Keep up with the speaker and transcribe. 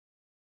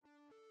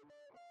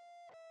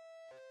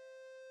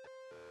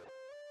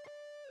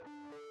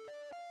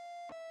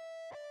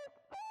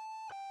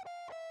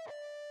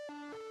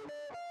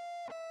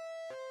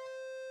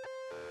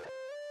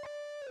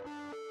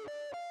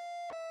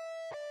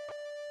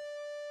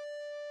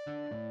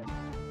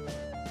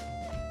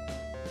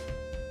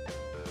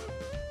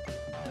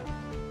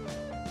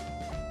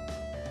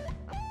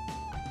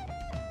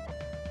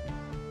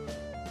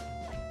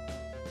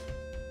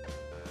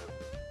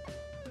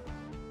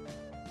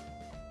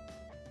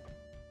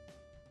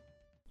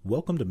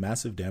Welcome to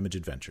Massive Damage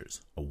Adventures,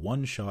 a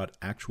one-shot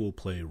actual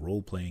play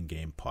role-playing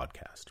game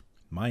podcast.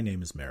 My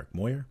name is Merrick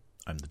Moyer.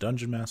 I'm the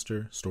Dungeon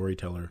Master,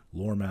 Storyteller,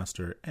 Lore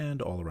Master,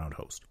 and all-around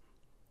host.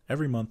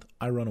 Every month,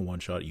 I run a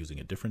one-shot using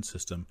a different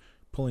system,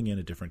 pulling in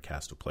a different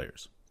cast of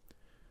players.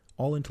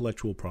 All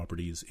intellectual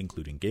properties,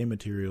 including game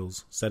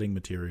materials, setting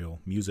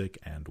material, music,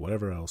 and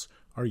whatever else,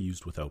 are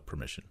used without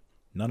permission.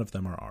 None of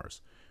them are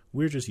ours.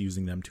 We're just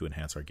using them to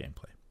enhance our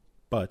gameplay.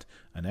 But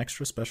an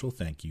extra special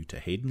thank you to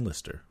Hayden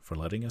Lister for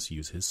letting us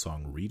use his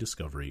song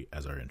Rediscovery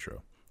as our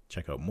intro.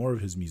 Check out more of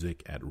his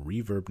music at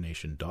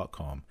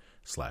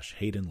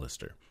reverbnation.com/Hayden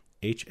Lister,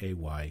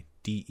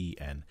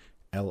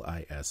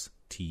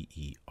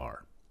 HaydenLister.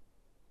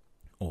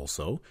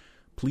 Also,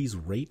 please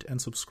rate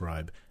and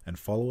subscribe and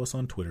follow us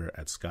on Twitter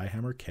at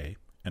SkyhammerK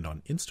and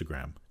on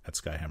Instagram at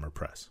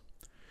SkyhammerPress.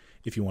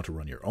 If you want to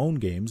run your own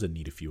games and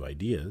need a few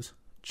ideas,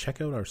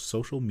 check out our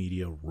social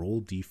media Roll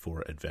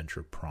D4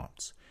 Adventure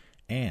prompts.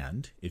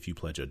 And if you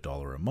pledge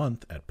 $1 a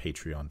month at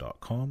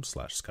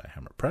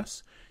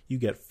patreon.com/SkyhammerPress, you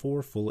get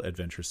 4 full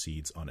adventure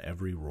seeds on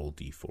every Roll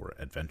D4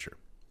 adventure.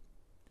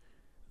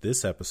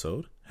 This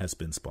episode has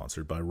been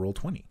sponsored by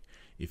Roll20.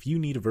 If you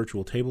need a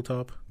virtual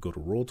tabletop, go to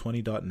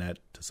roll20.net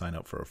to sign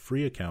up for a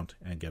free account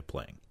and get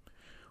playing.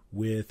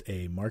 With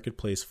a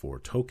marketplace for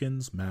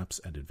tokens,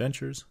 maps, and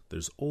adventures,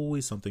 there's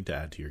always something to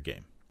add to your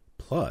game.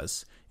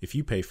 Plus, if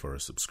you pay for a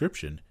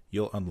subscription,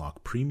 you'll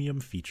unlock premium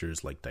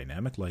features like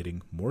dynamic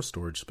lighting, more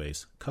storage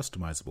space,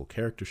 customizable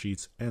character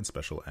sheets, and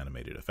special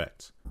animated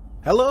effects.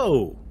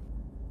 Hello!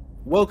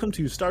 Welcome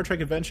to Star Trek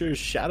Adventures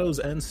Shadows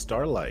and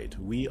Starlight.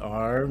 We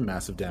are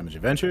Massive Damage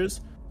Adventures,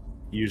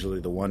 usually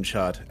the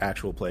one-shot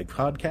actual play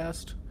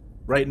podcast.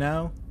 Right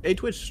now, a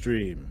Twitch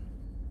stream.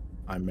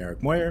 I'm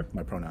Merrick Moyer.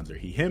 My pronouns are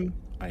he, him.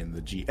 I am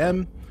the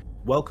GM.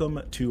 Welcome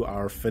to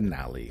our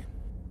finale.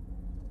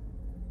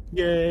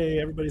 Yay,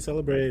 everybody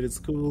celebrate. It's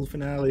a cool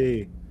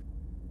finale.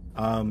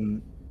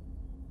 I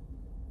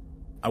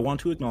want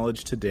to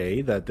acknowledge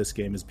today that this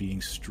game is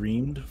being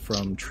streamed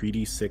from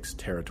Treaty 6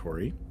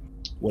 territory.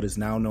 What is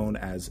now known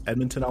as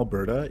Edmonton,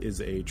 Alberta,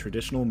 is a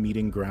traditional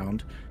meeting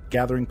ground,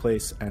 gathering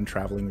place, and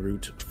traveling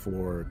route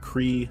for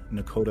Cree,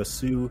 Nakota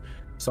Sioux,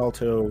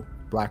 Saulteaux,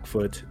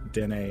 Blackfoot,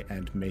 Dene,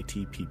 and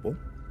Métis people.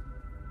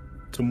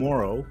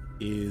 Tomorrow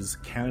is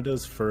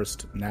Canada's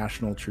first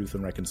National Truth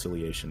and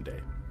Reconciliation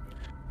Day.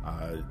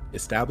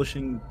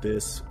 Establishing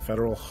this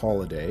federal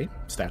holiday,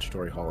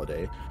 statutory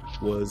holiday,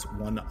 was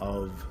one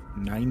of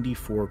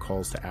 94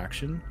 calls to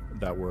action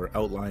that were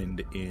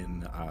outlined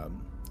in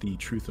the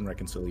Truth and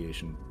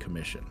Reconciliation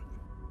Commission.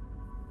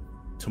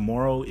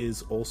 Tomorrow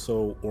is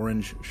also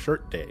Orange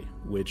Shirt Day,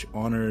 which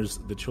honors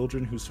the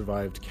children who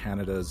survived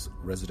Canada's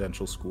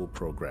residential school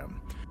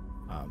program,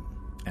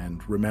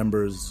 and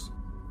remembers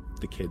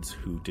the kids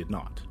who did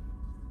not.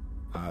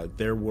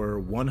 There were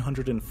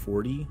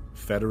 140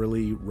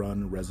 federally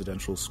run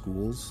residential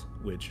schools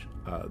which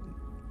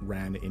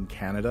ran in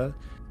Canada,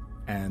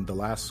 and the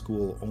last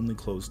school only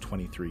closed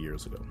 23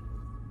 years ago.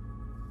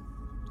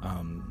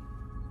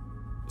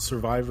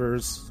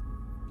 Survivors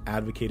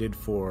advocated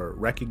for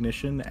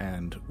recognition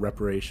and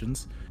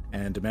reparations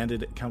and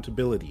demanded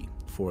accountability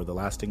for the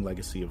lasting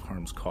legacy of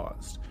harms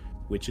caused,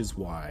 which is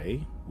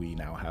why we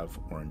now have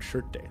Orange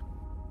Shirt Day.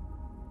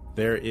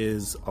 There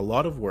is a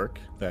lot of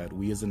work that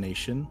we as a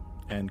nation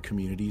and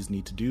communities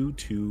need to do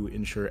to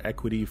ensure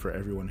equity for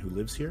everyone who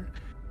lives here,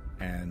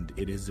 and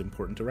it is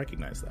important to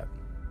recognize that.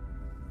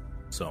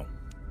 So,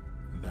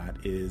 that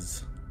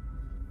is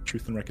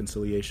Truth and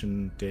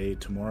Reconciliation Day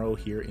tomorrow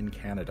here in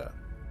Canada.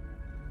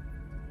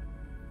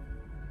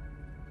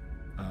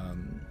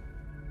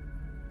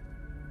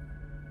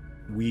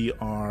 We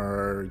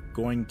are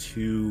going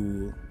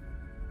to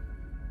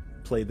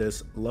play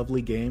this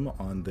lovely game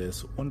on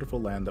this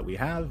wonderful land that we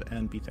have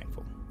and be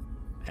thankful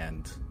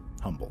and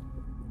humble.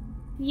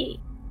 Yay.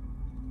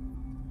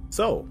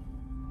 So,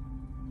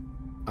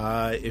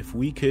 if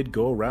we could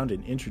go around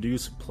and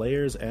introduce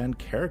players and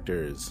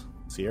characters.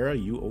 Sierra,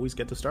 you always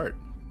get to start.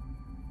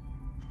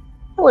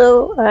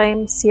 Hello,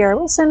 I'm Sierra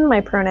Wilson.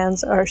 My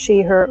pronouns are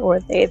she, her, or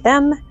they,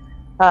 them.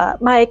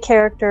 My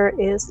character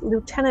is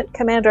Lieutenant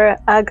Commander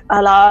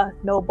Ag-Ala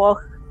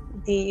Noboch,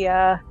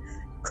 the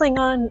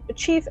Klingon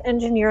Chief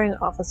Engineering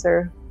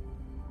Officer.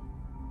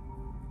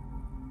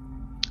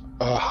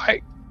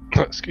 Hi.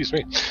 Excuse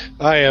me.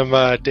 I am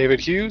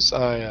David Hughes.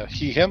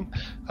 He, him.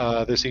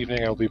 This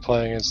evening I'll be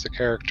playing as the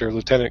character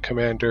Lieutenant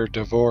Commander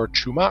Devor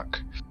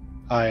Chumak.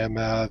 I am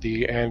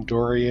the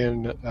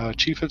Andorian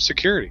Chief of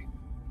Security.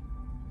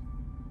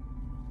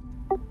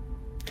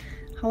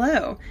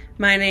 Hello,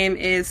 my name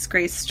is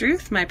Grace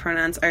Struth. My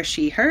pronouns are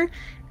she, her,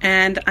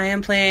 and I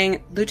am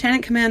playing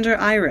Lieutenant Commander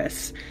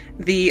Iris,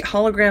 the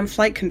hologram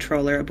flight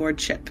controller aboard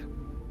ship.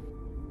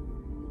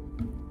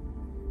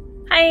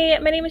 Hi, Hi,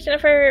 my name is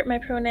Jennifer. My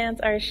pronouns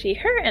are she,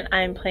 her, and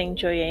I'm playing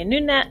Joye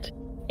Nunet,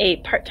 a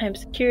part-time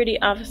security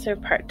officer,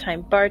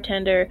 part-time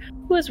bartender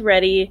who is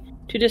ready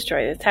to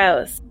destroy this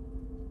house.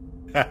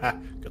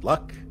 Good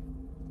luck.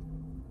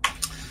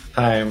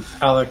 Hi, I'm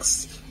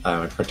Alex.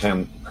 My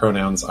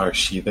pronouns are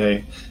she,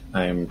 they.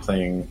 I'm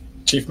playing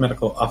Chief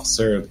Medical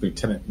Officer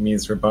Lieutenant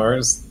Mies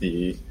Rabars,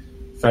 the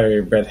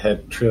fiery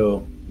redhead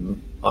Trill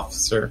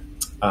officer.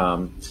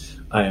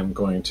 I am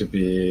going to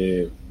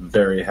be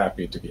very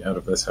happy to be out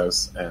of this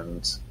house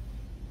and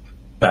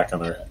back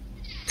on our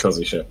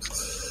cozy ship.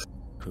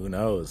 Who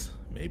knows?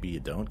 Maybe you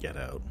don't get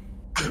out.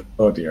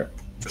 Oh dear.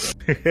 This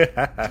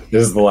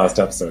is the last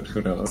episode.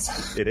 Who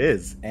knows? It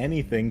is.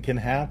 Anything can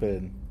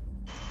happen.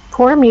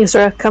 Poor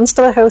Misra comes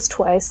to the house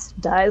twice,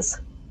 dies.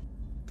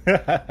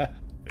 Yeah,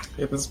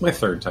 this is my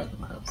third time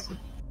in the house.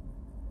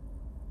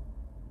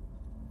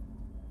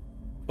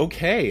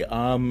 Okay,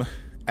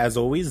 as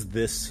always,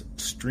 this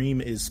stream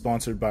is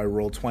sponsored by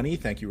Roll20.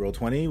 Thank you,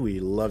 Roll20.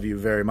 We love you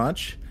very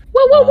much.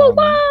 Whoa, whoa, whoa,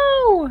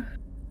 whoa!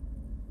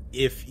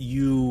 If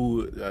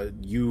you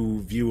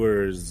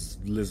viewers,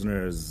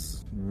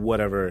 listeners,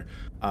 whatever,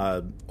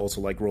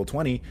 also like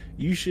Roll20,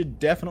 you should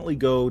definitely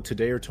go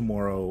today or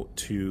tomorrow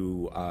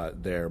to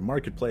their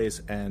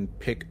marketplace and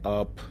pick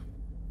up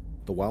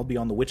The Wild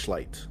Beyond the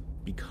Witchlight,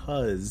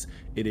 because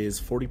it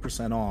is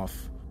 40%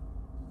 off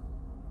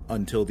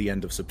until the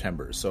end of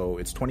September. So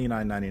it's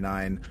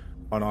 $29.99.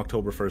 On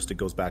October 1st, it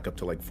goes back up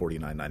to like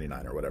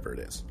 $49.99 or whatever it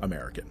is,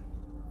 American.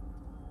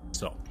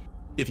 So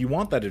if you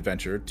want that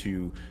adventure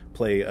to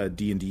play a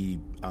D&D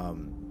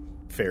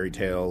fairy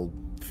tale,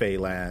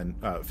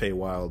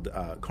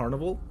 Feywild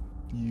carnival,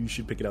 you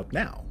should pick it up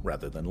now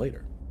rather than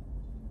later.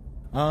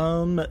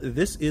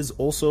 This is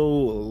also,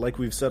 like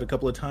we've said a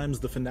couple of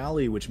times, the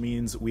finale, which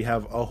means we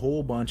have a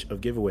whole bunch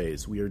of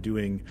giveaways. We are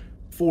doing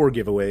 4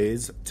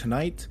 giveaways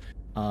tonight,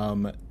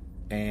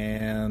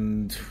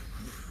 and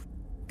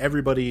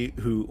everybody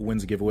who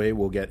wins a giveaway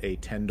will get a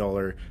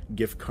 $10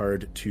 gift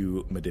card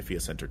to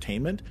Modiphius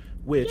Entertainment,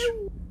 which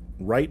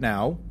right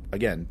now,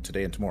 again,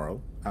 today and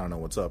tomorrow, I don't know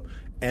what's up,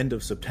 end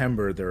of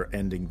September, they're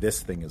ending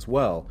this thing as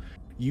well.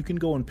 You can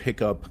go and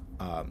pick up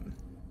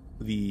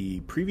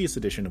the previous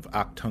edition of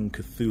Achtung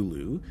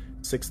Cthulhu,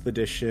 6th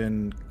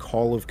edition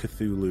Call of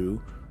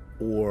Cthulhu,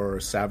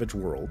 or Savage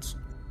Worlds.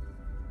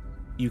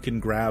 You can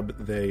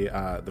grab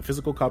the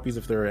physical copies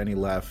if there are any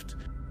left,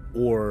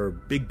 or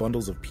big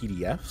bundles of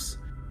PDFs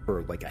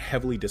for like a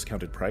heavily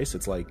discounted price.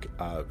 It's like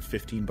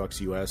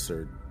 $15 US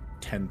or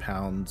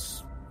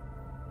 £10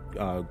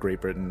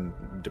 Great Britain,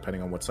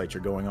 depending on what site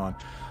you're going on.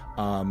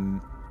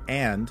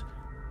 And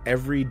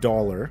every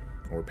dollar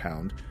or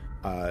pound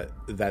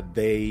that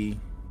they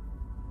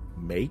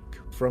make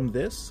from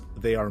this,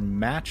 they are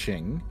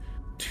matching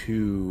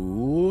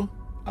to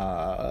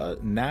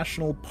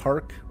National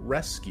Park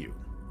Rescue.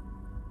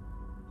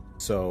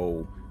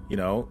 So, you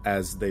know,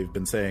 as they've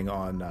been saying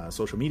on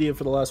social media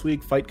for the last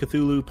week, fight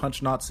Cthulhu,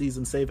 punch Nazis,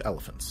 and save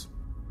elephants.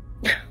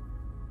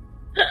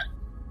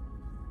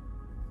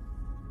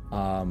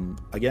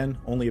 Again,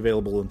 only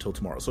available until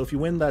tomorrow. So if you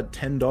win that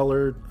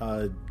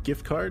 $10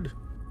 gift card,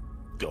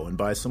 go and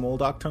buy some old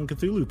Achtung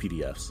Cthulhu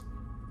PDFs.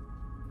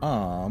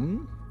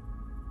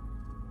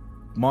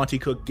 Monty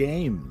Cook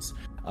Games.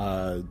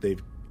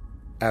 They've,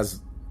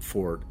 as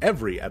for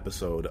every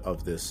episode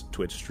of this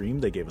Twitch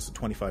stream, they gave us a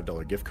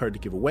 $25 gift card to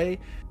give away,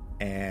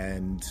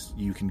 and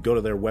you can go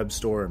to their web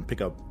store and pick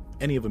up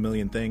any of a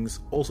million things.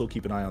 Also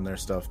keep an eye on their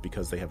stuff,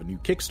 because they have a new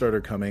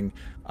Kickstarter coming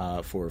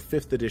for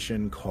 5th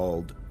edition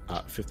called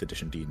 5th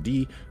edition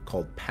D&D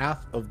called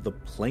Path of the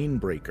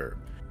Planebreaker.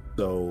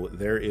 So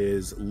there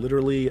is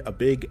literally a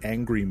big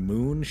angry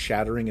moon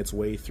shattering its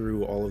way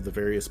through all of the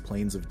various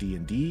planes of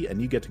D&D, and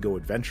you get to go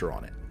adventure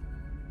on it.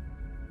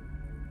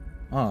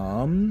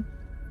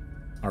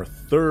 Our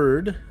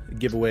third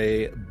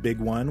giveaway, big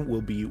one,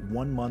 will be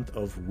 1 month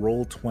of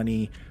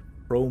Roll20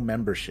 Pro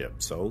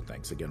membership. So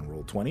thanks again,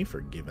 Roll20,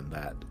 for giving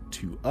that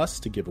to us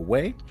to give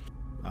away.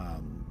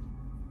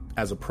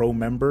 As a Pro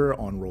member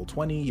on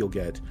Roll20, you'll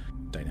get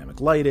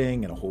dynamic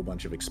lighting and a whole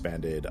bunch of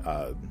expanded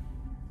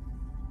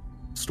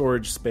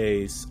storage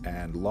space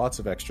and lots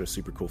of extra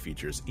super cool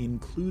features,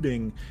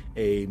 including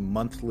a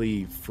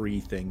monthly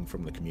free thing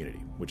from the community,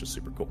 which is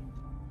super cool.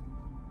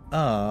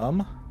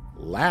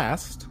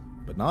 Last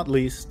but not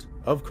least,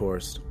 of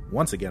course,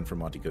 once again from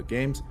Monty Cook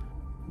Games,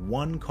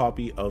 1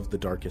 copy of The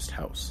Darkest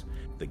House.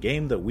 The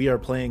game that we are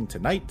playing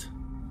tonight,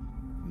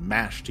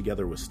 mashed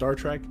together with Star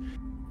Trek,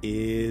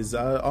 is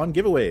on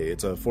giveaway.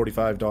 It's a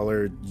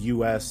 $45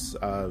 US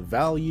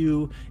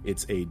value.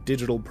 It's a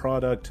digital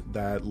product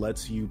that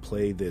lets you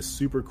play this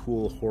super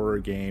cool horror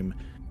game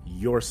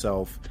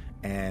yourself.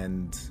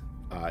 And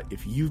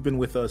if you've been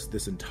with us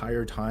this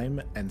entire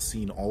time and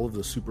seen all of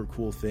the super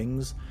cool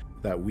things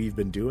that we've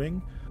been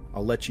doing,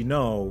 I'll let you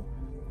know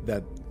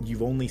that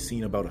you've only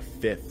seen about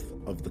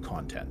 1/5 of the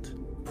content,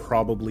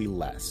 probably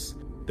less.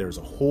 There's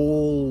a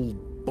whole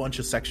bunch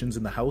of sections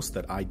in the house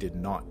that I did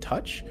not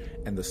touch,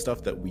 and the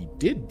stuff that we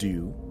did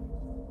do,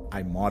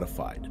 I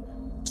modified.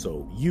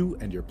 So you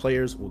and your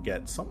players will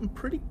get something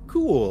pretty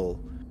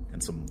cool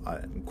and some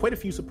quite a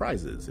few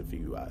surprises if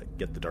you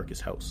get the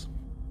Darkest House.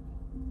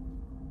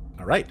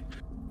 All right,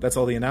 that's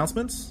all the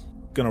announcements.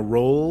 Gonna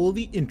roll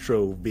the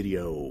intro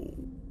video.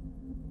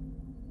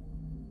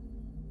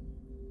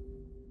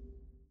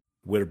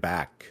 We're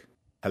back.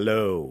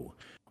 Hello.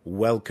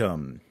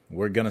 Welcome.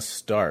 We're gonna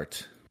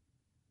start.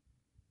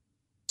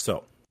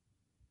 So,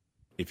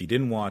 if you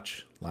didn't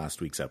watch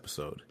last week's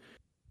episode,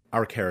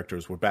 our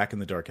characters were back in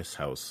the Darkest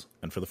House,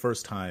 and for the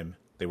first time,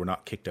 they were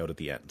not kicked out at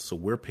the end. So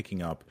we're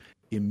picking up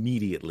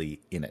immediately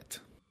in it.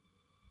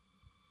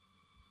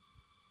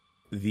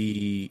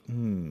 You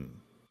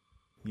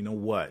know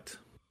what?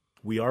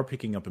 We are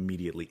picking up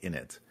immediately in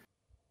it,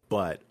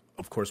 but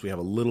of course we have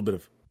a little bit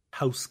of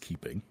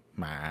housekeeping.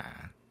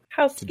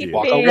 Housekeeping.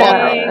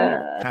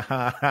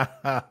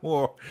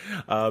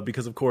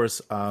 Because of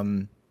course,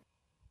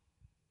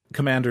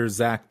 Commander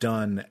Zach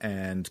Dunn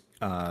and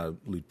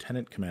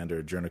Lieutenant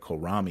Commander Jernicol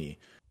Rami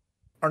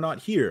are not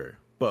here,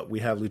 but we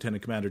have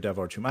Lieutenant Commander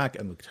Davor Chumak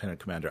and Lieutenant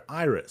Commander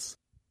Iris.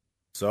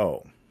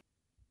 So,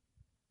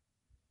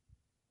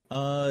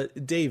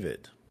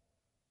 David.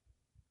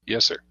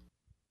 Yes, sir.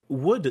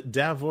 Would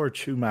Davor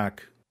Chumak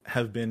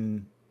have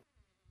been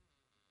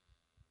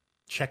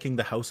checking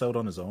the house out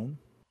on his own?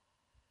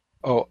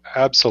 Oh,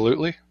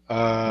 absolutely.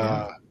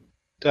 Davor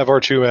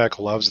Chumak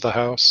loves the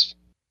house.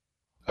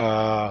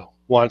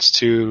 Wants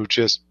to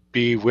just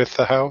be with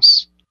the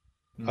house.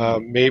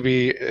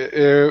 Maybe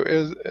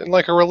in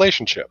like a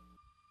relationship.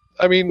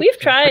 I mean, we've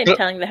tried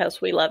telling the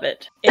house we love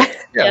it. It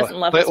doesn't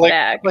love us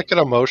back. Like an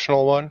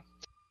emotional one.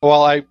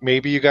 Well,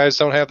 maybe you guys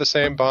don't have the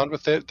same bond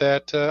with it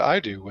that I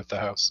do with the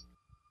house.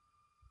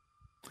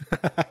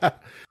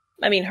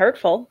 I mean,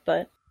 hurtful,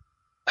 but...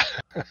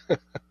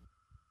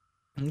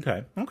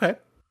 Okay.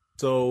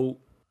 So,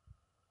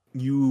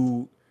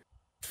 you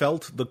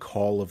felt the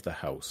call of the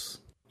house.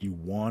 You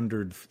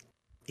wandered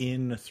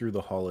in through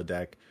the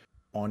holodeck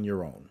on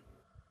your own.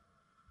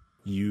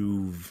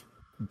 You've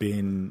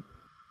been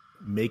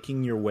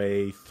making your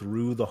way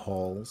through the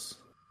halls,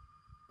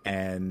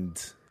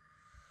 and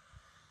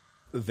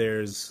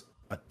there's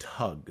a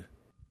tug,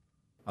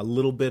 a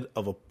little bit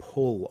of a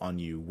pull on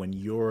you when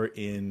you're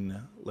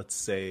in, let's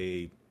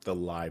say, the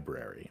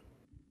library,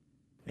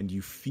 and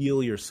you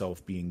feel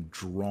yourself being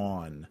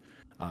drawn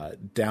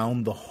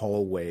down the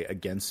hallway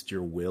against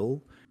your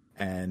will,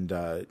 and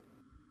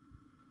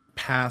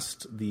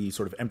past the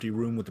sort of empty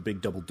room with the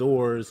big double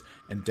doors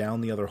and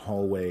down the other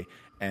hallway.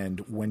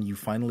 And when you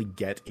finally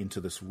get into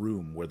this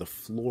room where the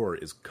floor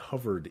is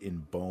covered in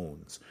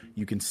bones,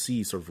 you can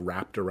see sort of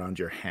wrapped around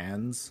your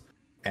hands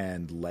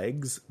and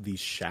legs, these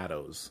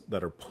shadows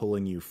that are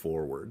pulling you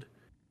forward.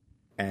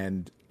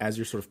 And as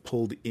you're sort of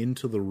pulled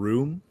into the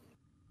room,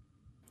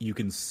 you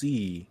can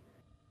see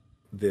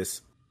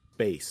this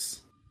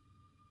space,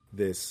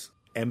 this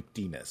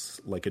emptiness,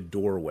 like a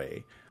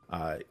doorway,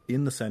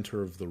 in the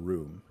center of the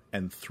room.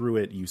 And through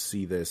it, you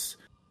see this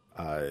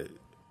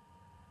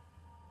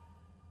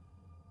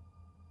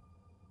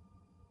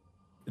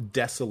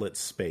desolate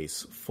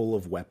space full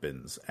of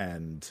weapons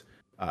and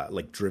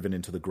like driven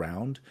into the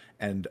ground,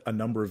 and a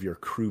number of your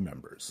crew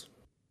members.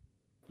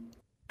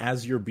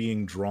 As you're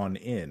being drawn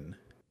in,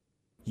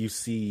 you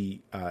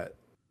see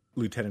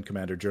Lieutenant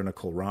Commander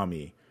Jernicol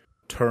Rami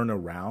turn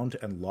around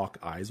and lock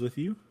eyes with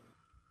you,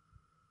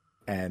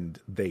 and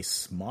they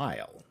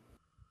smile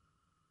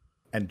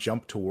and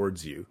jump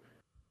towards you.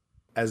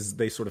 As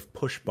they sort of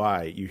push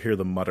by, you hear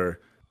them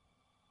mutter,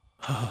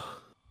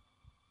 "Oh,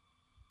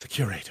 the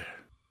curator."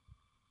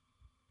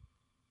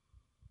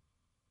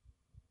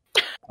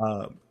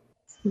 I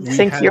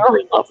think you're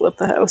in love with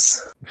the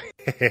house.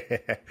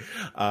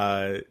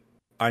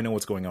 I know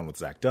what's going on with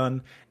Zach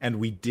Dunn, and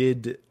we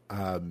did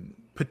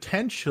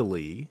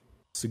potentially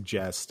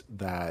suggest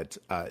that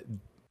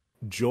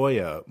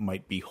Joya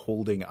might be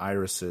holding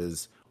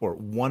Iris's, or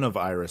one of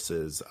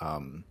Iris's,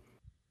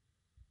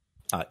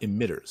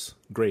 emitters.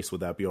 Grace,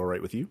 would that be all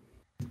right with you?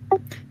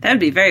 That would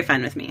be very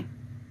fine with me.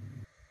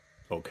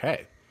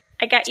 Okay.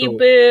 I got you,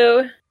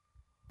 boo.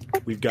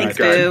 We've got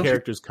two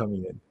characters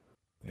coming in.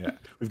 Yeah,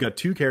 we've got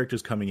two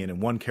characters coming in and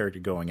one character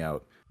going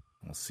out.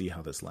 We'll see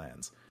how this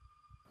lands.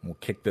 We'll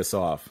kick this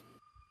off.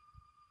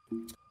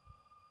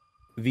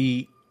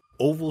 The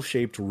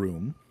oval-shaped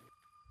room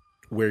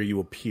where you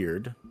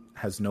appeared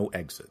has no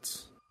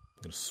exits.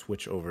 I'm going to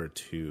switch over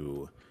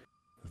to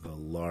the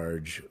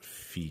large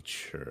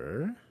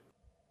feature,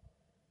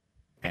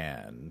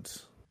 and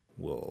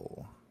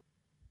we'll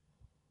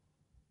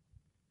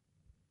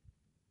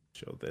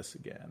show this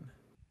again.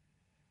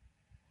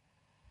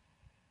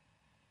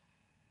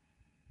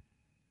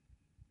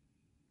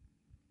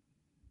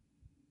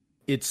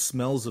 It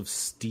smells of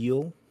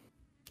steel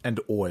and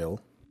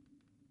oil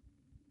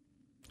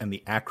and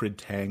the acrid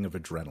tang of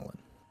adrenaline.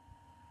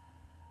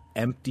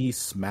 Empty,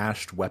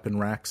 smashed weapon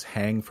racks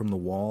hang from the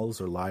walls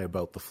or lie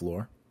about the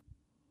floor.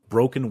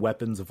 Broken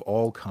weapons of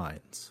all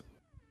kinds.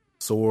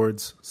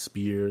 Swords,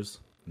 spears,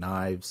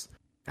 knives,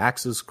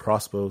 axes,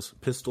 crossbows,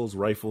 pistols,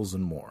 rifles,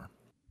 and more.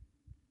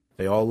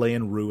 They all lay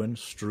in ruin,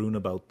 strewn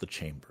about the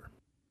chamber.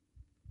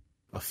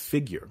 A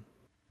figure,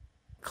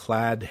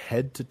 clad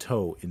head to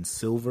toe in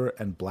silver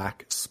and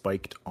black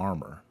spiked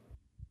armor,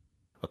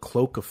 a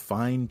cloak of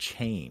fine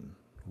chain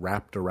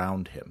wrapped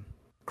around him,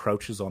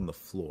 crouches on the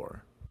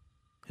floor,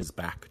 his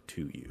back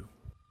to you.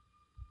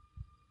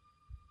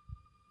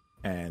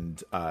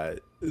 And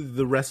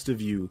the rest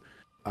of you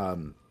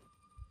have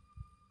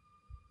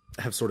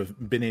sort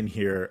of been in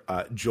here.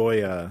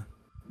 Joya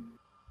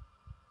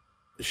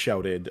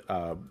shouted,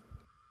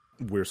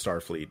 "We're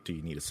Starfleet. Do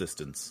you need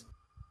assistance?"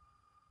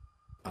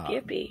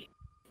 Yippee.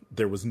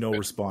 There was no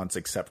response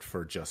except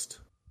for just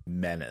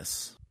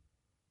menace.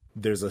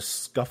 There's a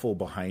scuffle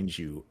behind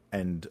you,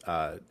 and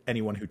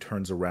anyone who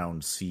turns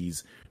around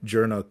sees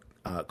Jurna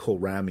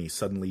Kolrami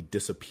suddenly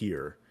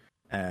disappear,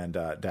 and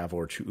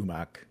Davor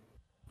Chumak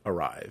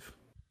arrive.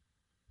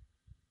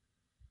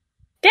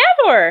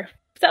 Davor!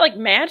 Is that like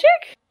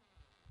magic?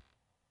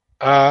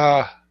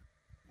 No,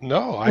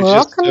 I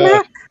Welcome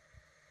back.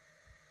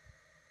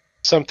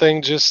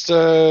 something just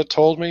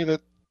told me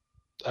that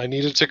I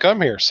needed to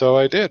come here, so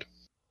I did.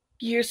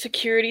 Your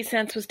security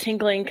sense was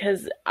tingling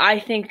because I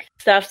think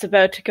stuff's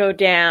about to go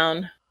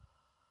down.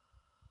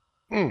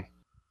 See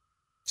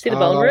the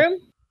bone room?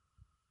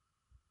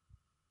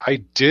 I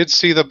did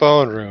see the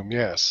bone room,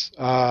 yes.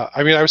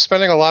 I mean, I was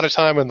spending a lot of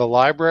time in the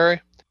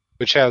library,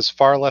 which has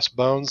far less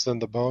bones than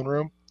the bone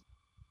room.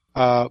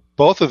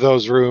 Both of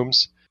those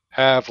rooms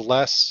have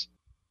less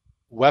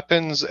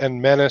weapons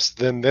and menace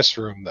than this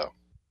room, though.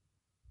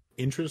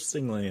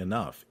 Interestingly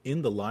enough,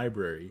 in the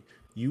library,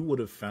 you would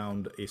have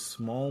found a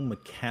small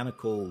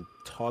mechanical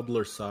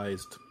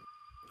toddler-sized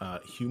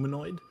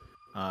humanoid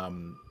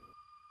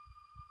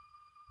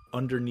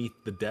underneath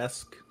the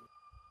desk.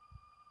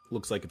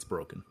 Looks like it's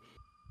broken.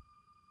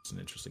 It's an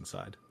interesting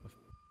side.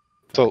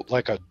 So,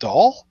 like a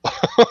doll?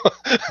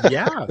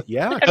 Yeah.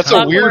 That's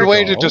a weird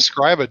way to doll.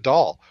 describe a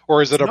doll.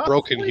 Or is it It's a not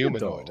broken quite a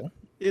humanoid? doll.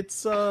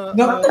 It's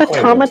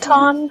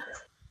Automaton.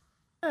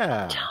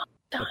 yeah.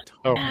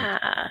 Oh.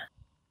 Ah.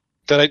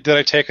 Did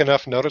I take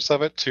enough notice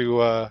of it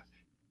to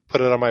put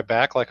it on my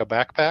back like a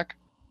backpack?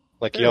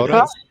 Like There it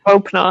Yoda? is.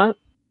 Hope not.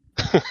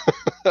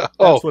 That's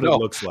Oh, what no. it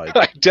looks like.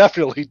 I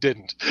definitely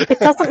didn't. It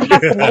doesn't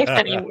have the knife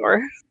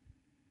anymore.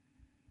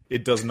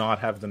 It does not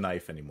have the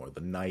knife anymore.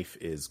 The knife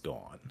is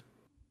gone.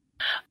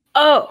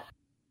 Oh.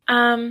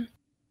 I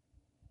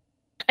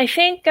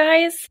think,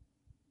 guys,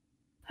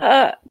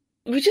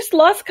 we just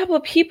lost a couple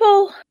of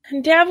people,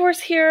 and Davor's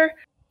here,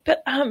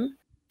 but, I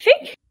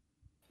think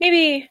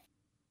maybe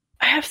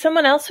I have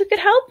someone else who could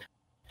help.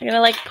 I'm gonna,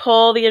 like,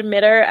 pull the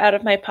emitter out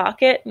of my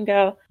pocket and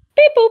go,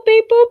 beep boop,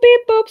 beep boop,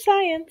 beep boop,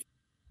 science.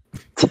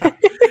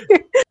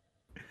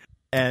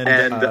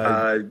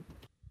 And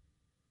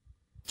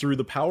through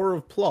the power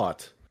of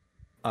plot,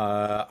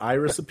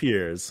 Iris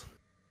appears.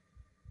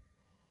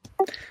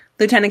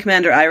 Lieutenant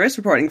Commander Iris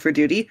reporting for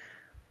duty.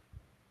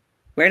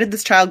 Where did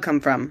this child come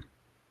from?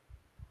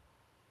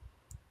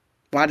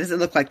 Why does it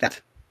look like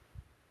that?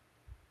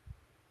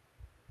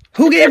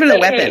 Who gave it a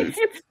weapon?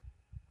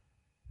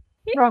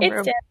 Wrong It's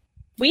room. dead.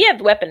 We have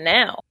the weapon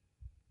now.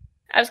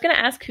 I was gonna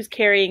ask who's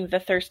carrying the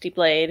thirsty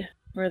blade,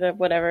 or the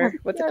whatever.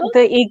 What's it called?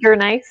 The eager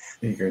knife.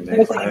 Eager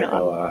Looks like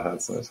Agala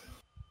has it.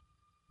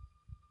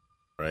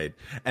 Right.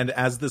 And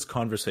as this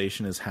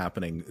conversation is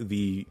happening,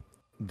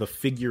 the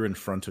figure in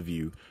front of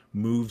you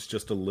moves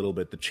just a little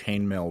bit, the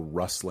chainmail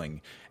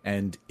rustling,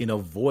 and in a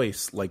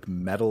voice like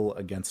metal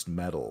against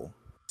metal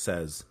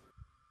says,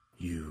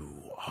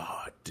 "You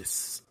are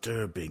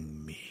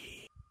disturbing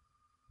me."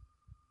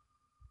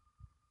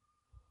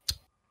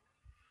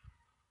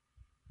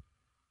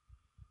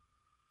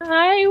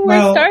 Hi, we're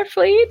Well,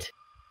 Starfleet.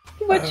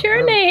 What's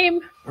your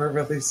name? We're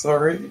really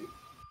sorry.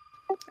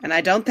 And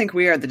I don't think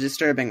we are the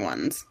disturbing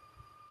ones.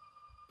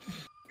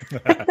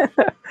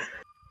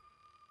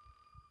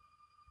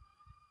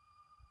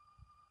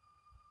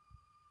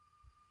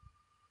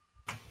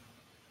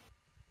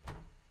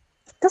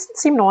 Doesn't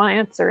seem to want to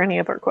answer any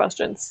of our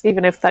questions,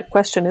 even if that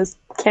question is,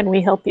 can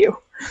we help you?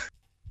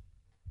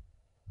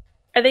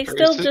 Are they Where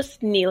still is it?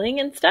 just kneeling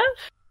and stuff?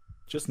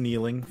 Just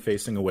kneeling,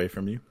 facing away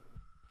from you.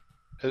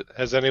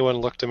 Has anyone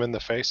looked him in the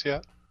face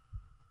yet?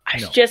 I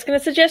was No. just going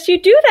to suggest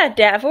you do that,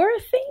 Davor.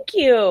 Thank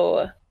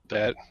you.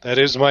 That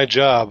is my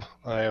job.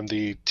 I am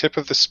the tip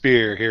of the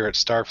spear here at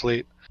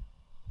Starfleet.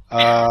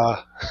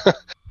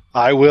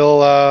 I will,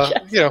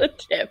 Just you know, the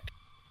tip.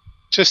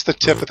 just the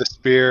tip of the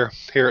spear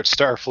here at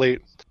Starfleet.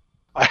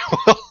 I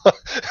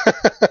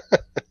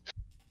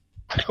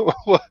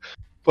will.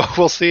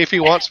 We'll see if he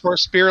wants more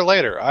spear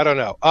later. I don't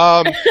know.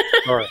 All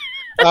right.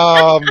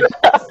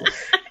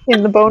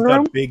 In the bone You've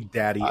room? got Big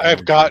Daddy. I've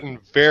energy. gotten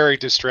very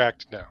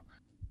distracted now.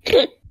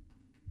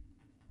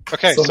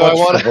 Okay, So so I much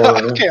want for to.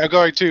 horror. Okay, I'm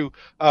going to,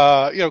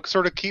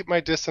 sort of keep my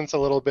distance a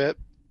little bit,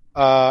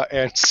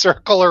 and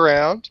circle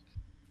around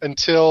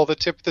until the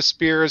tip of the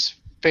spear is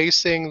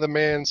facing the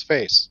man's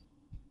face.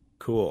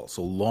 Cool.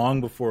 So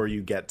long before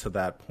you get to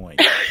that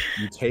point,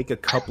 you take a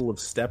couple of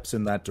steps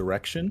in that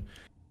direction,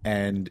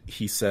 and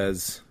he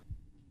says,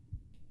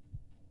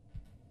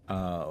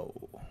 "Oh,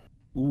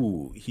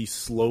 Ooh, he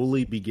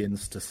slowly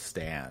begins to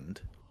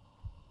stand.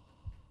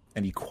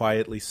 And he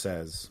quietly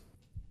says,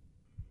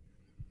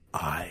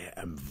 I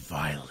am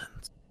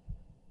violence.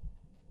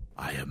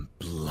 I am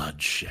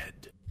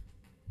bloodshed.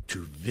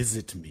 To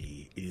visit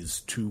me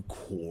is to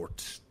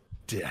court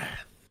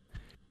death.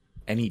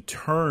 And he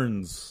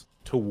turns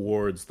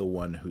towards the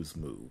one who's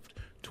moved,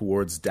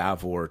 towards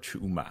Davor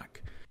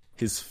Chumak.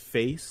 His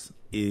face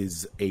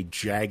is a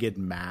jagged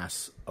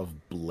mass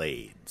of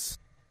blades.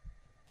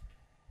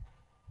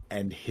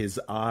 And his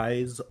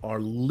eyes are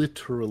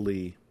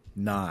literally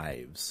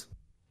knives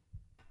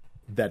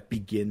that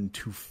begin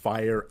to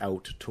fire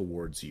out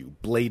towards you.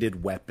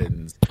 Bladed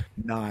weapons,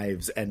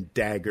 knives and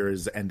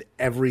daggers, and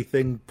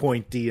everything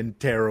pointy and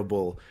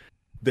terrible.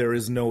 There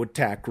is no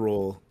attack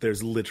roll.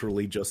 There's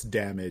literally just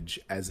damage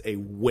as a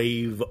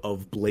wave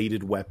of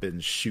bladed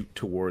weapons shoot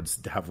towards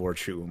Davor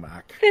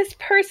Chumak. This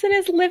person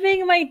is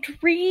living my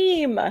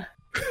dream.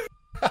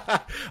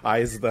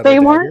 Eyes that They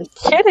are weren't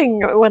daggers. kidding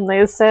when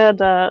they said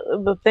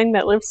the thing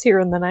that lives here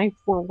in the night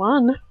for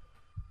one.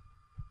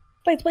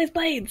 Blades, blades,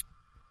 blades.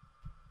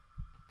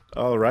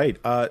 All right.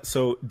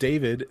 So,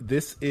 David,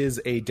 this is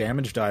a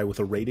damage die with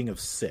a rating of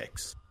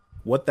 6.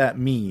 What that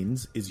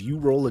means is you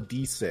roll a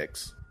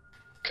d6.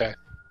 Okay.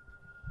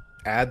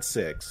 Add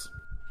 6.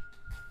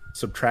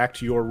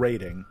 Subtract your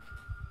rating,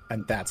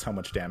 and that's how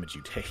much damage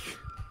you take.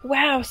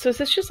 Wow, so is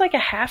this just like a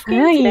half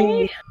game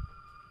Hey.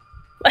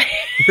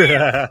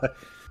 today?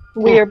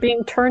 We are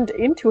being turned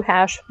into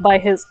hash by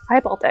his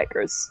eyeball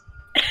daggers.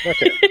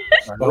 Okay.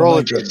 Oh Roll my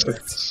a goodness.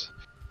 d6.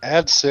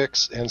 Add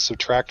 6 and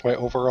subtract my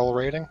overall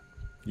rating.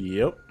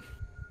 Yep.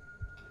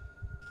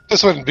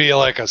 This wouldn't be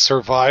like a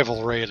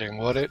survival rating,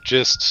 would it?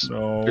 Just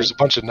No. there's a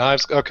bunch of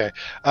knives. Okay.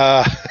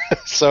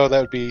 So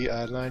that would be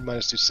 9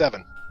 minus 2,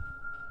 7.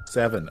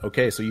 7.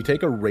 Okay, so you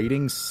take a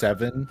rating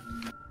 7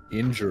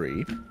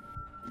 injury.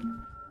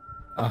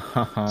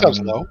 Sounds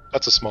low.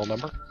 That's a small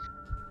number.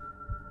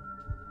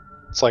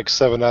 It's like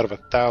 7 out of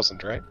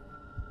 1,000, right?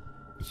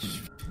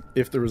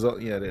 If the result,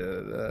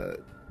 the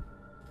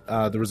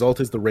result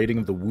is the rating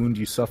of the wound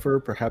you suffer.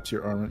 Perhaps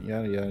your armor,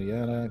 yada yada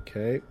yada.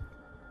 Okay.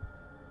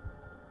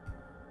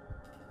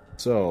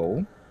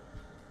 So,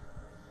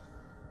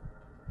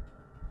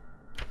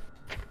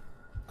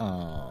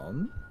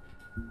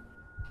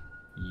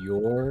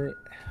 your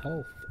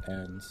health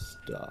and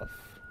stuff.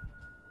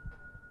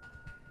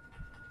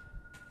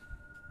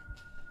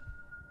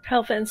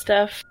 Health and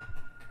stuff.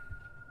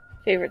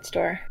 Favorite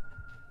store.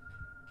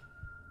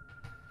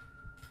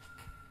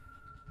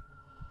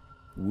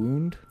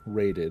 Wound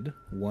rated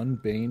 1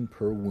 bane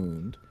per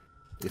wound.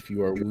 If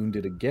you are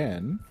wounded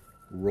again,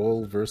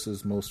 roll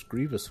versus most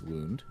grievous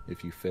wound.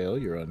 If you fail,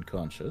 you're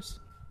unconscious.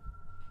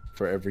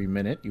 For every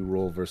minute, you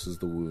roll versus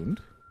the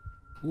wound.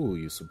 Ooh,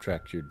 you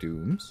subtract your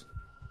dooms.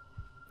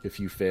 If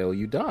you fail,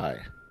 you die.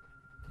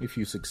 If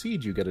you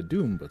succeed, you get a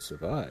doom but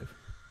survive.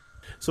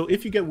 So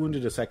if you get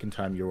wounded a second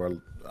time, you are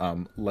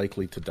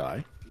likely to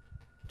die.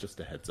 Just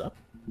a heads up.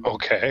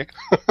 Okay.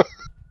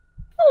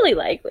 Only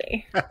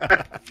likely.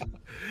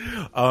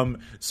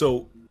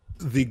 So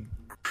the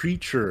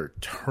creature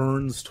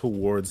turns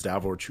towards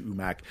Davor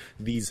Chumak.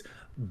 These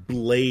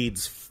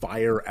blades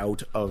fire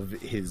out of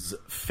his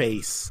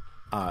face,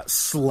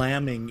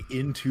 slamming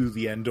into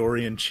the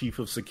Andorian chief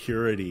of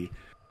security,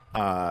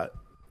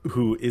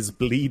 who is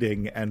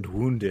bleeding and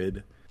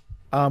wounded.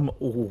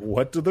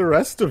 What do the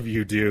rest of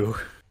you do?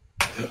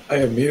 I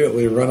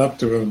immediately run up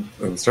to him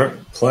and start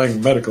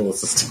playing medical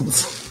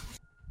assistance.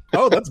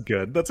 Oh, that's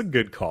good. That's a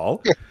good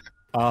call.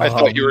 I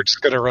thought you were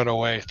just going to run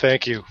away.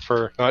 Thank you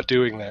for not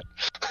doing that.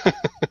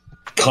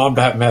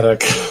 Combat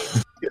medic.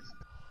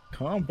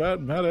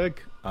 Combat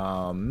medic.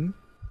 Let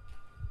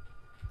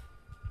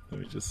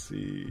me just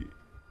see.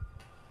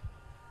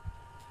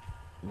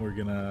 We're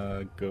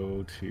gonna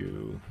go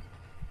to.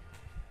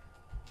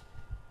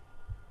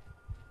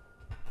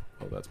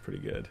 Oh, that's pretty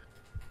good.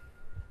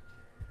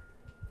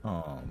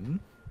 Gonna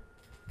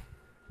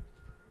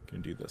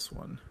do this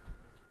one.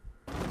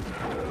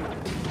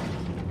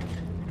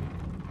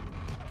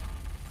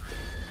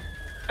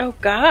 Oh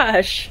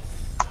gosh.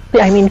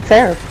 Yeah, I mean,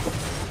 fair.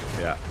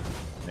 Yeah,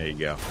 there you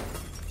go.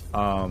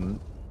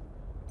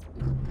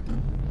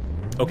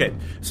 Okay,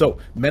 so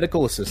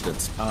medical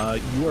assistance.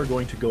 You are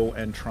going to go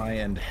and try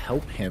and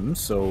help him.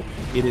 So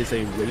it is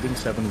a rating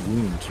 7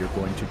 wound. You're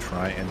going to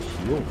try and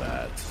heal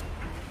that.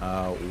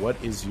 What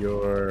is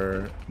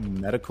your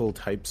medical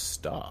type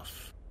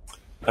stuff?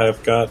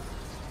 I've got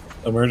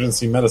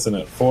emergency medicine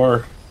at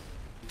 4.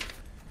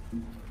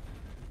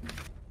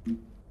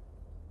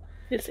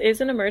 This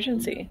is an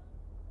emergency.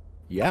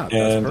 Yeah, that's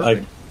And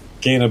perfect.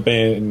 I gain a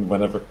bane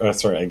whenever.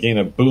 I gain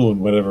a boon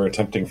whenever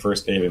attempting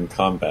first aid in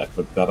combat.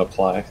 Would that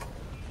apply?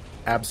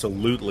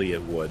 Absolutely,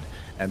 it would.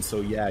 And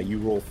so, yeah, you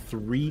roll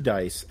 3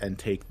 dice and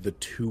take the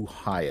 2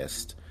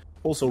 highest.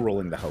 Also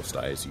rolling the house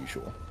die as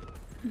usual.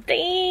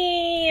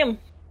 Damn.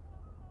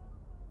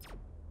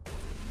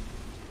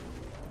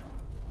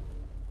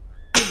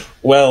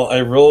 Well, I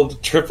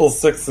rolled triple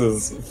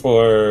sixes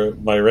for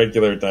my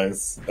regular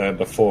dice and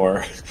a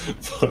 4.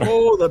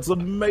 Oh, that's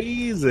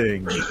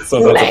amazing!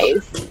 So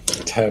that's Nice.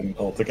 a 10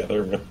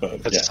 altogether with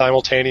that. It's Yeah.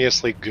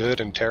 simultaneously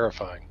good and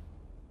terrifying.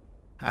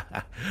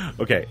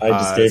 Okay, I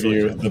just gave so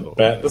you it's- the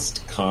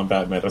best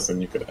combat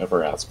medicine you could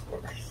ever ask for.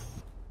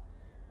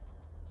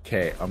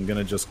 Okay, I'm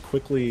gonna just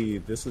quickly.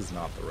 This is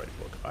not the right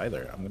book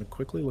either. I'm gonna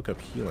quickly look up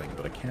healing,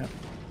 but I can't.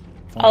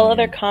 All find-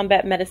 other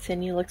combat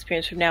medicine you'll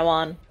experience from now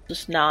on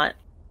just not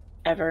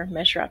ever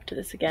measure up to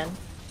this again.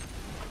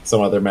 Some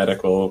other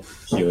medic will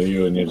heal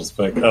you, and you're just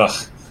like, ugh,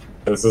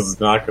 this is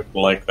not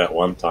like that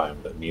one time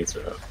that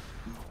Mizra.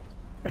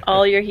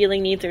 All your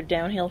healing needs are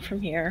downhill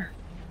from here.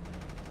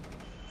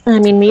 I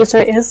mean,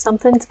 Misa is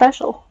something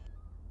special.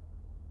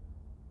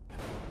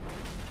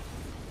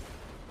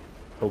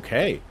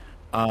 Okay.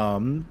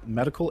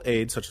 Medical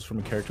aid, such as from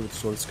a character with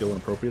sword skill and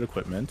appropriate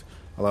equipment,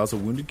 allows a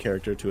wounded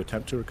character to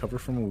attempt to recover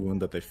from a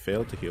wound that they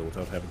failed to heal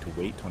without having to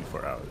wait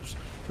 24 hours.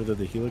 Further,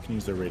 the healer can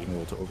use their rating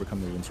roll to overcome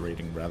the wound's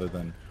rating rather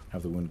than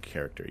have the wounded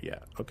character. Yeah.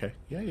 Okay.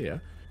 Yeah.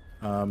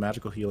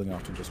 Magical healing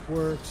often just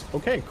works.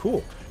 Okay,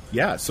 cool.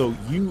 Yeah, so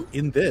you,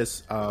 in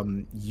this,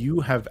 you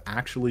have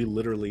actually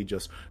literally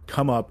just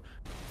come up,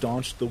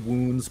 staunched the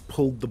wounds,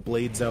 pulled the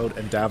blades out,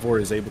 and Davor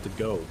is able to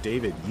go.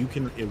 David, you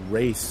can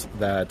erase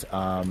that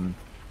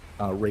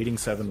rating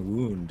 7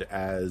 wound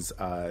as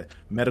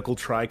medical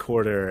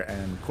tricorder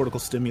and cortical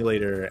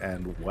stimulator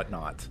and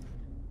whatnot.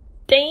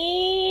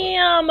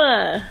 Damn!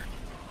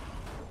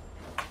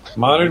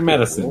 Modern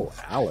medicine. Oh,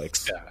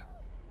 Alex. Yeah.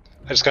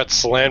 I just got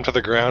slammed to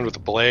the ground with the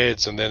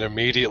blades and then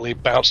immediately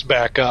bounced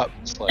back up.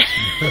 It's like,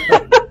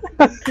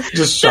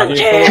 Just shot you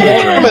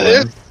damn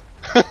it!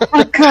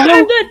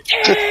 I'm the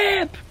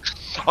tip!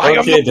 I am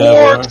Okay, the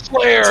Lord Davor.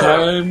 Slayer!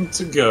 Time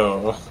to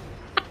go.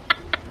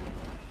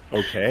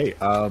 Okay,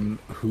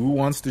 who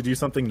wants to do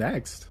something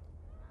next?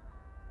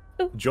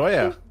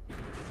 Joya.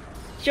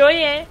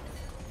 Joye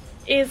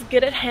is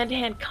good at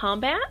hand-to-hand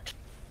combat.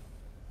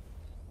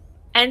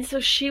 And so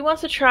she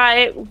wants to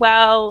try,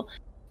 well,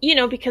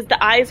 because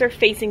the eyes are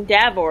facing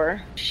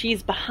Davor,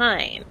 she's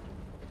behind.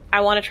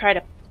 I want to try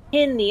to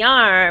pin the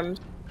arms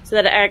so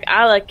that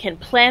Agala can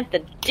plant the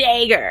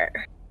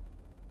dagger.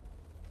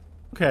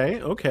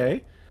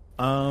 Okay.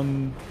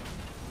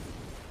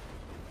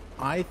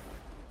 I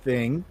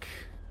think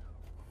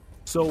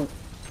so.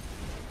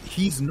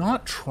 He's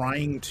not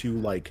trying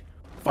to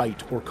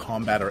fight or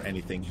combat or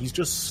anything. He's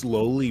just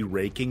slowly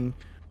raking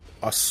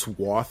a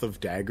swath of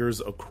daggers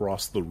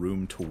across the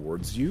room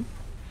towards you.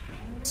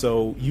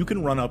 So you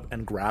can run up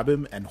and grab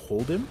him and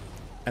hold him,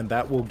 and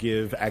that will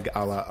give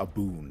Agala a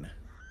boon.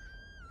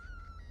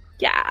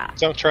 Yeah.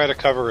 Don't try to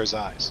cover his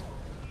eyes.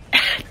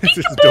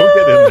 Just don't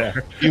get in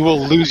there. You will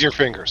lose your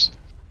fingers.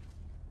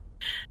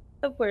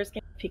 The worst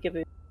game of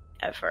peekaboo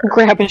ever.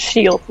 Grab his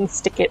shield and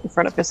stick it in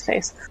front of his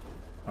face.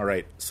 All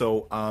right,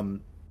 so Do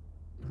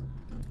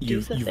the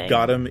you've thing.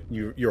 got him.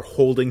 You're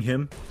holding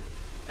him,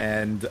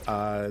 and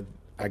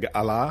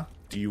Agala,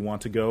 do you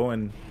want to go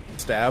and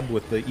stab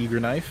with the eager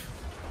knife?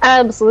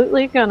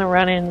 Absolutely gonna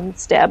run in and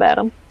stab at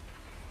him.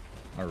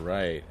 All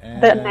right,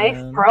 and That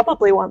knife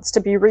probably wants to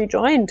be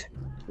rejoined,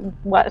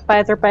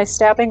 either by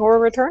stabbing or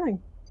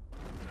returning.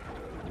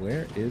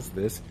 where is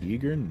this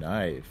eager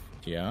knife?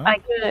 Yeah, I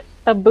get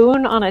a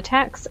boon on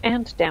attacks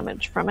and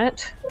damage from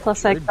it.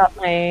 Plus, I got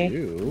my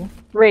you.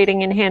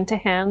 rating in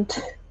hand-to-hand.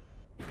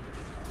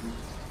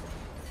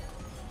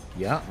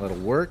 Yeah, that'll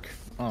work.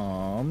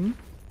 Got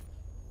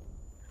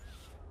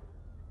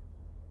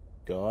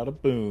a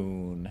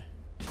boon.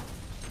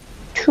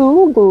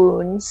 2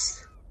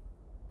 boons.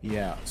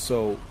 Yeah,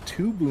 so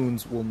 2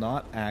 boons will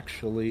not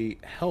actually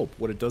help.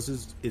 What it does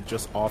is it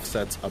just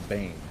offsets a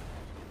bane.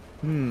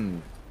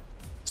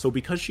 So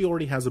because she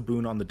already has a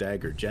boon on the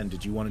dagger, Jen,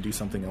 did you want to do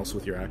something else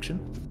with your action?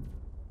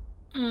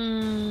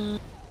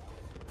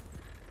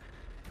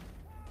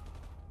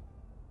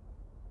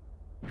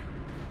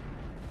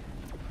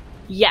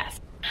 Yes.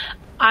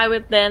 I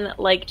would then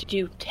like to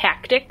do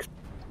tactics,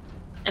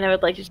 and I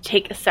would like to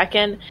take a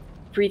second,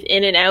 breathe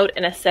in and out,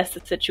 and assess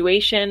the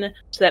situation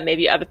so that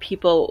maybe other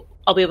people,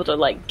 I'll be able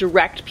to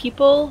direct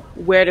people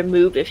where to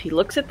move if he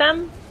looks at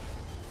them,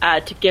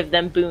 to give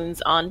them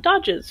boons on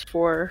dodges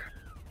for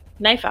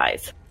knife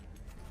eyes.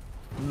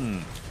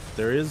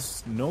 There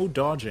is no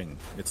dodging.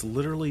 It's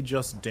literally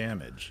just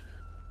damage.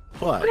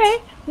 But Okay.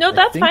 No, I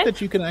that's think fine.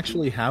 that you can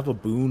actually have a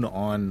boon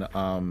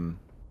on,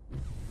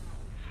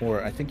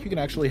 or I think you can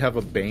actually have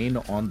a bane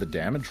on the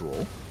damage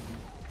roll.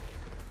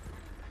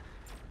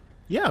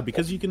 Yeah,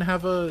 because you can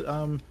have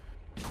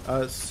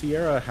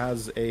Sierra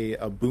has a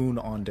boon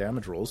on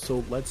damage rolls.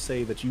 So let's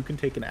say that you can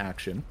take an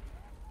action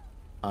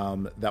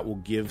that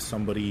will give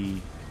somebody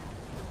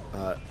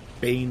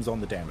banes on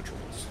the damage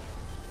rolls.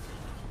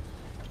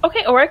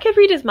 Okay, or I could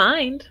read his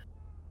mind.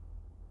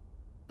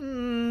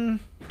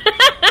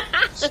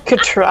 Could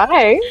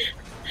try.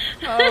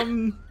 I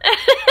don't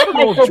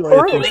know if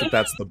Joya thinks that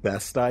that's the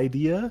best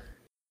idea.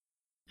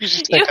 You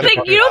just You thinking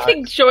about you don't your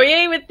think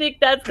Joye would think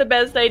that's the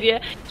best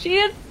idea? She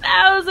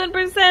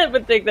 1,000%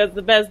 would think that's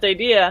the best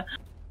idea.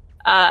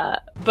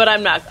 But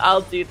I'm not.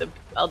 I'll do the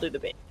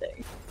bait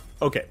thing.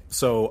 Okay,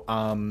 so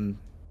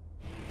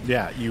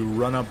yeah, you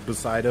run up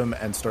beside him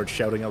and start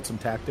shouting out some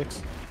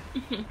tactics.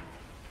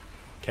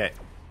 Okay.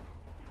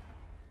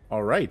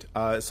 All right.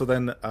 So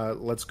then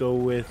let's go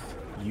with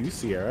you,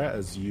 Sierra,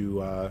 as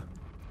you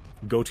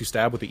go to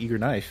stab with the eager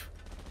knife.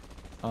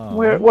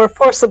 We're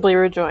forcibly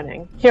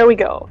rejoining. Here we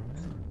go.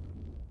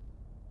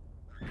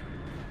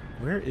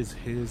 Where is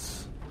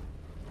his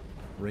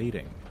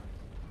rating?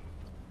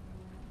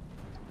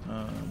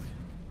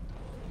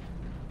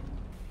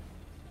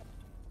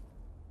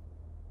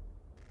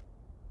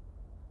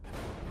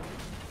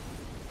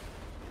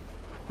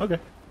 Okay.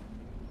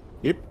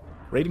 Yep.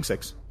 Rating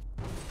 6.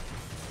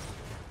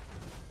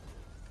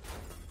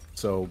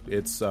 So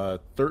it's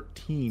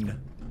 13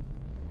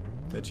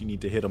 that you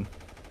need to hit him.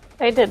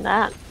 I did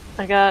not.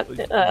 I got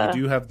You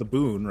do have the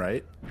boon,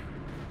 right?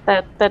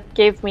 that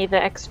gave me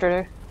the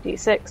extra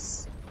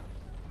d6.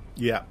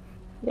 Yeah.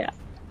 Yeah.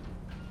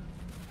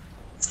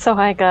 So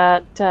I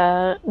got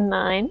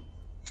 9.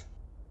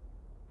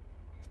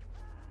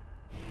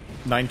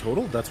 9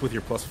 total? That's with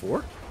your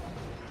 +4?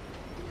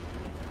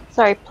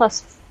 Sorry,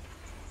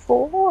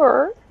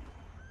 +4.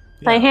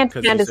 My hand to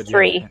 'cause you hand is said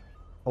 3.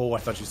 Oh, I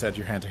thought you said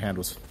your hand to hand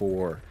was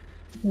 4.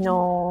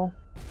 No.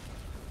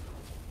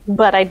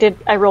 But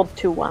I rolled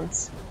 2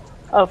 ones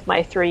of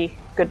my 3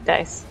 good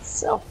dice,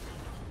 so.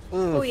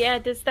 Oh yeah,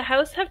 does the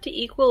house have to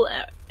equal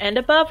and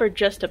above or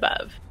just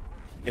above?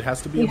 It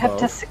has to be You above, have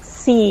to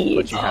succeed.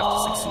 but you have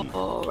to succeed.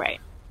 Oh, right.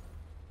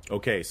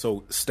 Okay,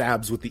 so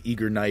stabs with the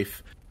eager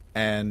knife,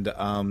 and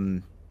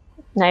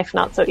Knife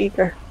not so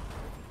eager.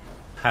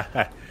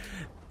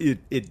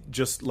 it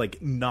just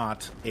like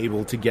not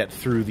able to get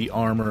through the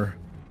armor.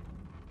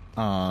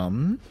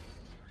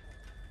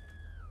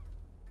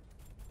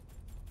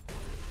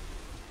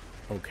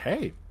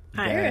 Okay.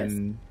 Iris.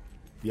 Then,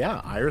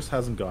 yeah, Iris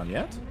hasn't gone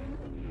yet.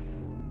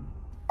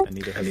 And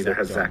neither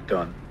has Zach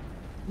gone.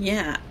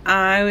 Yeah,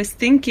 I was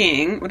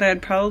thinking what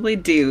I'd probably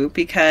do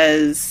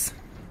because,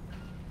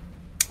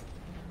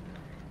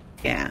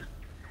 yeah,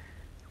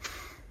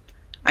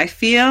 I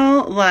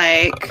feel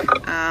like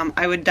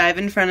I would dive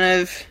in front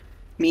of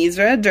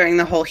Misra during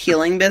the whole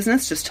healing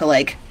business just to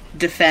like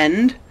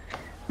defend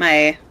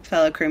my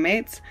fellow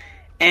crewmates,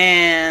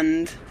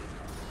 and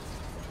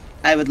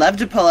I would love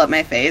to pull out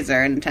my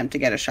phaser and attempt to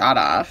get a shot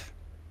off.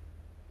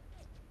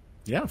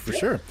 Yeah, for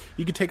sure.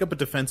 You could take up a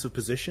defensive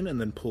position and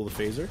then pull the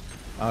phaser.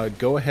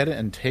 Go ahead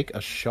and take a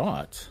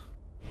shot.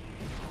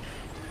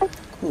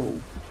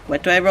 Cool.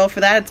 What do I roll for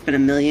that? It's been a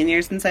million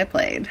years since I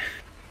played.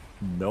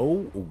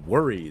 No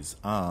worries.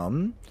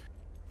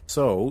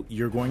 So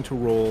you're going to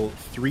roll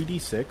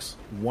 3d6.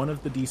 One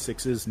of the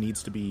d6s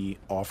needs to be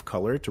off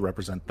color to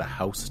represent the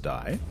house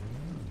die.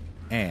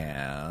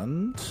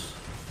 And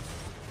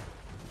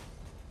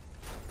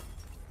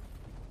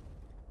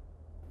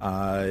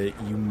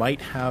you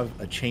might have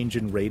a change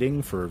in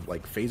rating for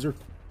like phaser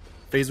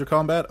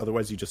combat.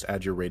 Otherwise, you just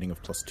add your rating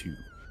of +2.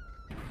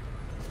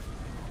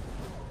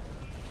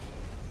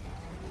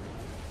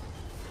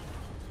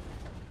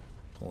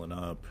 Pulling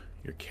up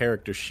your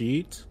character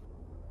sheet.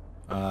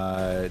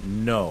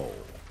 No.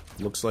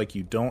 Looks like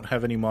you don't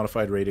have any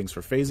modified ratings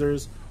for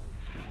phasers.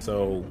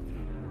 So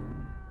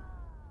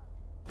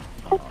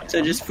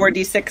just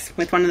 4d6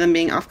 with one of them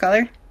being off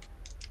color?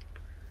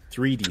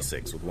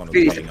 3d6 with one of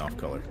them being off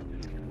color.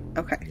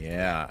 Okay.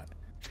 Yeah.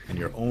 And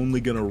you're only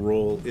gonna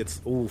roll.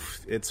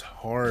 It's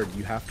hard.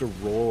 You have to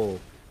roll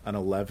an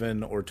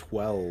 11 or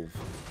 12.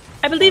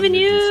 I believe in on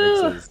your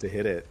you! D6s to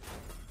hit it.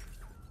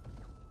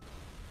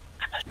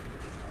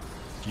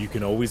 You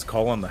can always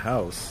call on the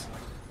house.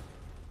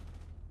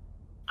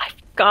 I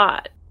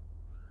forgot.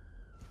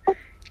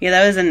 Yeah,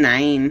 that was a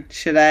 9.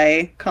 Should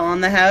I call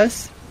on the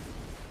house?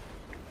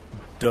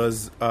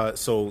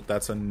 So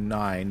that's a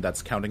 9.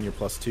 That's counting your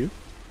 +2.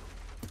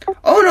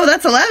 Oh no,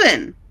 that's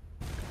 11!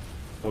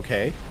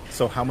 Okay.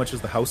 So how much is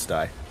the house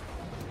die?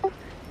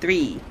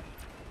 3.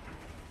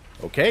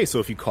 Okay, so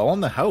if you call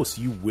on the house,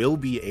 you will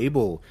be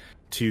able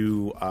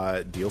to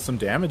deal some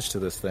damage to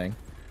this thing.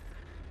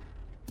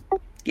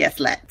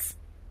 Yes, let's.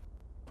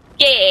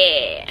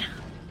 Yeah!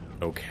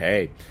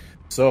 Okay.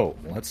 So,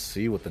 let's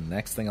see what the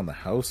next thing on the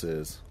house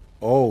is.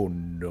 Oh,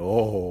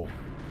 no.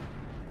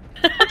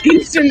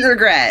 Instant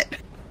regret.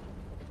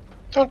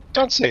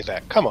 Don't say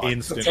that. Come on.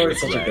 Instant That's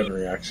always such a regret. good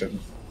reaction.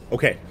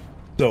 Okay,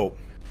 so,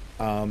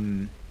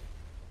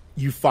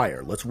 you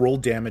fire. Let's roll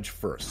damage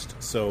first.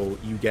 So,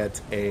 you get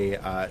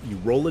you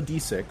roll a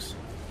d6,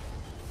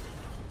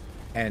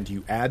 and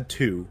you add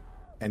 2,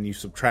 and you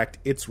subtract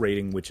its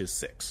rating, which is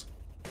 6.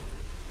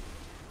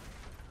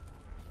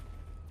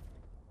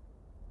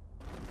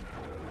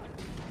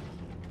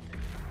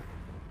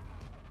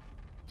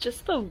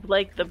 Just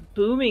the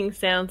booming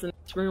sounds in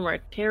this room are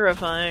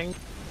terrifying.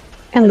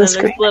 And the then there's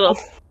scream. little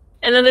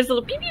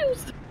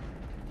pew-pews.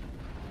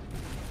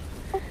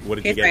 What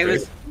did you Okay, get, so I Grace?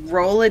 was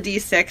roll a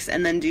d6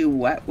 and then do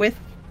what with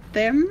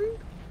them?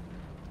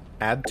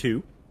 Add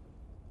 2.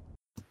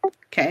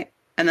 Okay,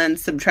 and then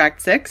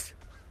subtract 6.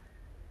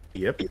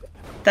 Yep.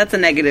 That's a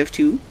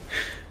 -2.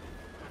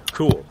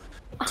 Cool.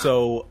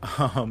 So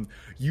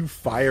you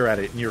fire at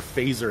it, and your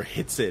phaser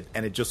hits it,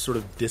 and it just sort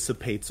of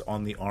dissipates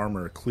on the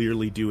armor,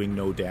 clearly doing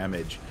no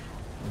damage.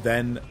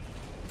 Then,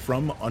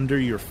 from under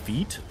your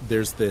feet,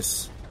 there's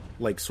this,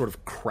 like, sort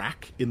of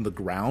crack in the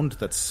ground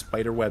that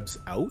spiderwebs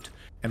out,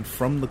 and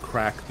from the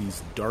crack,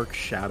 these dark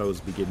shadows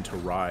begin to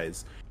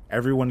rise.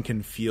 Everyone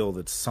can feel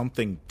that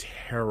something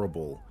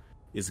terrible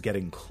is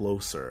getting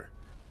closer,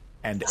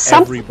 and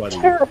Something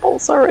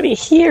terrible's already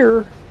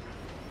here.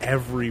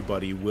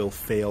 Everybody will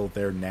fail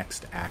their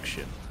next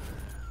action.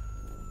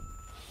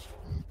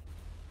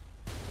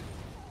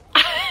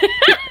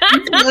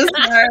 I'm so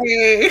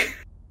sorry.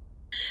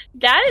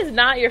 That is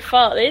not your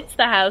fault. It's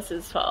the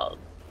house's fault.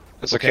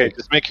 It's okay.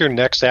 Just make your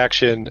next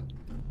action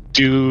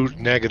do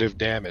negative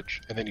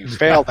damage, and then you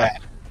fail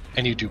that,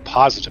 and you do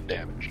positive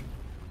damage.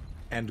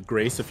 And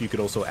Grace, if you could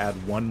also add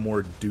one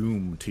more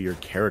doom to your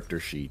character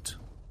sheet.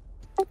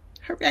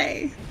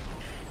 Hooray.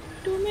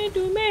 Do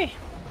me.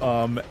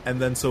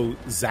 And then so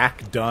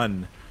Zach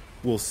Dunn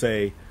will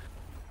say,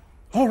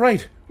 "All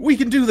right, we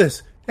can do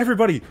this.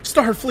 Everybody,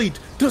 Starfleet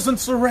doesn't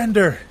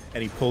surrender."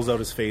 And he pulls out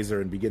his phaser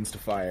and begins to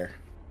fire.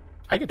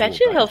 I bet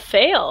you he'll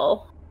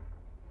fail.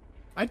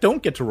 I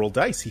don't get to roll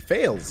dice. He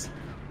fails.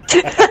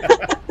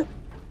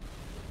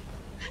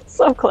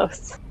 So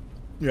close.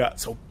 Yeah,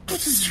 so...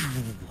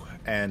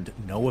 And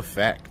no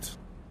effect.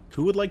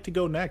 Who would like to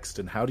go next,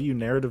 and how do you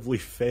narratively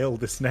fail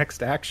this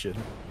next action?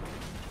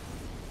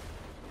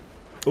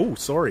 Oh,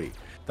 sorry.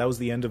 That was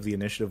the end of the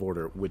initiative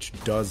order, which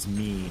does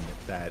mean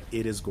that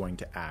it is going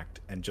to act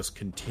and just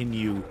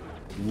continue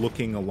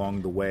looking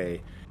along the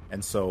way.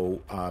 And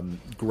so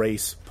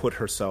Grace put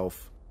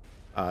herself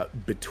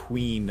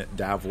between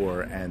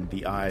Davor and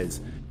the eyes,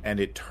 and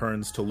it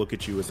turns to look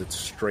at you as it's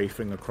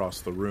strafing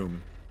across the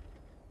room.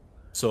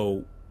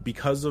 So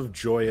because of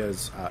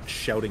Joya's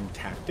shouting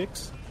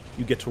tactics,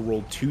 you get to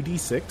roll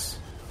 2d6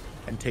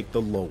 and take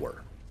the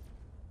lower.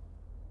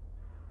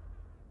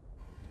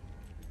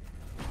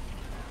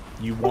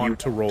 You want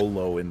to roll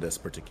low in this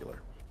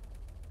particular.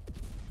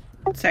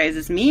 Sorry, is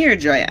this me or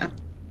Joya?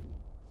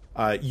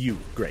 You,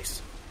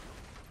 Grace.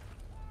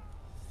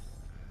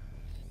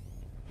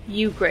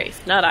 You, Grace,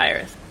 not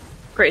Iris.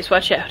 Grace,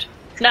 watch out.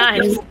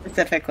 9.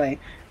 Specifically.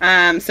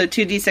 So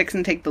 2d6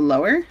 and take the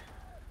lower?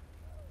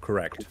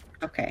 Correct.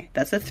 Okay,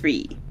 that's a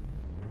 3.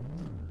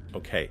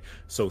 Okay,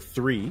 so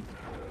 3,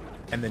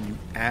 and then you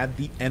add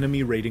the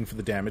enemy rating for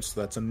the damage,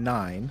 so that's a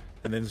 9,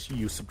 and then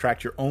you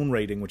subtract your own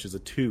rating, which is a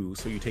 2,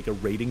 so you take a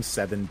rating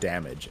 7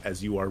 damage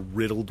as you are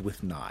riddled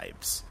with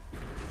knives.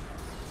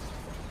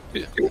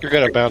 You're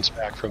going to bounce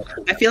back from that.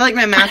 I feel like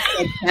my math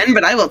said 10,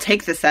 but I will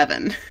take the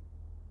 7.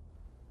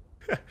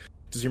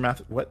 Does your math...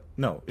 What?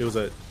 No, it was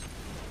a...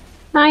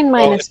 9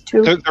 minus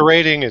 2. The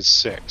rating is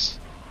 6,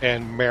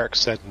 and Merrick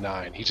said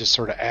 9. He just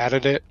sort of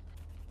added it.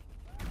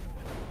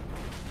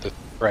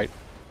 Right.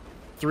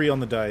 3 on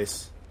the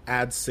dice,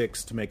 add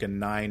 6 to make a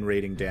 9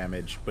 rating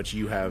damage, but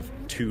you have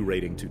 2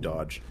 rating to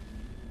dodge.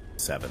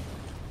 7.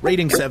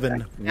 Rating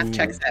 7. Math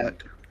checks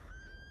out.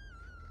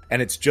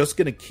 And it's just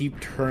going to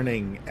keep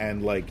turning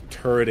and, like,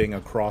 turreting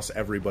across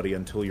everybody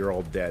until you're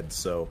all dead,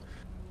 so...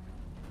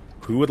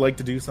 Who would like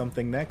to do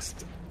something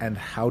next, and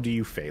how do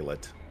you fail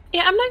it?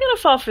 Yeah, I'm not going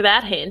to fall for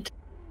that hint.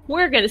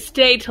 We're going to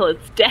stay till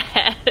it's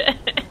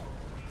dead.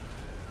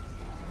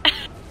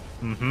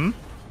 Mm-hmm.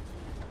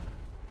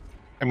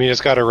 I mean,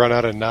 it's got to run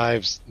out of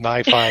knife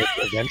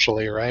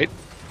eventually, right?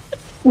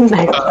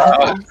 Knife.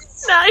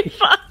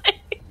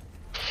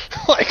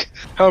 Like,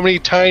 how many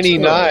tiny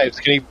knives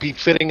can he be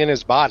fitting in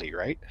his body,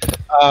 right?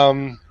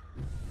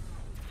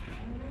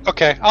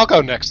 Okay, I'll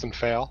go next and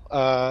fail.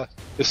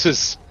 This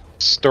is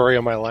story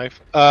of my life.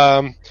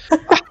 I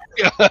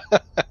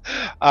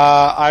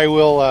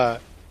will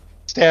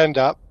stand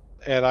up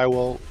and I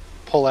will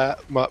pull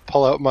out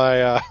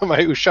my my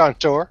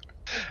Ushantor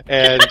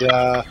and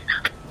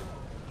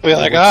be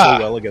like, so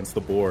well against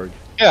the Borg.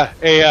 Yeah,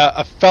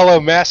 a fellow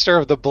master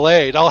of the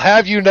blade. I'll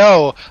have you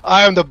know,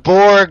 I am the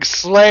Borg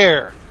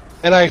Slayer,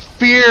 and I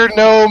fear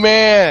no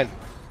man.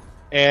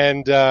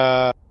 And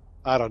I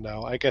don't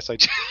know. I guess I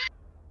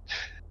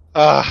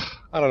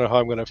don't know how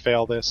I'm going to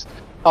fail this.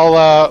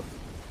 I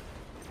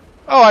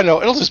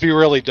know. It'll just be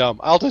really dumb.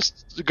 I'll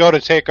just go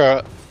to take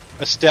a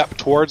step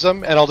towards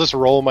them, and I'll just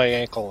roll my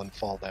ankle and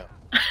fall down.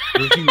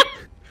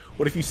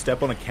 What if you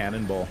step on a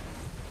cannonball?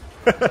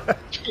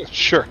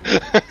 Sure.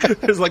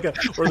 there's like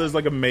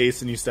a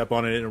mace, and you step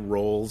on it, and it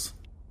rolls.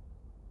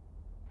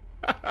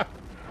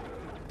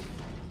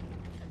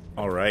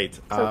 All right.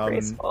 So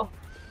graceful.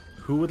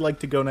 Who would like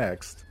to go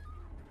next?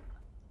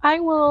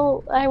 I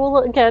will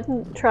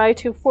again try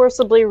to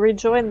forcibly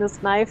rejoin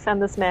this knife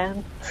and this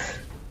man.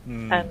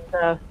 And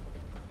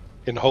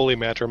in holy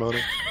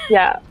matrimony.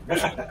 Yeah.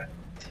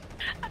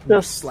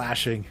 Just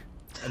slashing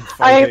and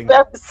fighting.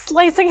 I'm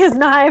slicing his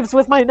knives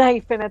with my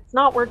knife, and it's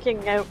not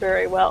working out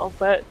very well.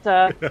 But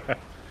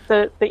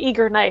the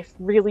eager knife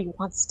really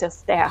wants to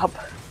stab.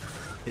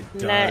 It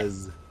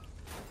does.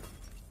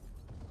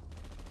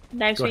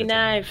 Knives be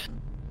knife.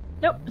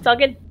 Nope, it's all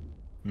good.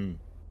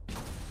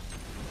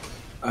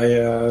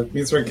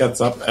 Misra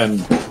gets up and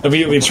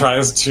immediately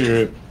tries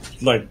to,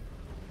 like,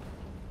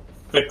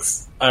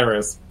 fix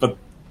Iris, but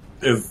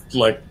is,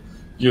 like,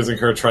 using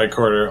her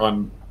tricorder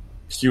on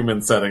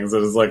human settings.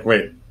 It is like,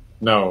 wait,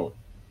 no.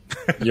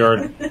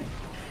 You're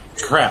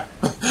crap.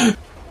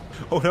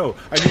 Oh no,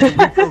 I need to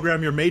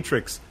reprogram your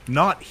matrix,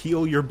 not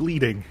heal your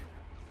bleeding.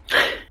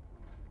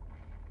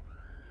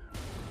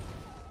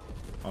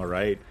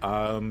 Alright,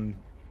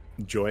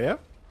 Joya?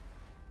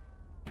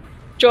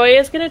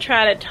 Joya's gonna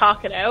try to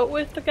talk it out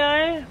with the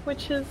guy,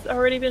 which has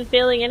already been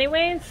failing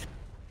anyways.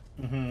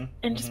 And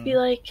just be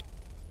like,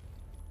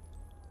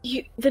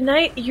 you're the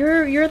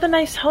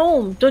nice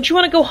home. Don't you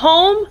want to go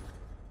home?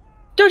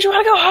 Don't you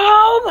want to go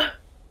home?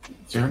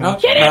 You're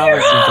not Get in your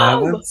malice and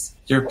home! violence.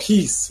 You're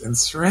peace and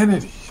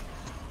serenity.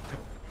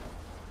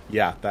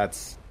 Yeah,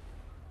 that's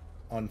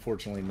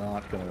unfortunately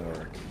not gonna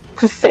work.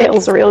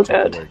 Fails real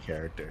Particular good.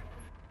 character.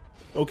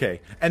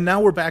 Okay, and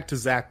now we're back to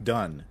Zach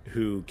Dunn,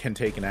 who can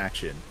take an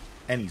action,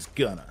 and he's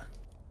gonna.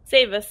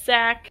 Save us,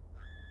 Zach.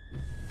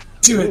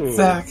 Do Ooh. it,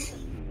 Zach.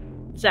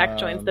 Zach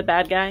joins the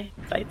bad guy,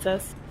 fights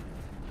us.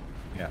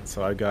 Yeah,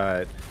 so I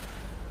got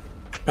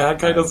Bad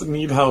guy doesn't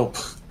need help.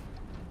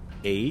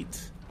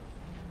 8.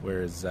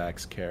 Where is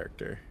Zach's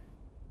character?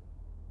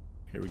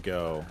 Here we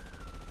go.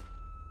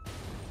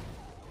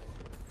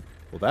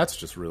 Well, that's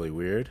just really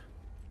weird.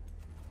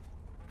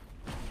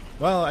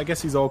 Well, I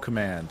guess he's all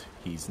command.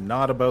 He's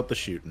not about the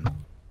shooting.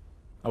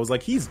 I was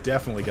like, he's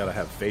definitely got to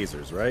have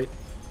phasers, right?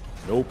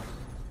 Nope.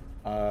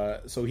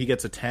 So he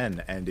gets a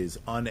 10 and is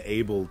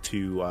unable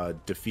to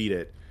defeat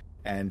it.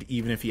 And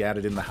even if he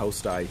added in the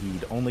house die,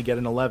 he'd only get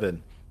an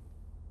 11.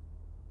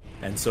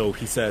 And so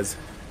he says,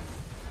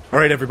 all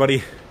right,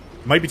 everybody,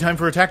 might be time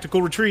for a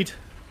tactical retreat.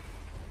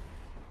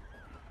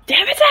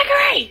 Damn it,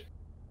 Zachary!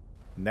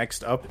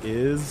 Next up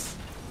is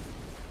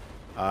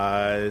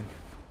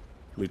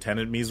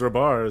Lieutenant Misra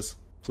Bars.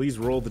 Please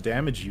roll the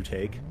damage you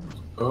take.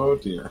 Oh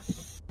dear.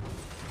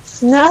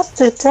 Not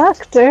the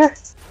doctor.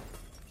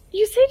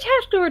 You say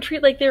tactical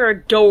retreat like there are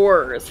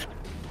doors.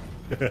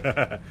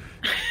 Well,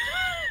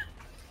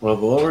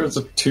 the lower is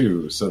a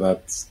 2, so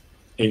that's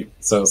 8,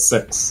 so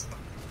 6.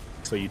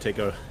 So you take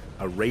a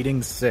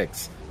rating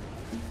 6.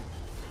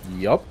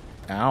 Yup.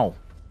 Ow.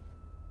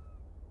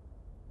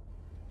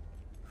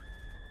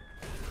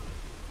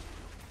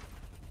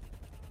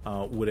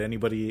 Would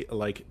anybody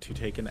like to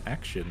take an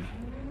action?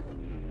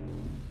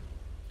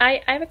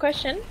 I have a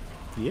question.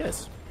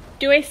 Yes.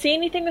 Do I see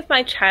anything with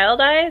my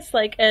child eyes,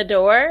 like a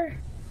door?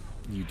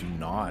 You do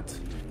not.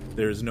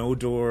 There's no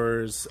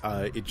doors.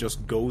 It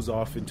just goes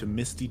off into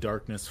misty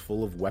darkness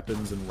full of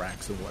weapons and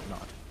racks and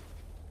whatnot.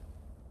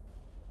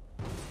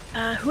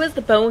 Who has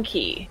the bone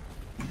key?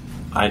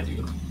 I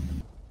do.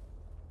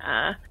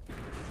 I'm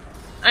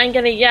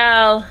gonna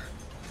yell,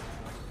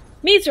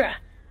 Misra,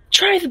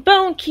 try the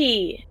bone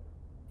key.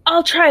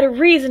 I'll try to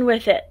reason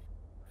with it.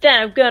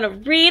 Then I'm gonna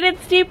read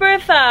its deeper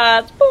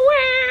thoughts.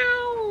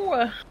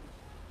 Wow!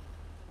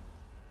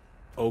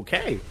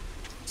 Okay.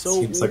 So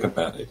Seems like a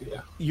bad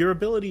idea. your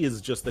ability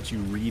is just that you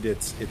read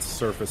its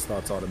surface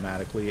thoughts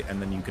automatically, and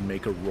then you can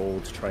make a roll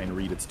to try and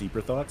read its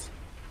deeper thoughts?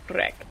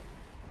 Correct.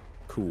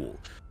 Cool.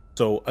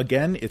 So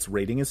again, its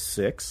rating is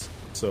 6.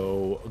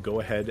 So go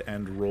ahead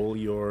and roll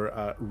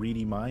your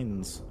ready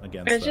minds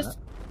against There's that. just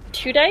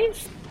 2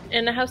 dice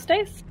in the house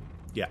dice?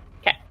 Yeah,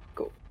 Okay,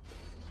 cool.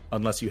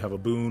 unless you have a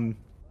boon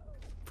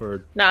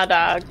for Nah,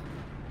 dog.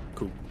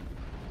 cool.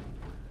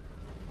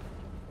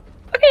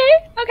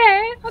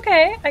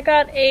 Okay. I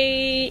got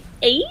a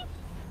 8.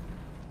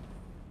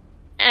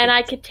 And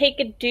I could take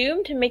a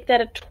doom to make that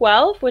a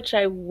 12, which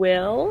I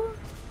will.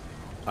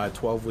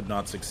 12 would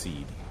not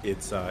succeed.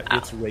 It's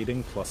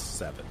rating plus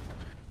 7.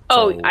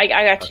 Oh, So, I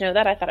got to know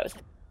that. I thought it was.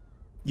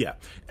 yeah.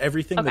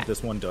 Everything Okay. that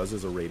this one does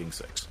is a rating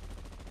 6.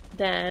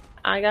 Then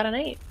I got an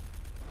 8.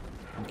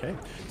 Okay.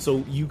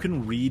 So you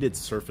can read its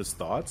surface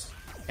thoughts,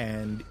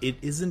 and it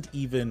isn't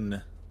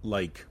even,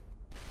 like,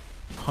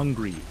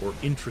 hungry or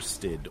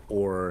interested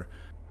or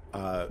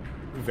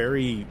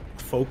very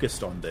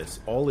focused on this.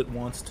 All it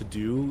wants to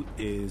do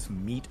is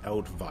mete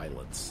out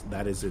violence.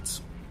 That is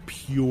its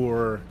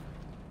pure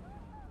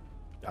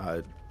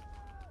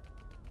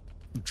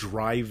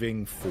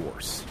driving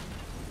force.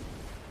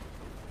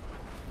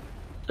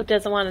 It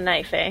doesn't want a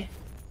knife, eh?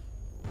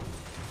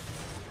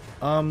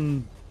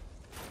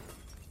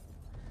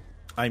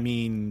 I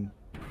mean,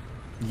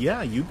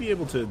 yeah, you'd be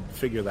able to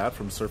figure that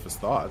from surface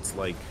thoughts.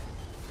 Like,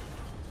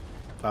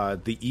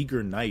 the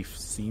eager knife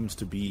seems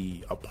to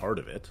be a part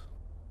of it.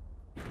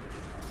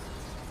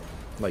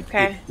 Like,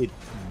 Okay. it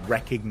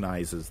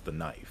recognizes the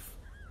knife.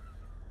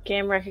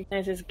 Game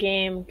recognizes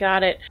game.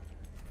 Got it.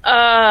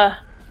 Igala,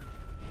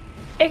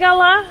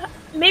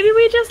 maybe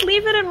we just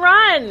leave it and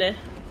run.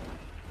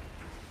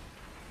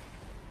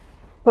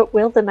 But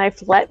will the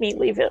knife let me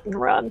leave it and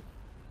run?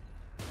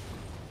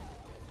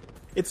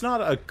 It's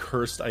not a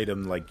cursed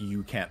item, like,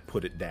 you can't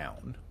put it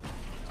down.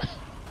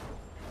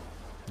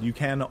 You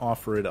can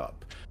offer it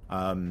up.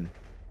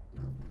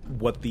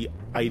 What the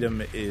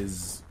item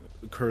is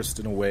cursed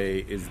in a way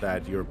is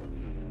that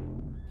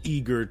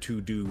eager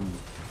to do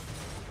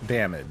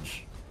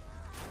damage.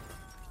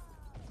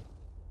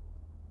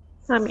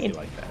 I I mean,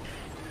 like that.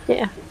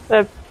 yeah,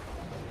 the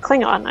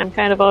Klingon. I'm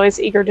kind of always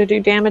eager to do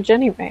damage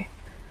anyway.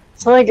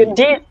 So, like,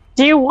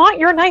 do you want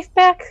your knife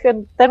back,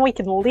 and then we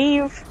can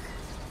leave?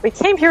 We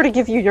came here to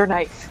give you your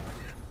knife.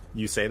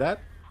 You say that?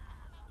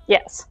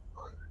 Yes.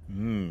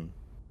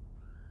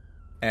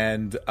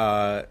 And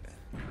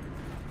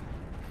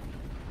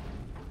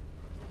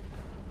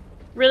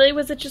Really?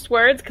 Was it just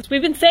words? Because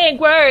we've been saying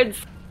words.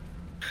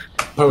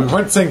 But we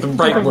weren't saying the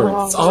right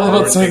words. It's all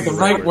about saying the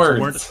right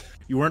words.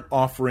 You weren't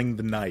offering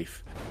the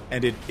knife,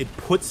 and it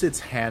puts its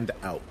hand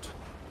out.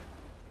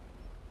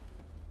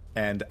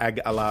 And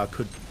Ag-Ala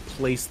could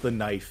place the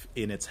knife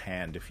in its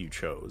hand if you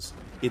chose.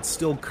 It's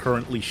still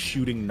currently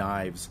shooting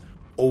knives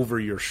over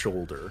your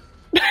shoulder.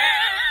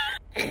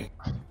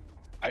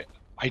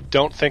 I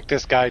don't think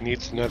this guy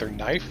needs another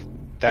knife.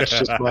 That's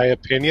just my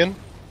opinion.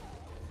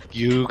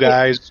 You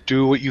guys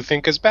do what you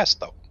think is best,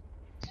 though.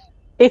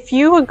 If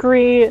you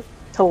agree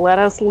to let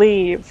us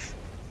leave,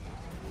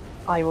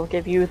 I will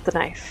give you the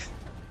knife.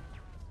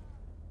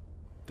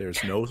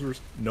 There's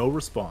no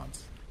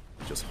response.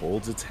 It just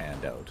holds its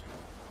hand out.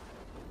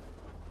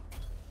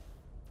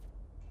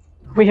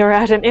 We are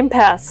at an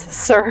impasse,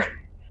 sir.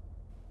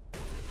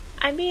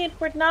 I mean,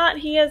 we're not.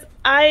 He has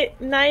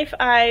knife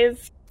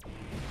eyes.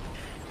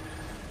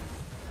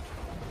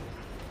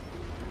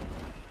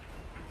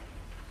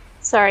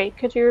 Sorry,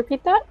 could you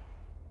repeat that?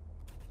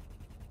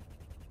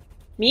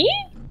 Me?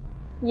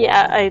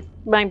 Yeah, I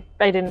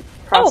didn't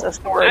process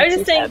the words I was you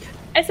just saying.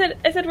 said.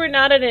 I said we're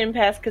not at an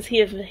impasse because he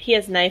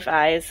has knife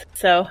eyes,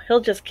 so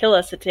he'll just kill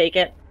us to take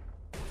it.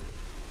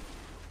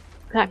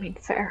 I mean,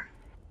 fair.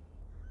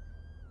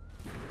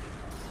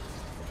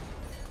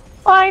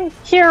 Fine,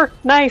 here,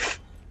 knife.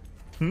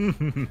 I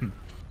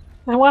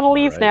want to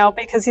leave Alright. now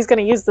because he's going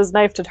to use this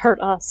knife to hurt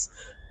us.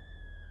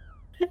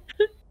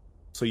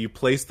 So you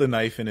place the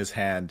knife in his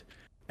hand,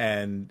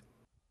 and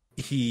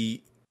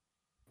he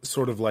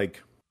sort of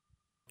like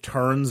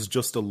turns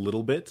just a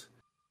little bit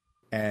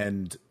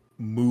and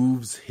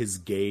moves his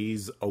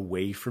gaze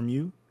away from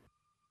you,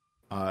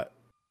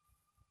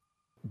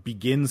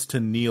 begins to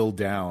kneel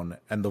down,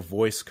 and the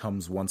voice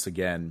comes once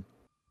again.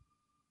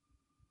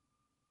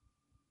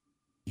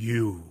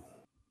 You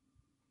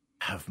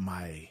have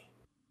my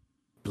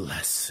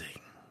blessing.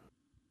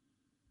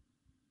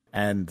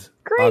 And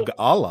Great.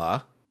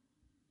 Ag-Ala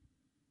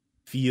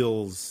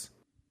feels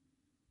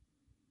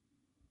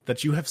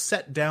that you have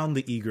set down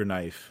the eager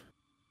knife,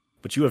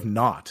 but you have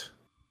not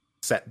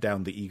set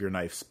down the eager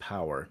knife's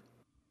power.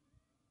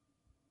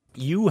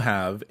 You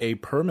have a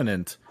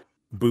permanent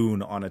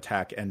boon on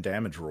attack and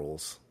damage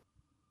rolls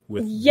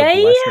with the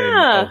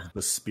blessing of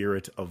the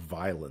spirit of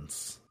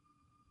violence.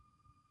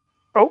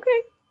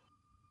 Okay.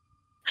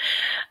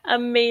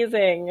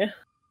 Amazing.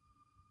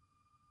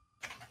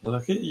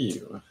 Look at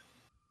you.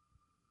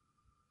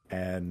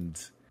 And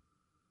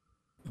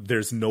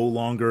there's no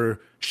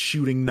longer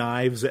shooting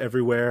knives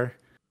everywhere.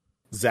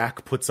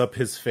 Zach puts up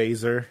his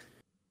phaser.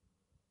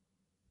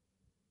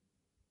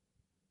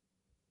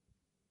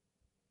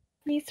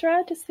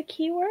 Misra, does the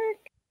key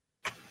work?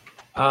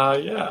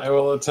 Yeah, I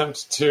will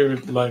attempt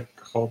to,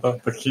 hold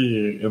up the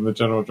key in the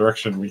general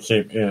direction we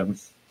came in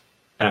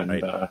and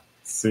Right.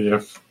 See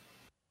if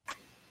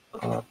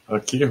a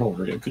keyhole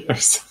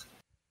reappears.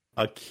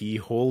 A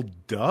keyhole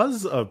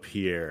does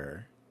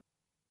appear.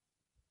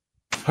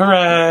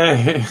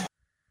 Hooray!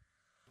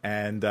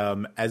 And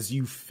as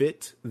you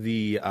fit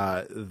the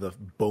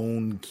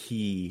bone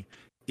key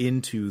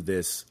into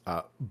this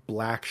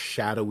black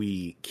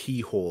shadowy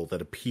keyhole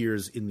that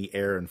appears in the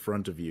air in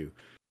front of you,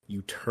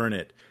 you turn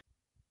it.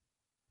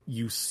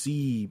 You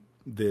see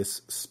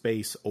this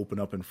space open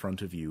up in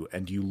front of you,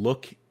 and you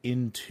look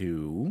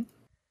into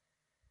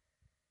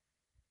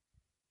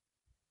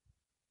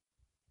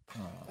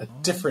A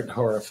different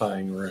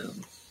horrifying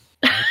room.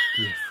 a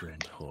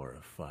different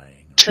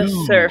horrifying. The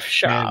Two surf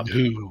shop. men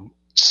who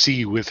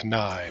see with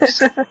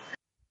knives.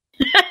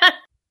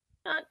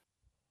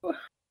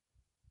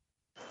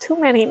 Too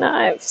many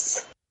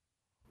knives.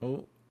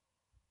 Oh,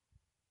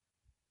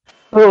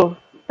 Oh,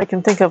 I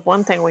can think of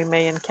one thing we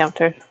may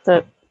encounter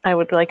that I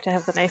would like to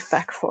have the knife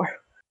back for.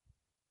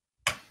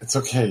 It's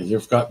okay,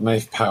 you've got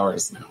knife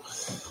powers now.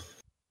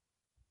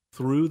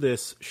 through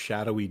this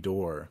shadowy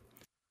door,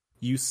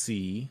 you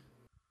see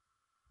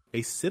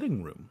a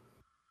sitting room.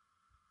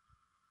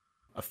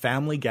 A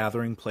family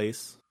gathering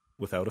place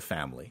without a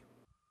family.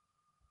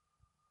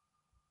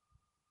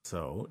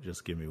 So,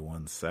 just give me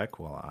 1 sec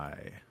while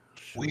I...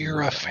 show you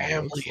We're a what it all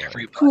family, looks like.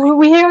 everybody.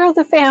 We are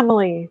the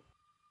family.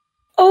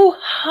 Oh,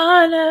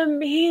 Hana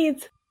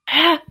means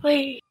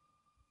family.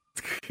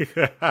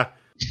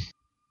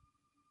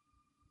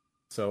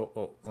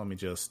 So, let me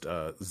just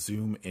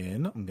zoom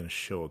in. I'm going to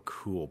show a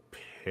cool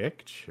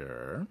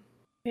picture.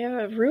 We have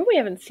a room we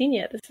haven't seen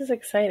yet. This is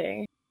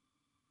exciting.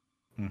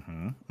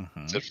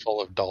 Is it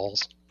full of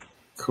dolls?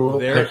 Cool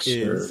There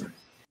picture. is- It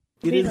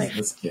Be is. like-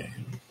 This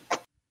game.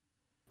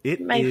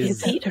 It My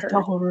is. feet hurt.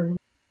 The whole room.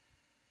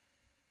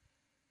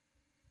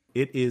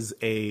 It is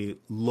a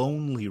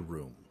lonely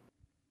room.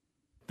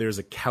 There's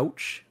a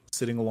couch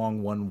sitting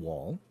along one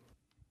wall,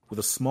 with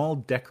a small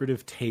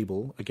decorative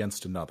table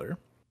against another,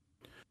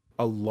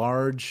 a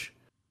large,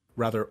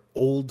 rather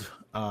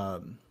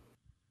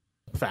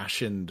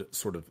old-fashioned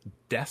sort of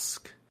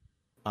desk,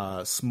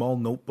 a small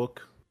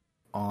notebook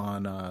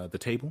on the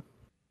table,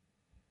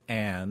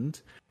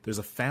 and there's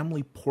a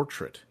family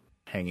portrait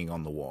hanging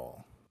on the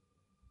wall.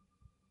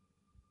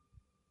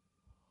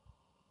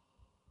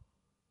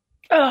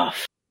 Oh.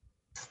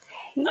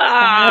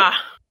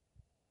 Ah.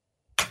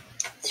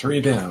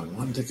 3 down,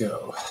 1 to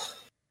go.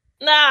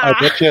 Nah. I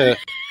bet you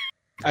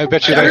They they were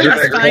did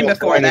just fine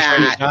before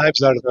that.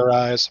 knives out of their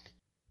eyes.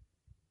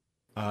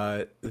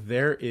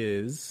 There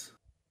is,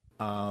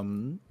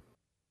 let's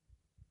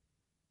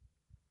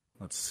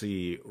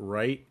see,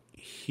 right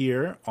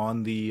here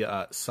on the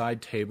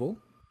side table,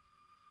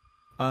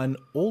 an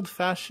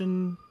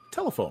old-fashioned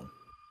telephone.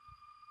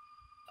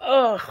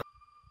 Ugh.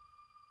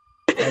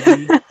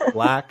 Heavy,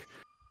 black,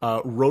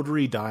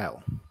 rotary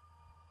dial.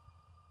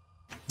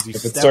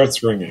 If it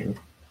starts ringing,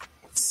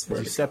 As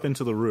you step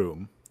into the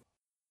room,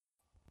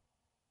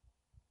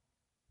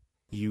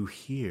 you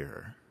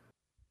hear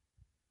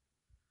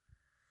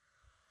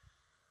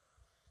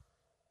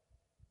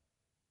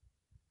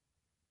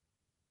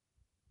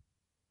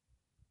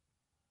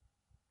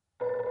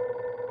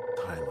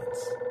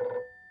silence.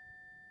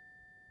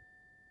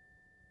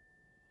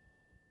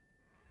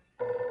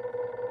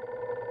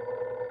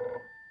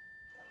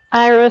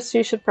 Iris,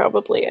 you should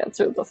probably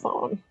answer the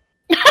phone.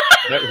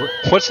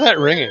 What's that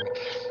ringing?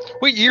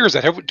 What year is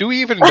that? Do we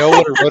even know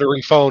what a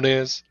rotary phone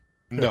is?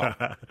 No.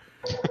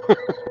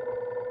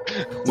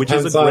 Which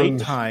is a Depends great on-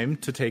 time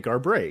to take our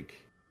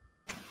break.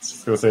 I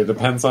was going to say, it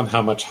depends on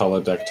how much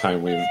holodeck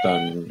time we've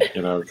done,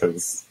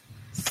 because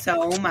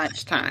So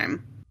much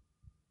time.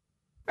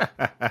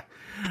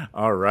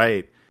 All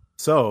right.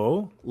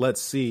 So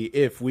let's see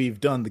if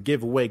we've done the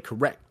giveaway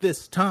correct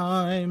this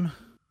time.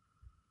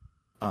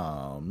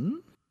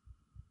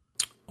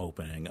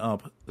 Opening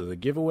up the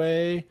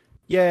giveaway.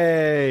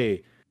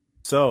 Yay!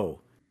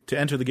 So to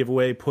enter the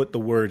giveaway, put the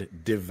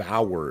word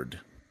devoured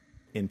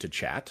into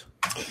chat.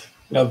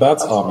 now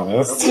that's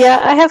ominous.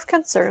 Yeah, I have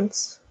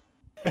concerns.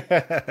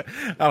 I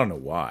don't know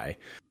why.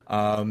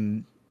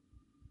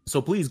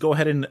 So please go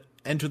ahead and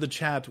enter the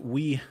chat.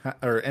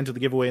 Enter the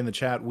giveaway in the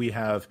chat. We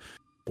have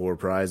 4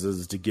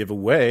 prizes to give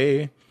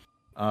away.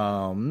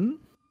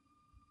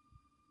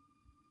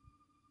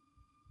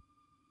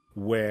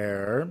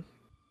 Where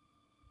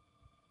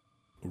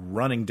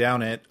running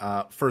down it,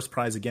 first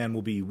prize again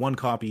will be 1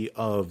 copy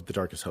of The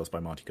Darkest House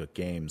by Monty Cook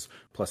Games,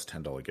 plus a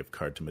 $10 gift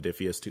card to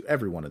Modiphius to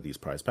every one of these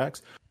prize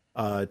packs.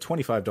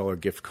 $25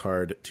 gift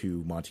card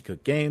to Monty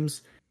Cook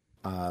Games,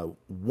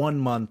 1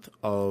 month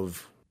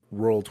of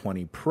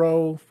Roll20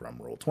 Pro from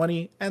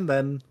Roll20, and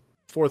then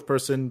 4th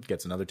person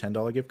gets another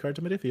 $10 gift card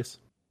to Modiphius.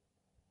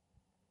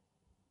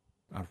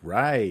 All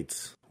right.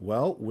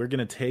 Well, we're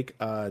going to take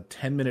a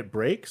 10-minute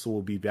break, so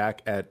we'll be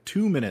back at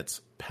 2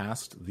 minutes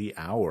past the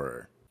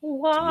hour. See you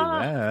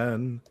Wow.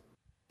 then.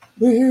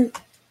 Woohoo.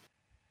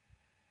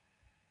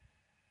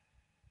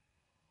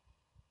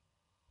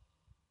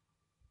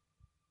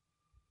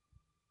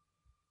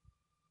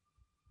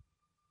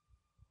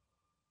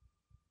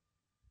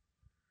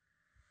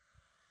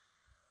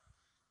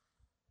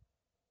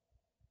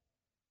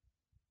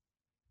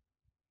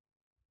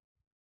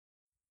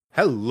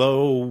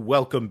 Hello,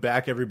 welcome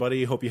back,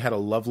 everybody. Hope you had a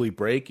lovely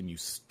break and you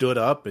stood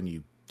up and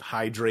you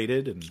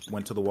hydrated and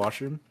went to the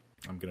washroom.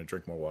 I'm going to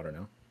drink more water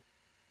now.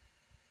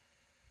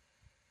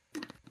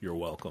 You're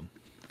welcome.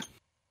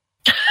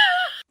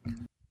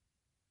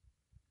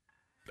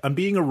 I'm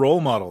being a role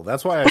model.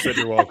 That's why I said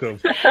you're welcome.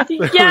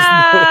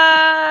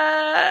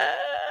 Yeah.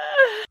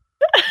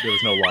 There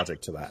was no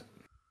logic to that.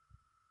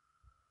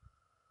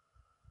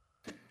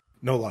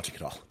 No logic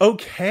at all.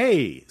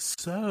 Okay,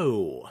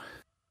 so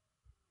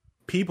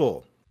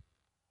people,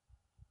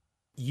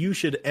 you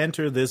should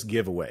enter this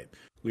giveaway.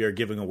 We are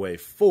giving away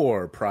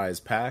 4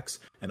 prize packs,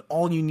 and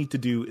all you need to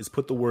do is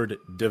put the word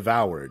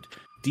devoured,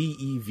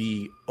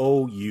 DEVOURED,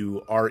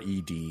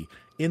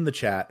 in the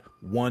chat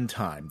 1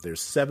 time.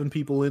 There's 7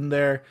 people in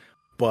there,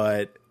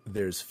 but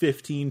there's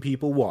 15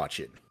 people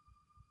watching.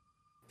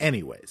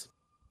 Anyways,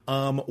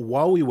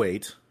 while we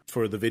wait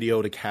for the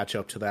video to catch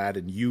up to that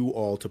and you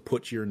all to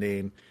put your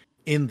name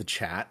in the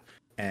chat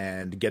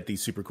and get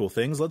these super cool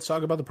things, let's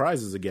talk about the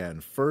prizes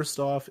again. First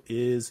off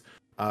is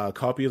a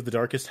copy of The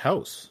Darkest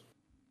House.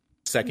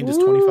 Second is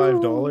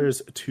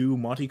 $25 to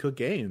Monty Cook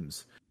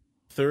Games.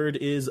 Third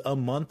is a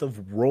month of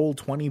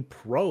Roll20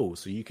 Pro,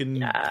 so you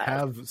can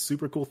have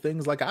super cool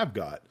things like I've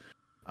got.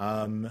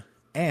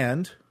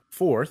 And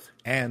fourth,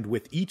 and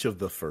with each of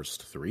the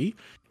first 3,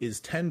 is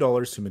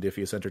 $10 to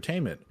Modiphius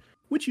Entertainment,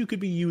 which you could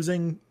be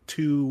using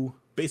to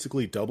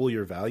basically double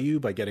your value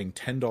by getting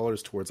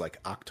 $10 towards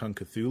like Achtung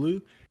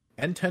Cthulhu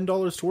and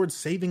 $10 towards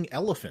Saving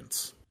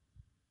Elephants.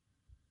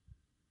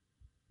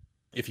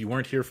 If you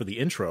weren't here for the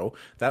intro,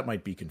 that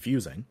might be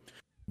confusing.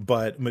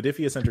 But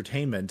Modiphius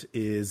Entertainment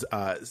is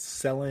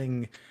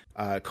selling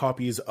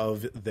copies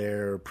of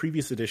their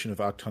previous edition of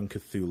Achtung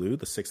Cthulhu,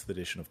 the 6th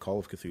edition of Call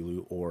of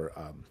Cthulhu, or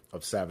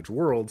of Savage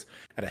Worlds,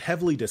 at a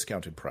heavily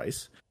discounted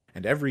price.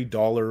 And every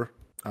dollar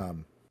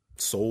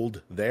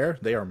sold there,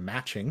 they are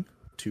matching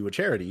to a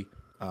charity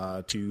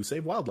to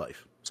save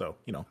wildlife. So,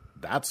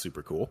 that's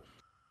super cool.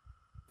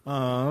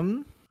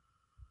 Fees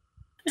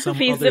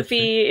the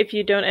fee. If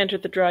you don't enter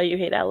the draw, you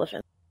hate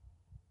elephants.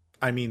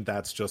 I mean,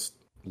 that's just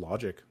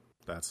logic.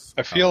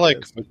 I feel like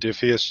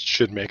Modiphius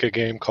should make a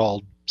game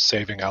called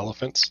Saving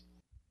Elephants.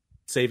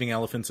 Saving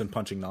elephants and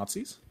punching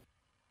Nazis?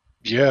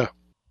 Yeah.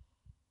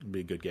 It'd be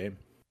a good game.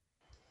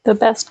 The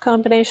best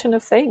combination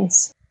of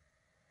things.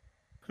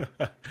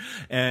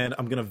 And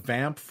I'm going to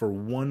vamp for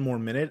one more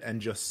minute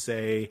and just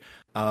say,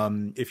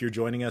 if you're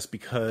joining us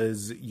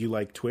because you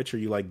like Twitch or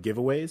you like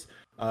giveaways,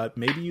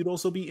 maybe you'd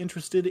also be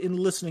interested in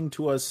listening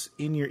to us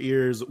in your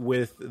ears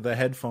with the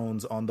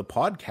headphones on the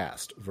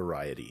podcast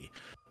variety.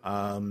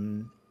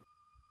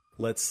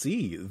 Let's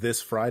see. This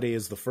Friday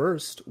is the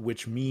 1st,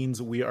 which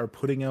means we are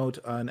putting out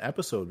an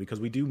episode because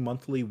we do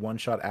monthly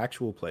one-shot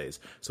actual plays.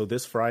 So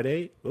this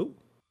Friday... Oh,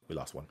 we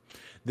lost one.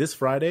 This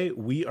Friday,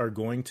 we are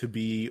going to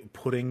be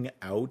putting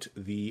out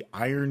the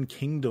Iron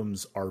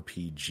Kingdoms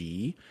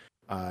RPG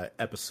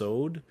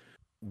episode,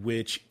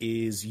 which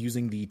is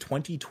using the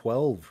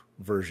 2012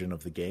 version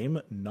of the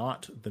game,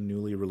 not the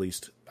newly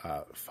released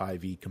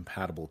 5e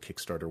compatible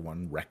Kickstarter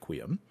one,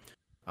 Requiem.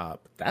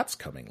 That's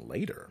coming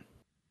later.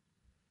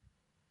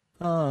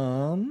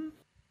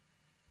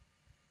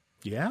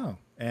 Yeah,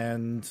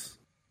 and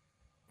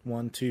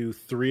 1, 2,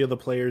 3 of the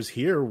players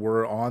here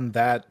were on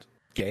that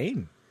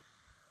game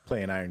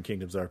playing Iron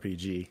Kingdoms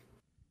RPG.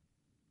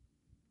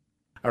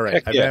 All right,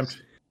 Heck I yes.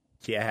 vamped.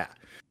 Yeah.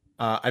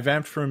 I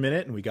vamped for a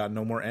minute and we got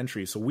no more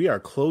entries. So we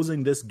are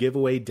closing this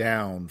giveaway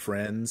down,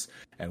 friends,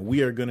 and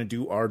we are going to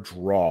do our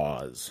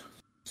draws.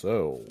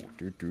 So,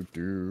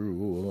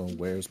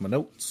 where's my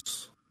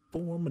notes?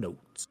 For my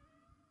notes.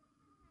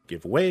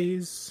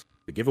 Giveaways.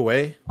 The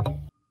giveaway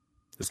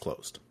is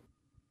closed.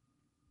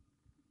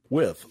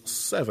 With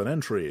 7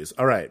 entries.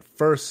 All right,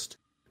 first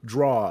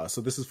draw.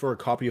 So this is for a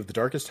copy of The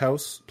Darkest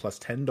House, plus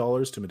 $10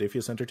 to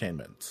Modiphius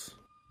Entertainment.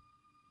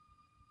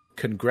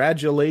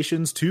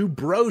 Congratulations to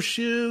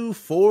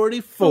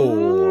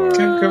Broshu44.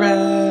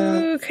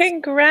 Congrats!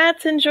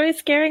 Congrats! Enjoy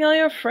scaring all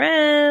your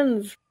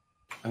friends.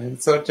 I'm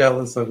so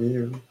jealous of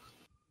you.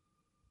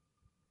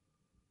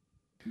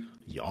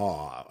 Yeah,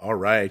 all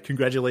right.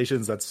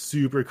 Congratulations. That's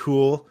super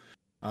cool.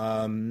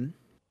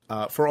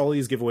 For all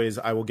these giveaways,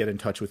 I will get in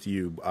touch with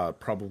you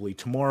probably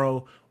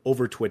tomorrow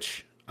over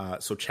Twitch,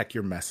 so check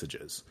your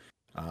messages.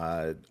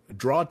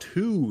 Draw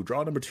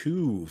number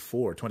 2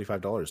 for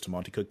 $25 to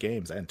Monty Cook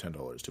Games and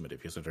 $10 to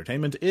Modiphius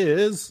Entertainment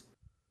is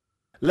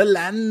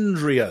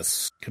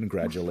Lalandrius.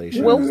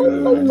 Congratulations.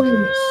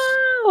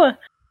 Whoa.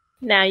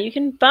 Now you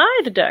can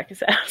buy The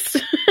Darkest House.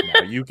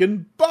 Now you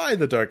can buy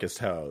The Darkest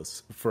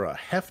House for a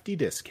hefty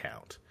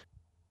discount.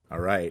 All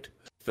right.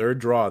 Third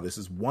draw. This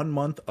is 1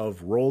 month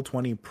of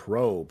Roll20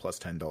 Pro plus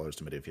 $10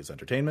 to Modiphius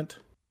Entertainment.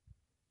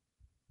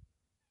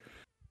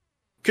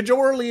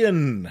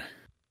 Kajorlian.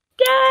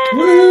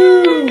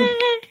 Yay!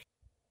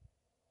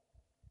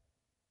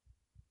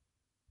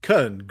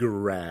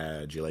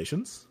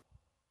 Congratulations.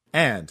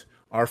 And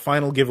our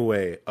final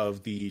giveaway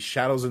of the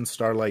Shadows and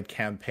Starlight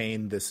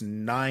campaign, this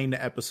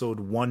 9-episode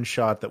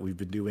one-shot that we've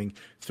been doing,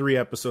 3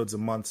 episodes a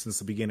month since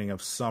the beginning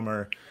of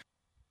summer.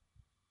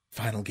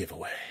 Final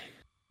giveaway.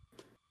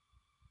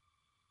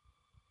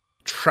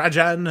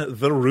 Trajan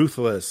the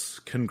Ruthless.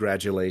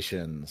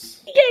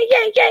 Congratulations. Yay,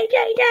 yay, yay,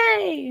 yay,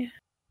 yay!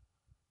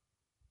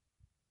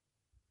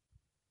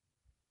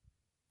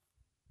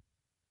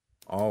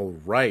 All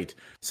right.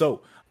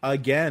 So,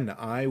 again,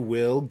 I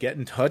will get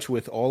in touch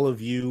with all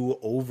of you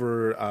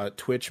over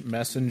Twitch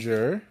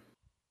Messenger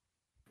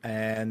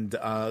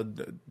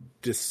and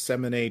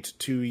disseminate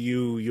to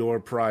you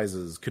your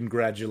prizes.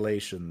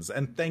 Congratulations.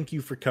 And thank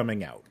you for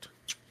coming out.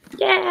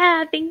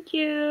 Yeah, thank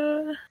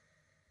you.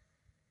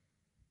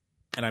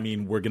 And I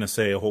mean, we're going to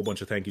say a whole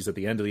bunch of thank yous at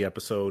the end of the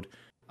episode.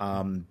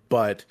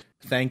 But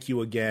thank you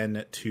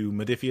again to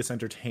Modiphius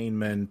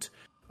Entertainment,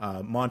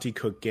 Monty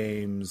Cook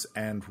Games,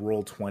 and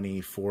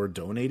Roll20 for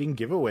donating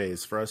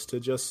giveaways for us to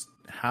just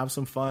have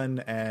some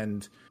fun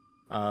and,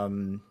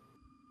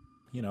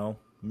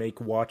 make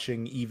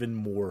watching even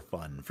more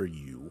fun for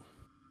you.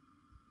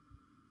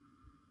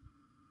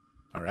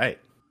 All right.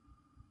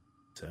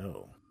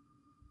 So,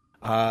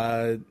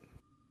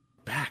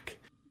 back.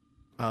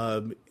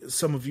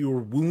 Some of you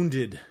are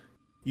wounded.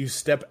 You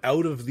step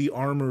out of the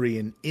armory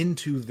and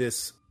into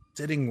this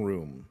sitting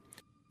room,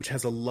 which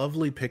has a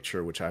lovely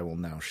picture, which I will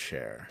now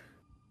share.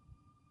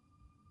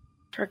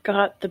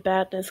 Forgot the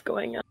badness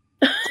going on.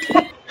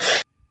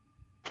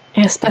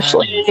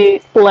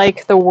 Especially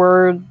like the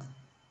word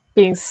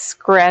being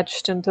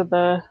scratched into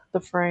the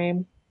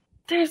frame.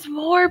 There's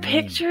more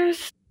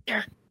pictures?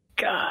 Dear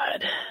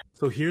God.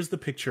 So here's the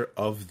picture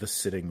of the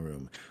sitting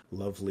room.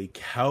 Lovely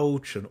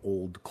couch, an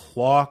old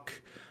clock.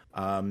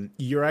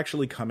 You're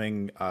actually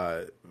coming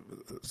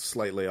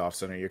slightly off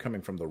center. You're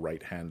coming from the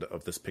right hand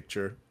of this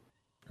picture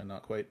and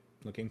not quite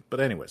looking. But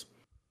anyways,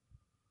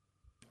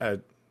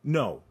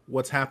 no,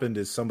 what's happened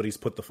is somebody's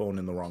put the phone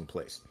in the wrong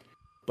place.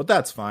 But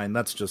that's fine.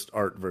 That's just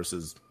art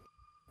versus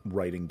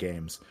writing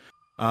games.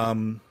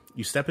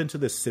 You step into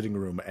this sitting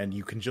room and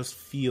you can just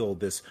feel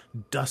this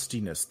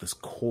dustiness, this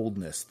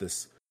coldness,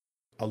 this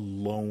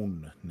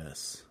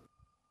aloneness.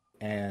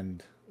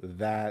 And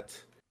that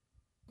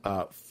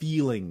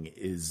feeling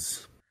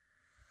is,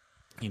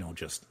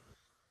 just...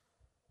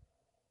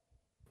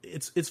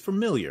 It's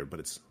familiar, but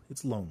it's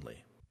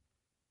lonely.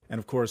 And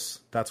of course,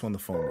 that's when the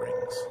phone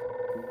rings.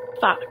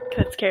 Fuck,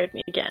 that scared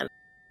me again.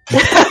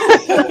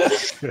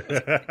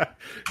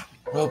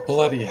 Well,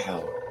 bloody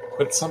hell.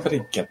 Would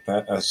somebody get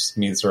that as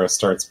Mizra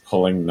starts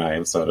pulling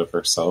knives out of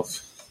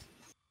herself?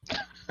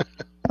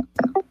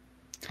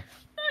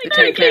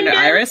 Lieutenant Commander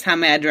Iris, how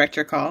may I direct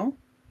your call?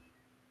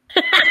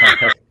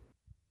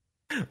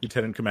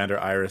 Lieutenant Commander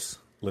Iris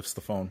lifts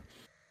the phone.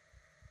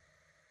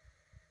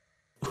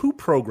 Who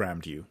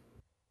programmed you?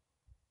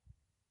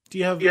 Do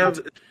you have...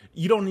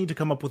 You don't need to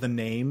come up with a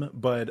name,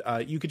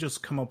 but you could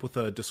just come up with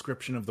a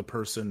description of the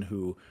person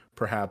who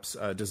perhaps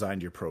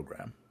designed your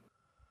program.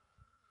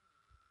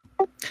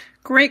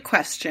 Great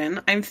question.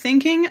 I'm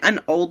thinking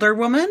an older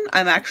woman.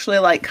 I'm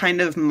actually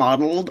kind of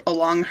modeled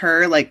along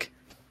her,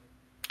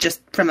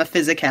 just from a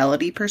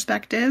physicality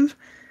perspective.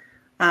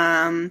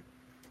 So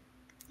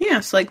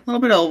a little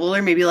bit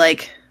older, maybe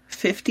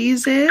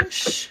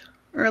 50s-ish,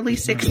 early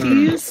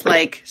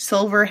 60s,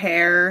 silver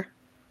hair.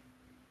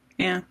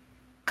 Yeah.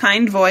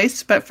 Kind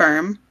voice, but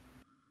firm.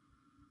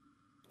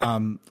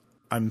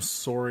 I'm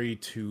sorry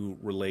to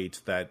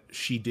relate that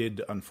she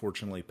did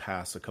unfortunately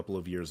pass a couple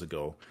of years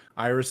ago.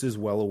 Iris is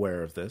well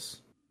aware of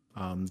this.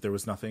 There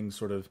was nothing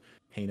sort of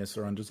heinous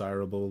or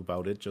undesirable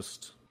about it,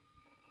 just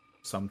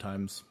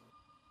sometimes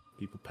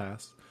people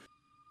pass.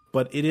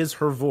 But it is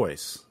her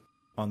voice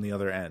on the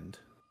other end.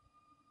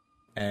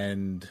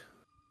 And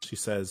she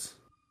says,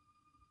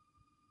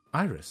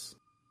 Iris,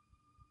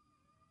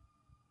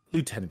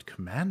 Lieutenant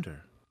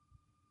Commander,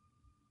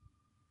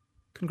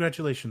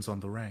 congratulations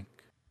on the rank.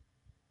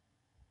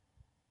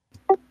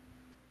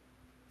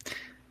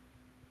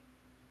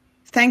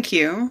 Thank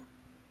you.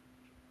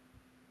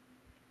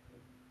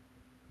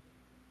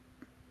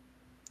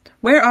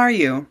 Where are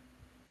you?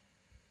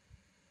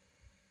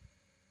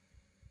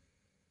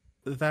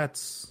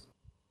 That's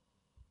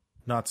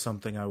not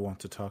something I want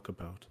to talk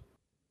about.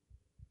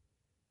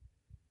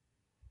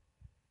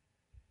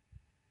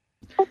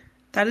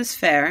 That is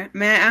fair.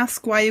 May I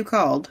ask why you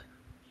called?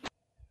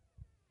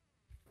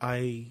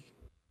 I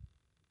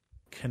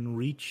can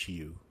reach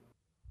you.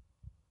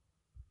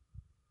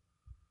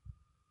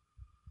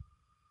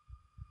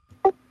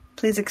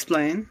 Please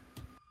explain.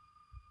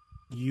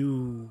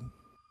 You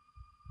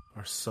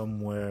are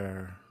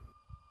somewhere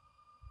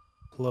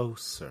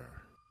closer.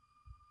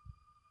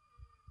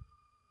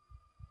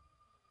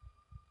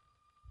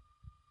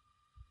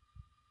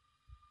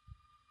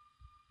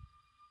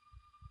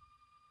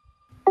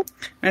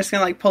 I'm just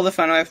gonna pull the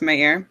phone away from my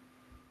ear.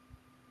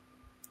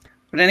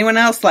 Would anyone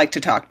else like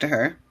to talk to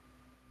her?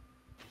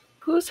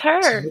 Who's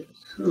her?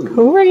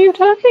 Who are you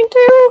talking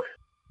to?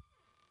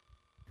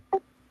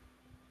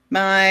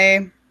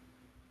 My...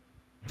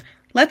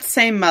 Let's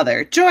say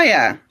mother.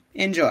 Joya.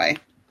 Enjoy.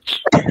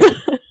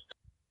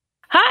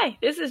 Hi,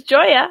 this is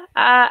Joya.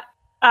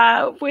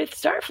 With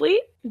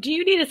Starfleet. Do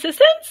you need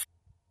assistance?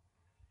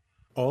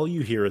 All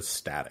you hear is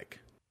static.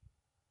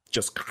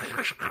 Just...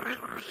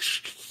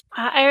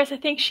 Iris, I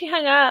think she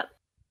hung up.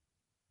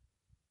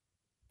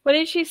 What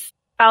did she...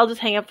 I'll just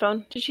hang up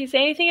phone. Did she say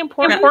anything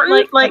important?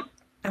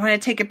 I want to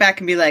take it back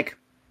and be like,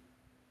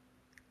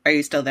 are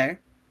you still there?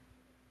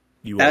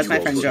 That was my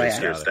friend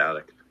Joya.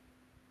 Static.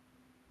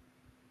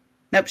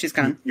 Nope, she's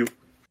gone. You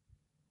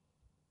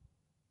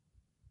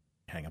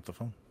hang up the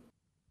phone.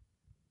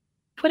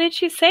 What did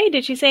she say?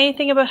 Did she say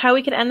anything about how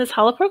we could end this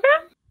holo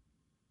program?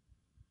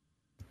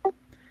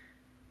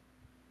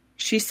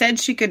 She said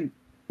she could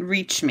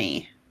reach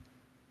me.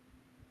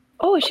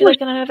 Oh, is she on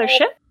another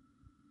ship?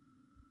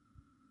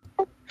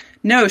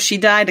 No, she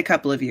died a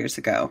couple of years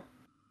ago.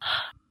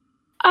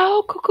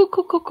 Oh,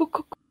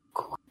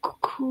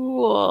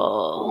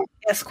 cool.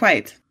 Yes,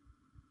 quite.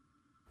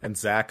 And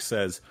Zach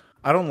says,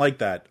 I don't like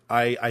that.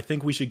 I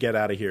think we should get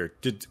out of here.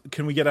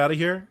 Can we get out of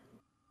here?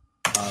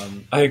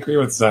 I agree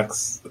with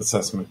Zach's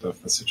assessment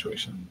of the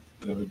situation.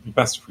 It would be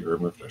best if we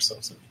removed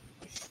ourselves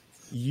immediately.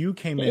 You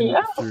came in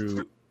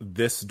through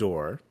this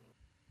door,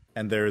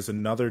 and there is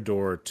another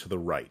door to the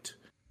right.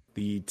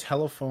 The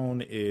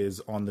telephone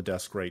is on the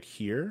desk right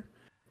here,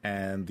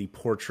 and the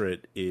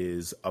portrait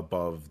is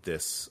above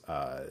this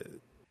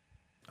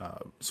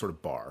sort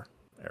of bar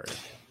area.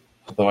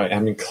 Although I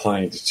am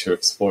inclined to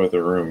explore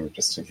the room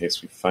just in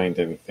case we find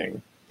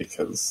anything,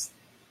 because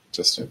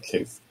just in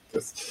case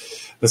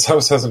this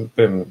house hasn't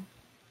been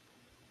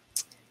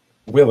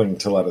willing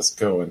to let us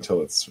go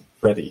until it's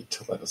ready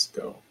to let us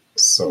go.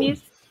 So,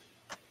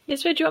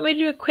 Yisra, do you want me to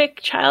do a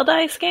quick child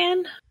eye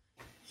scan?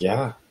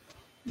 Yeah.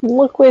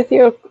 Look with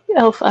your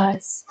elf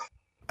eyes.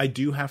 I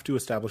do have to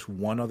establish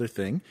one other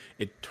thing.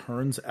 It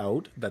turns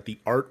out that the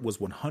art was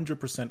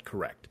 100%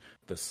 correct.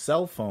 The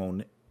cell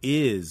phone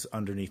is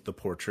underneath the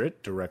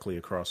portrait, directly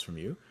across from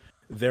you.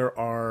 There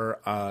are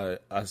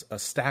a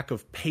stack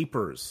of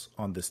papers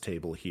on this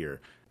table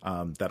here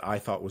that I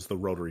thought was the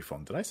rotary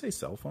phone. Did I say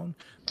cell phone?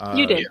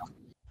 You did.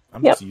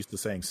 I'm just used to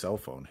saying cell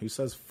phone. Who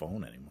says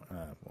phone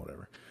anymore?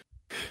 Whatever.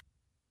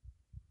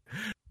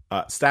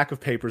 Stack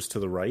of papers to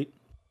the right.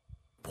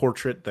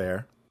 Portrait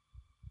there.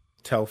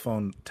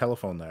 Telephone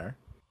there.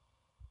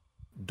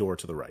 Door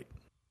to the right.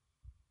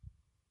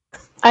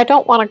 I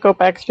don't want to go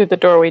back through the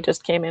door we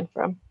just came in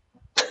from.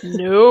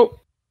 Nope.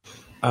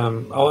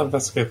 I'll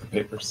investigate the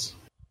papers.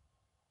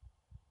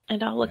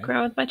 And I'll look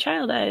around with my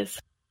child eyes.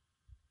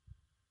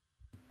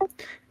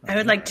 I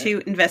would like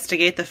to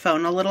investigate the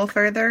phone a little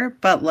further,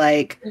 but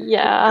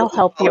Yeah, I'll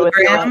help you with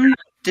that.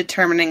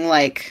 Determining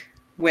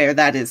where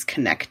that is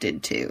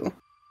connected to.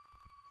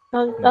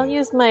 I'll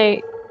use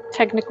my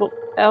technical...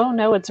 Oh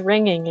no, it's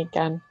ringing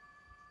again.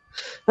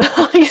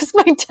 I'll use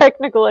my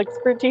technical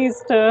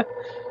expertise to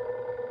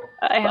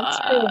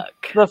answer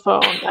the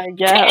phone, I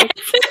guess.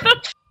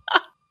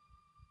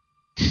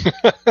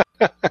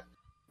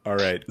 All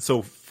right.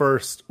 So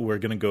first, we're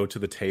going to go to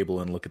the table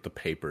and look at the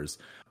papers.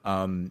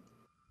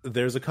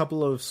 There's a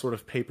couple of sort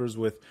of papers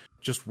with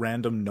just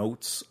random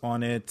notes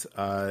on it,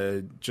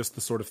 just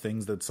the sort of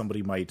things that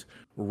somebody might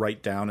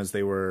write down as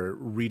they were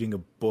reading a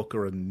book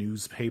or a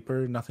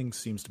newspaper. Nothing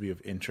seems to be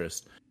of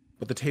interest.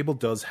 But the table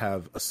does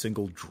have a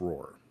single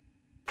drawer.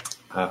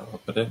 I'll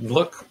open it and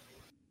look.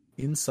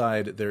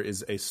 Inside, there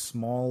is a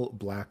small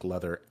black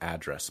leather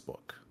address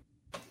book.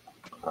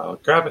 I'll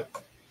grab it.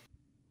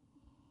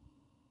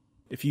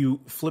 If you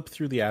flip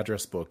through the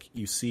address book,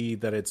 you see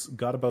that it's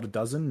got about a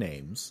dozen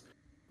names.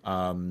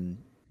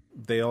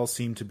 They all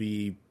seem to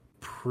be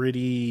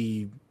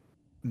pretty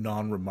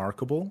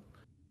non-remarkable,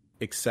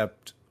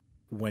 except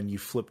when you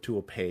flip to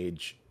a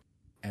page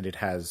and it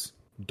has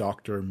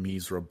Dr.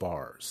 Misra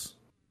Bars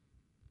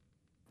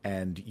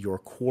and your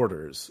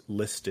quarters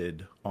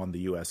listed on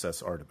the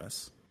USS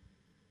Artemis.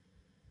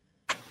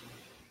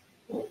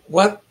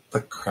 What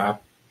the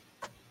crap?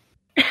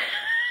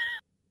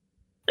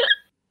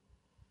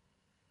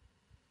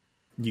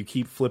 You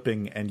keep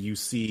flipping and you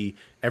see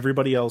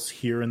everybody else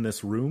here in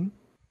this room.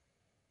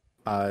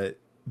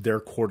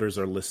 Their quarters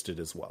are listed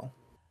as well.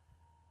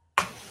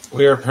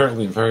 We are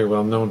apparently very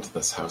well known to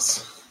this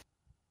house.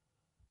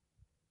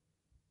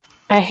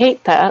 I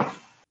hate that.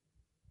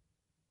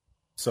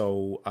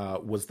 So,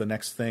 was the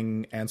next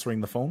thing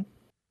answering the phone?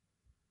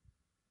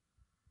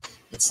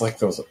 It's like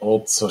those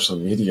old social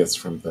medias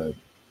from the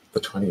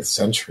 20th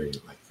century.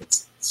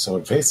 It's so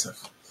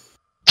invasive.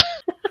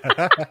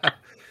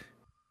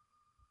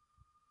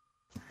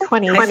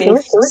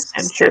 20th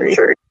century.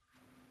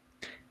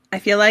 I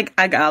feel like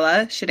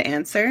Agala should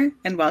answer,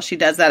 and while she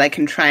does that, I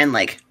can try and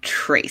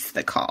trace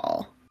the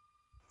call.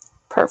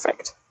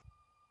 Perfect.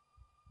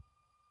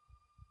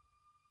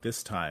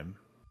 This time,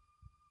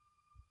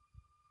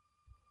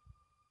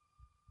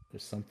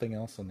 there's something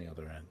else on the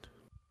other end.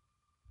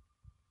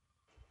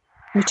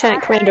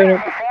 Lieutenant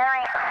Commander.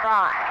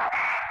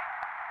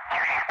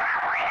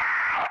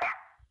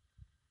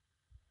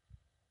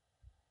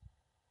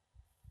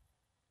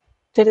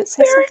 Did it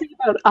say something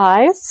about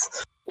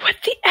eyes? What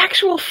the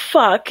actual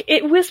fuck?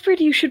 It whispered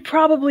you should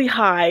probably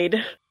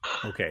hide.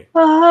 Okay.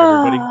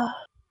 Ah.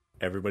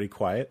 Everybody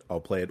quiet. I'll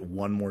play it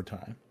one more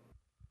time.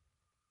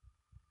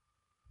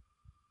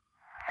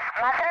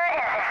 Mother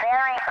is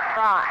very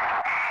cross.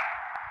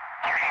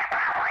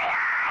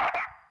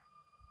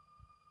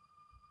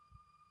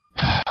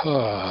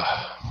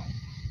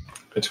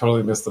 I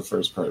totally missed the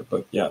first part,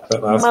 but yeah,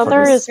 that last Mother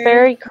part is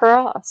very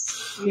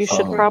cross. You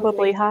should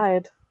probably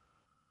hide.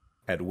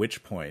 At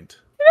which point,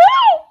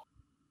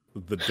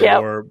 the Yep.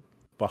 door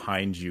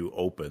behind you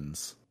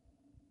opens.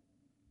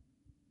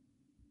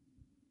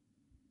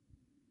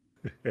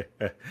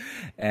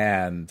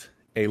 And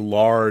a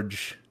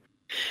large,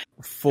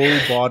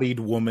 full-bodied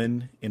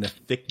woman in a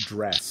thick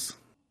dress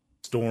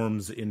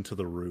storms into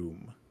the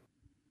room.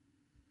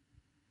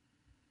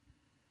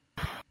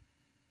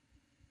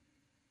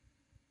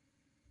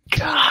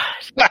 God.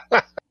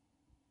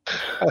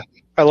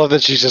 I love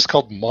that she's just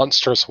called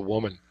Monstrous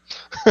Woman.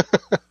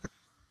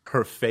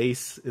 Her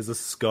face is a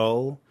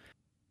skull,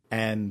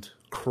 and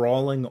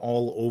crawling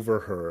all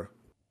over her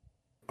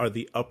are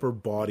the upper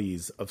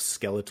bodies of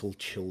skeletal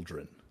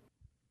children.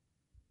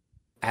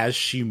 As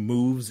she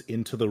moves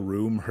into the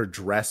room, her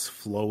dress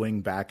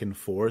flowing back and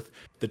forth,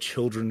 the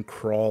children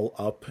crawl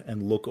up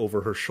and look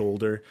over her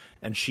shoulder,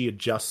 and she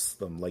adjusts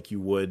them like you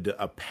would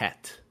a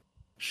pet.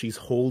 She's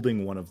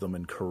holding one of them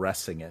and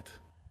caressing it.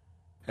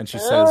 And she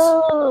says,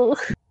 Oh.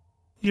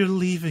 "You're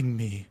leaving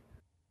me,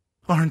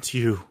 aren't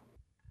you?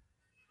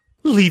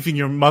 Leaving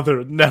your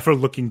mother, never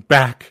looking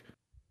back.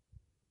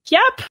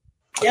 Yep.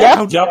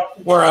 How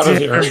Yep, we're out of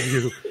dare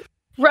here. you?"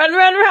 Run,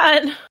 run,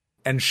 run.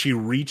 And she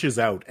reaches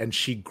out and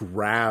she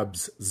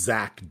grabs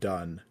Zach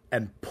Dunn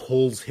and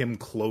pulls him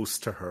close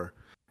to her.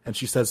 And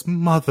she says,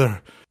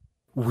 "Mother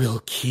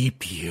will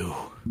keep you."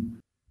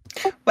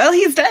 Well,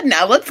 he's dead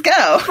now. Let's go.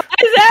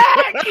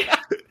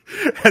 Zach!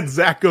 And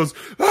Zach goes,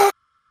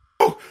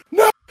 "Oh,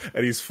 no!"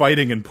 And he's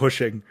fighting and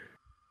pushing.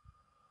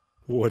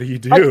 What do you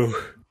do?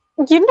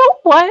 You know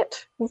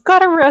what? We've got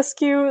to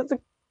rescue the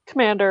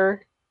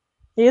commander.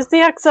 He is the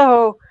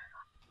XO.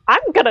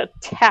 I'm gonna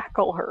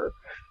tackle her.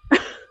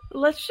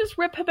 Let's just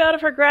rip him out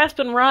of her grasp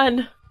and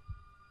run.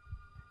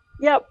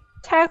 Yep.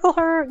 Tackle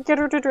her, get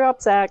her to drop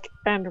Zach,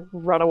 and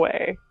run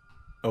away.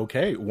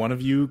 Okay, one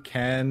of you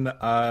can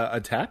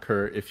attack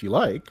her if you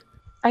like.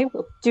 I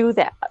will do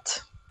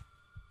that.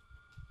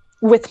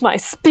 With my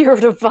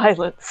spirit of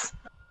violence.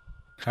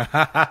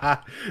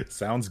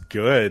 Sounds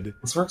good.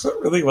 This works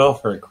out really well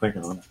for a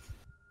Klingon.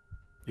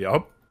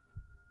 Yup.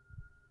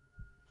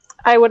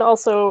 I would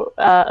also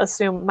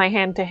assume my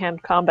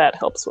hand-to-hand combat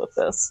helps with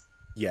this.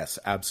 Yes,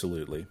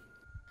 absolutely.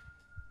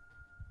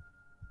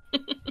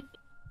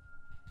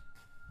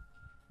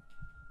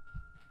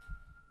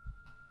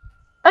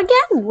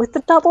 Again, with the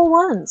double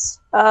ones.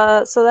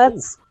 So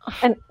that's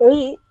an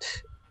 8,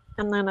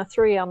 and then a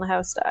 3 on the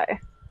house die.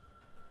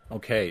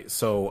 Okay,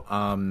 so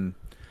an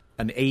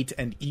 8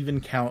 and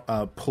even count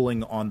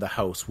pulling on the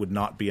house would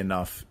not be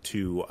enough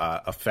to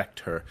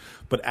affect her.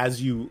 But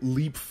as you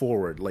leap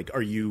forward, like,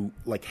 are you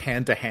like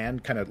hand to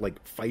hand, kind of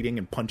like fighting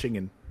and punching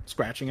and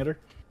scratching at her?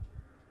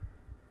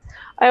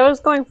 I was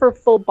going for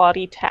full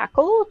body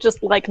tackle,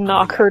 just like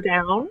knock her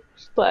down,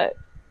 but...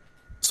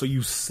 So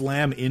you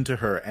slam into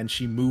her, and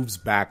she moves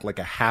back like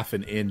a half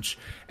an inch,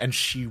 and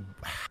she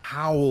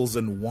howls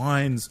and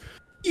whines,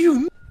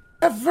 "You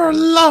never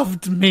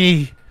loved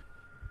me!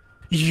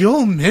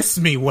 You'll miss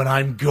me when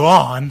I'm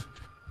gone!"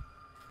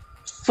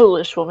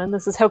 Foolish woman,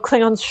 this is how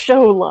Klingons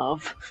show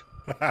love.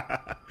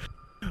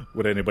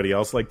 Would anybody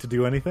else like to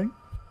do anything?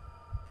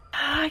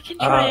 I can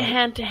try a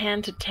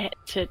hand-to-hand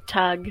to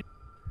tug.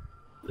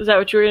 Is that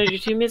what you were going to do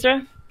too,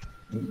 Mizra?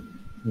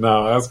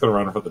 No, I was going to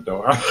run for the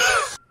door.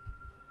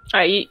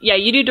 Alright, yeah,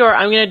 you do door.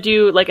 I'm going to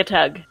do, like, a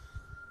tug.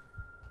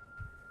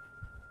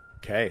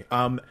 Okay.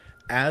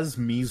 As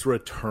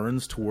Mizra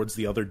turns towards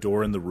the other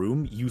door in the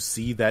room, you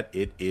see that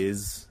it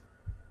is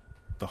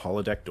the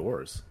holodeck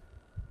doors.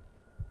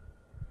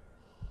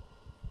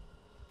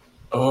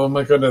 Oh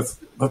my goodness.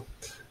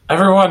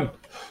 Everyone!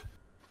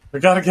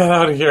 We gotta get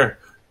out of here.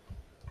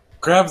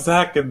 Grab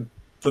Zach and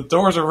the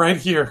doors are right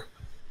here.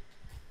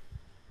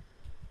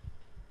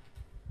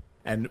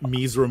 And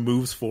Mizra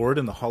moves forward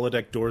and the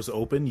holodeck doors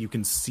open. You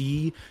can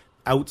see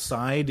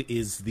outside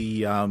is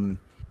the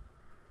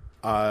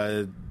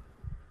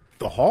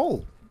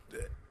hull.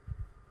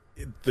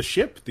 The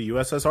ship, the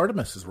USS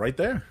Artemis, is right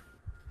there.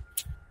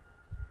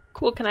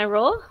 Cool, can I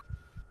roll?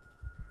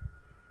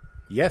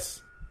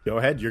 Yes. Go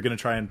ahead. You're going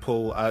to try and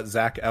pull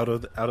Zach out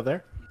of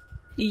there?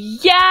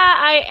 Yeah,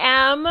 I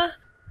am.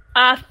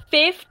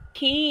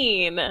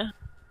 15.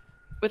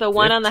 With a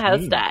 1 on the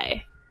house 15.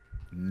 die.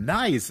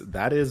 Nice.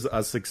 That is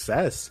a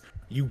success.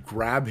 You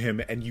grab him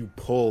and you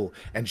pull,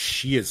 and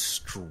she is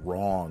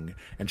strong,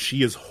 and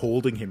she is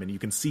holding him, and you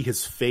can see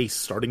his face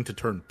starting to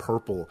turn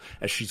purple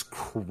as she's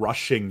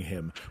crushing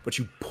him, but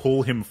you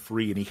pull him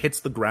free, and he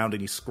hits the ground,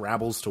 and he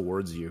scrabbles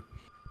towards you.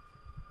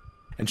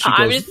 And she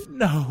goes,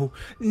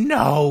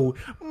 No,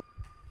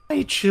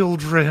 my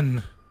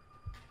children.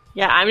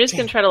 Yeah, I'm just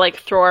going to try to, like,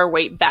 throw our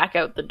weight back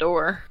out the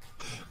door.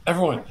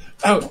 Everyone,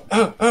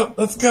 out,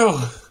 let's go.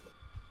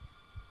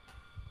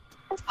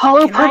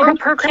 Hollow program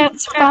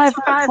can't survive.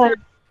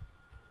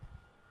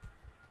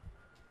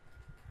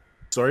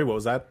 Sorry, what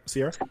was that,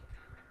 Sierra?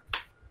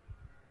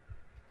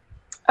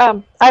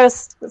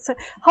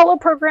 Hollow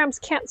programs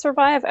can't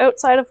survive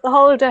outside of the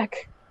holodeck.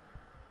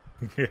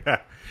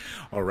 Yeah.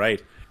 All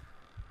right.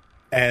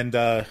 And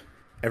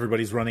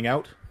everybody's running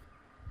out?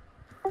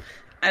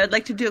 I would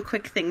like to do a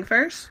quick thing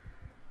first.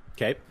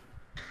 Okay.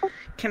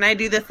 Can I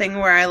do the thing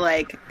where I,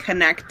 like,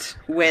 connect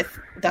with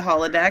the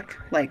holodeck,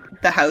 like,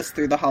 the house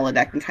through the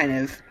holodeck, and kind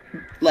of,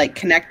 like,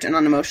 connect on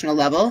an emotional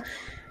level?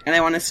 And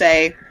I want to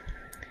say,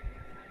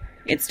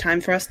 it's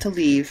time for us to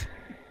leave.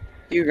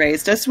 You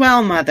raised us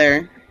well,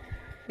 Mother.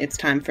 It's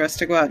time for us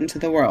to go out into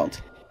the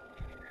world.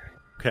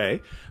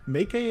 Okay.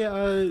 Make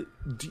a,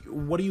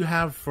 what do you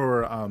have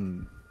for,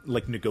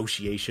 like,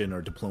 negotiation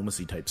or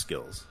diplomacy type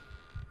skills?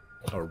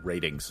 Or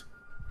ratings?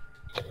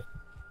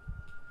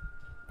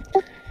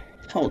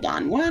 Hold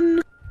on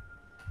one.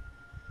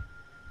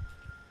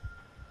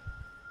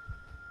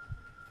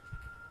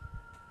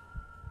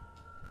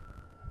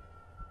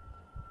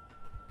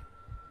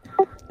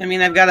 I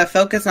mean, I've got to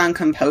focus on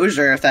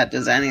composure if that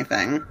does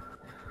anything.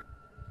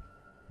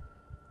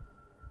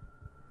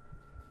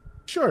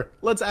 Sure,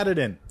 let's add it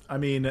in. I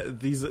mean,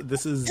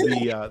 this is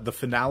the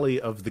finale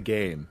of the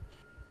game.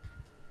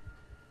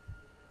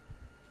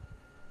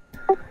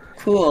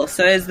 Cool.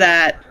 So is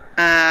that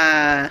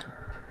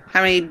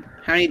how many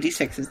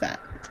d6 is that?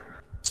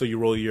 So you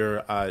roll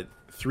your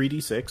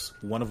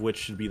 3d6, one of which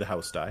should be the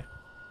house die,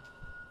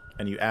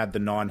 and you add the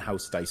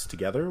non-house dice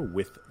together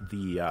with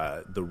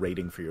the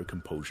rating for your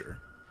composure.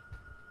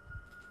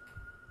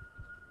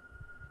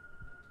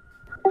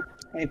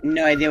 I have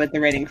no idea what the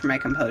rating for my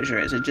composure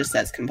is. It just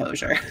says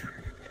composure.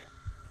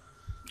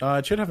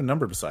 It should have a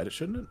number beside it,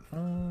 shouldn't it?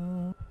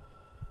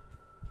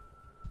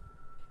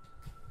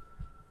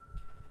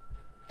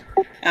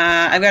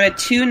 I've got a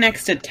 2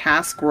 next to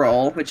task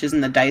roll, which is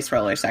in the dice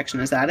roller section.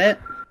 Is that it?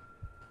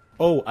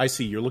 Oh, I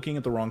see. You're looking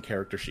at the wrong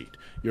character sheet.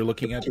 You're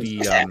looking at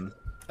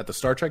the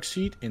Star Trek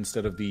sheet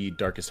instead of the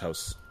Darkest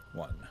House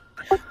one.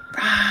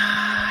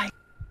 Right.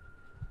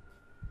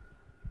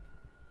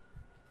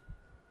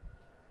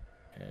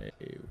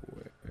 Okay,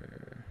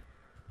 where?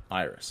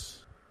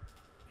 Iris.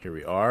 Here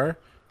we are.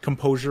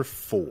 Composure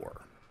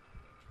 4.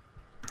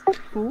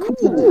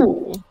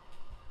 Ooh.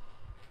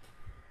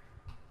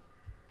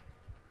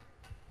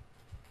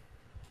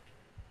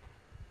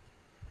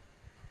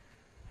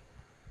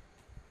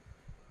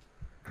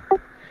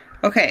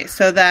 Okay,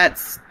 so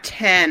that's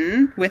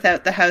 10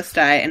 without the house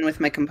die and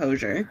with my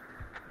composure.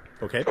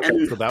 Okay,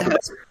 And so that the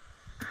was...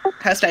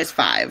 house die is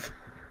 5.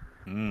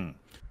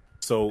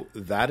 So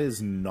that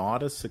is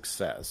not a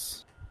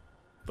success,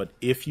 but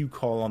if you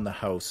call on the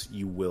house,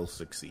 you will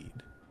succeed.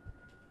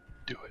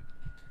 Do it.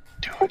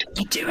 Do it.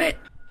 You do it.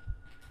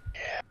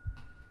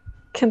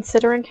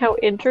 Considering how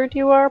injured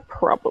you are,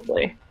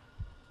 probably.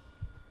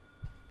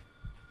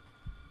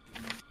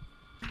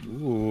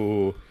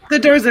 Ooh. The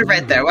doors are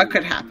right there. What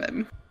could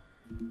happen?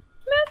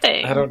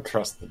 Nothing. I don't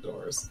trust the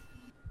doors.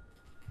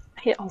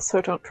 I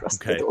also don't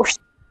trust Okay. the doors.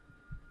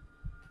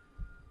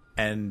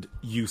 And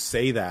you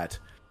say that,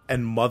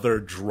 and Mother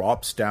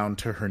drops down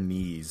to her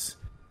knees,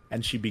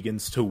 and she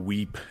begins to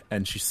weep,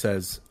 and she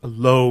says,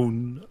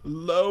 "Alone,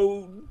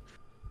 alone.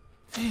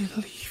 They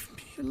leave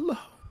me alone."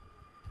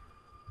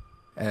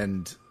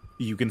 And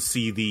you can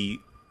see the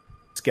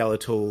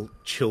skeletal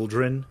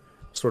children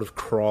sort of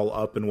crawl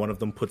up, and one of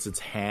them puts its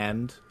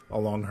hand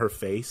along her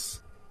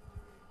face.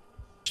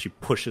 She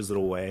pushes it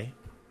away.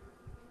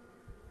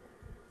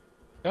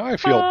 Now I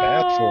feel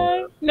bad for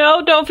her.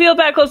 No, don't feel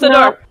bad. Close the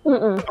door.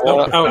 Mm-mm.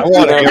 I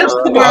want to give That's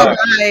the her a door hug.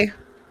 guy.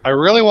 I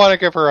really want to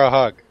give her a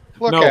hug.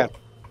 Look No. at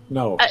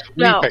No.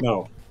 No,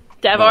 No.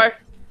 Davor.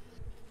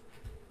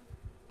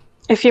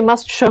 If you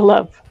must show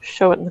love,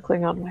 show it in the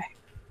Klingon way.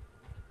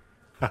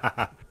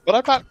 But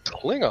I'm not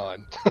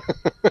Klingon.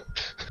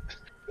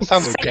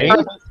 Sounds gay.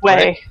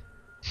 Way.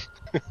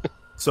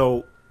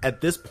 So, at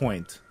this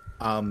point,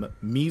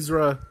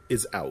 Misra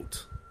is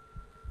out.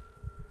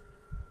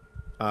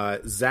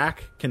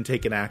 Zach can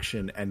take an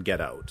action and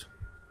get out.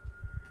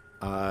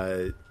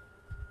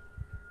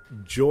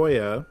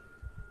 Joya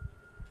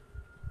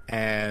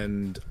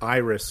and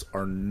Iris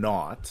are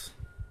not.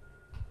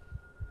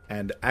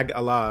 And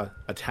Ag-Ala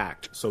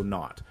attacked, so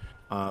not.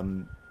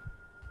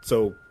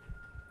 So,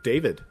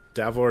 David,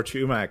 Davor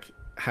Chumak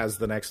has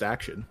the next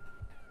action.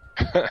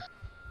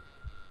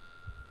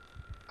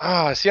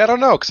 See, I don't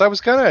know, because I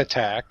was gonna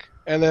attack,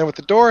 and then with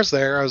the doors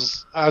there, I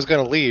was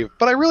gonna leave.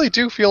 But I really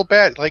do feel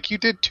bad. Like, you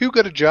did too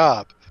good a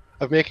job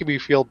of making me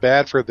feel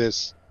bad for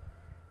this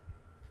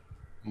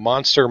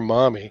monster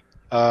mommy.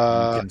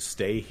 You can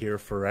stay here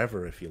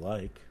forever if you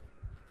like.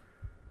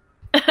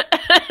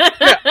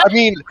 Yeah, I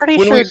mean, Pretty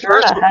when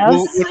sure Jorah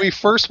has. when we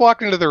first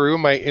walked into the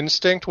room, my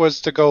instinct was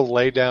to go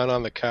lay down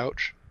on the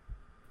couch.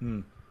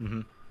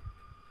 Mm-hmm.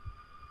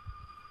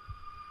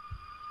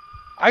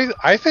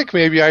 I think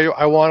maybe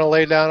I want to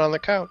lay down on the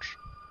couch.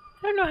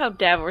 I don't know how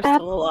Davor's That-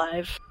 still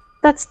alive.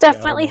 That's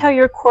definitely how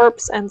your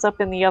corpse ends up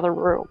in the other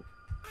room.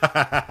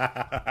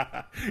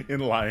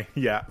 In lying,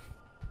 yeah.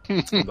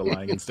 It's in the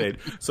lying in state.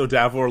 So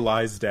Davor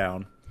lies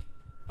down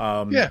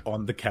on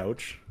the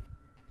couch.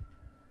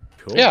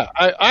 Cool. Yeah,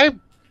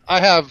 I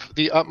have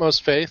the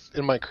utmost faith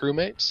in my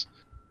crewmates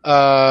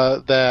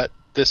that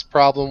this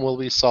problem will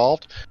be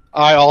solved.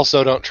 I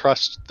also don't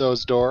trust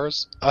those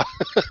doors.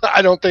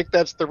 I don't think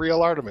that's the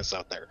real Artemis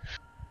out there.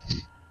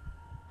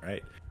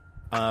 Right.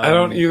 I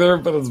don't either,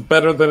 but it's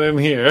better than in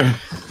here.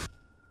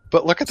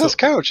 But look at this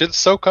couch. It's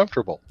so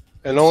comfortable.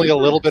 And only a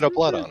little bit of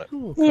blood on it.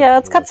 Yeah,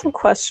 it's got some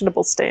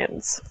questionable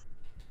stains.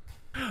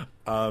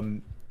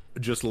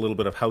 Just a little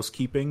bit of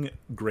housekeeping.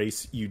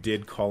 Grace, you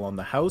did call on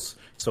the house,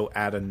 so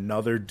add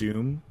another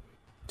doom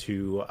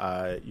to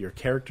your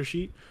character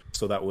sheet.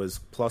 So that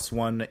was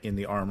 +1 in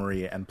the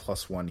armory and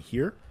 +1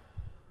 here.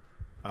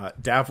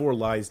 Davor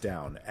lies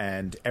down,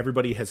 and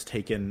everybody has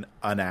taken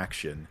an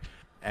action.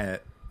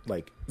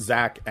 Like,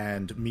 Zach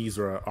and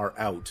Misra are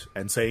out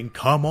and saying,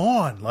 "Come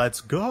on, let's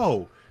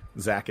go."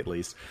 Zach, at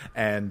least.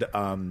 And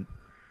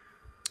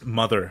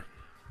Mother,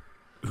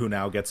 who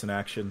now gets an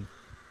action,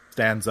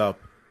 stands up,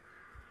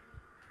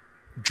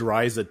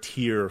 dries a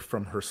tear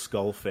from her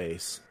skull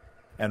face,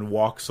 and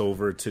walks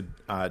over to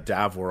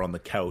Davor on the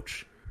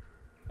couch.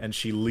 And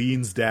she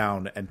leans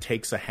down and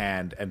takes a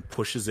hand and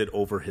pushes it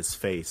over his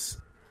face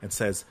and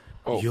says,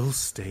 "You'll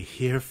stay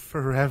here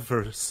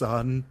forever,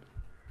 son."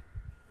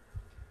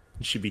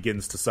 And she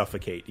begins to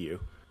suffocate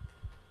you.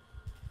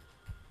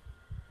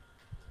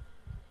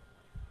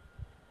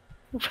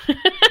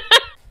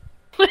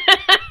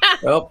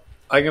 Well,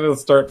 I'm going to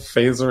start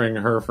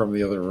phasering her from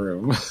the other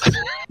room.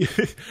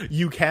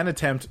 You can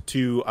attempt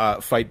to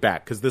fight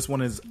back, because this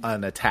one is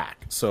an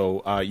attack.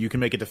 So you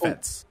can make a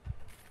defense.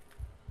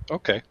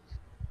 Okay.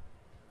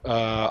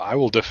 I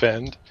will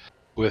defend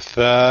with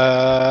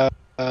up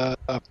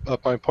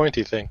my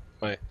pointy thing,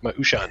 my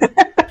Ushan.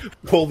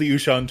 Pull the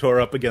Ushan Tor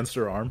up against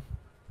her arm.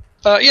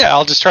 Yeah,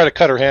 I'll just try to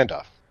cut her hand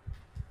off.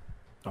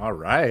 All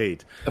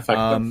right.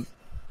 Effective.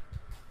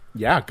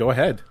 Yeah, go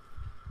ahead.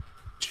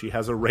 She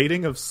has a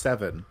rating of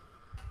 7.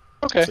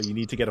 Okay. So you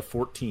need to get a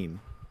 14.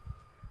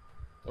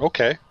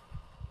 Okay.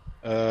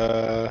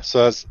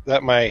 So is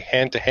that my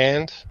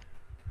hand-to-hand?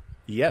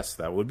 Yes,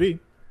 that would be.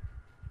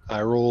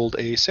 I rolled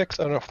a 6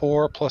 and a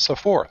 4 plus a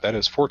 4. That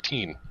is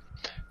 14.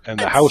 And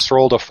the house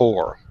rolled a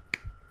 4.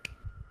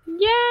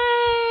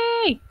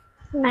 Yay!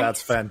 Nice.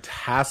 That's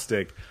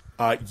fantastic.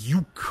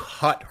 You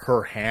cut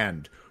her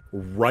hand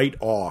right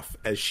off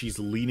as she's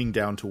leaning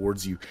down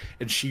towards you,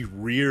 and she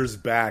rears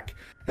back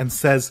and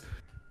says,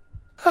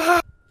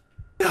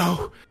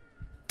 "No,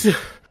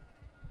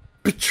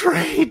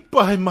 betrayed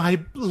by my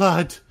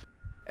blood."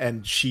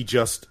 And she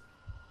just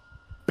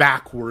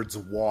backwards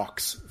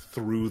walks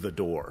through the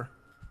door.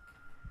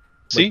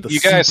 See, Like the you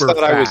guys super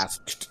thought I was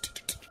fast.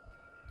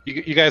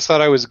 you guys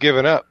thought I was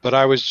giving up, but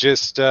I was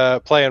just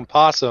playing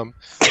possum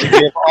to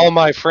give all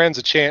my friends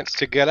a chance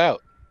to get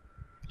out.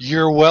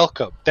 You're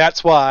welcome.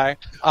 That's why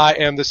I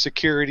am the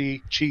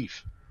security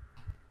chief.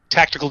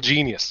 Tactical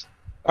genius.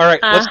 All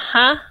right,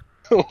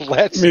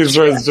 let's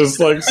Mizra's just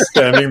like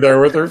standing there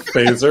with her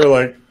phaser,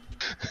 like,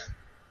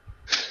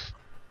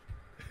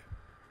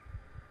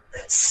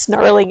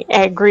 Snarling,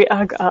 angry,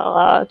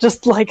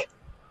 just like,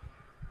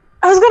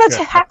 I was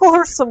gonna tackle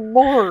her some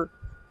more.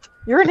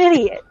 You're an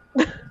idiot.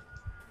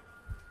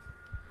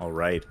 All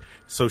right.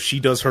 So she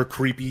does her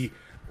creepy,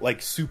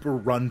 like, super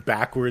run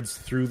backwards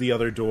through the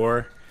other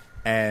door,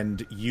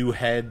 and you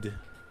head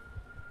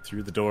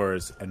through the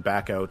doors and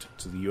back out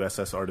to the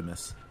USS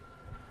Artemis.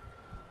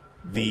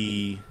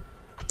 The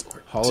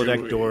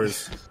holodeck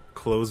doors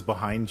close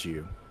behind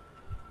you.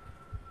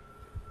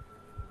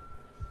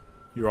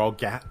 You're all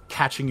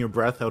catching your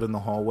breath out in the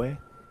hallway.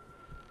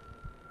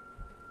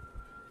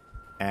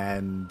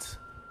 And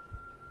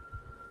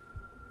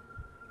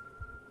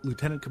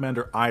Lieutenant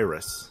Commander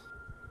Iris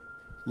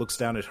looks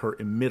down at her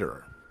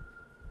emitter,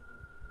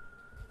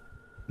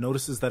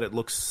 notices that it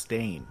looks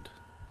stained.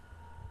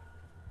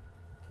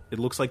 It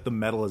looks like the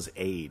metal is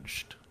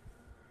aged.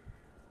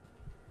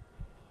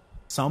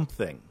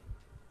 Something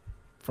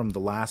from the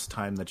last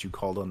time that you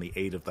called on the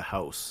aid of the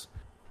house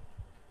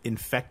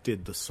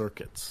infected the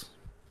circuits.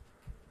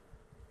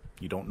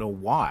 You don't know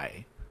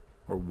why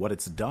or what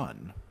it's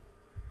done,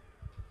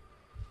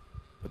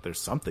 but there's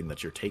something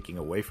that you're taking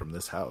away from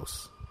this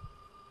house.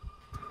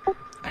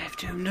 I've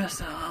doomed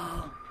us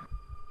all.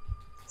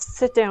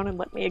 Sit down and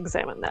let me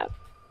examine that.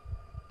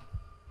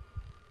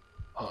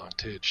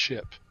 Haunted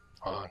ship.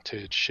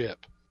 Haunted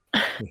ship.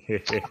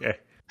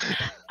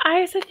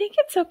 Iris, I think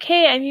it's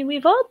okay. I mean,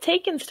 we've all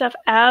taken stuff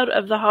out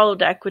of the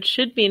holodeck, which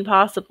should be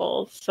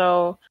impossible.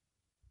 So,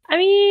 I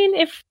mean,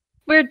 if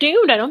we're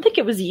doomed, I don't think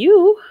it was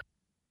you.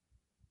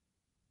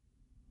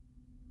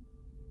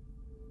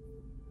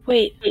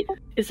 Wait,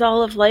 is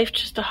all of life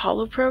just a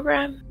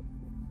holoprogram?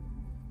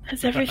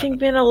 Has everything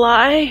been a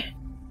lie?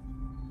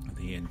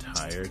 The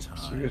entire time.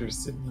 computer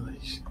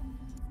simulation.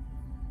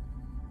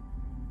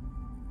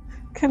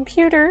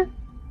 Computer,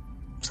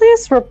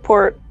 please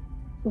report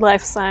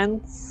life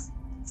signs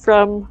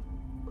from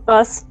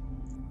us.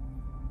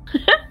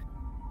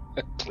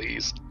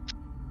 Please.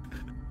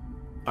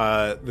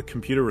 The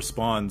computer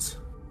responds.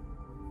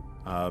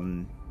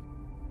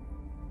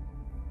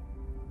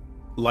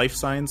 Life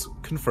signs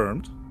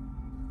confirmed.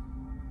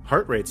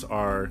 Heart rates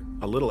are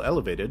a little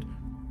elevated.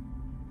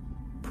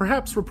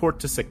 Perhaps report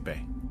to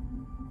sickbay.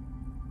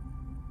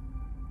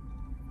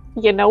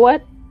 You know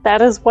what?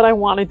 That is what I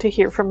wanted to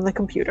hear from the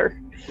computer.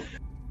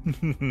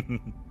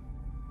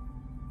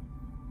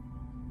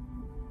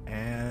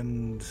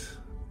 And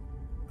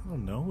I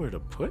don't know where to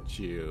put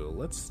you.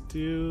 Let's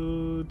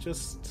do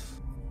just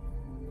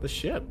the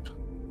ship.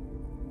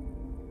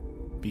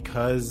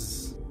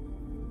 Because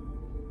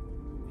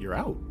you're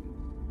out.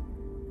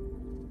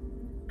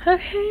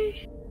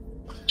 Okay.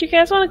 Do you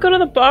guys want to go to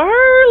the bar?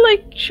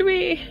 Like, should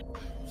we...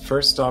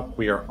 First stop,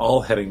 we are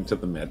all heading to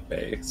the med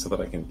bay so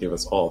that I can give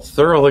us all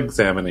thorough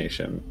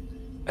examination.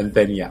 And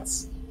then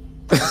yes.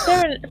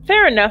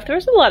 Fair enough. There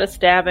was a lot of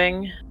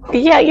stabbing.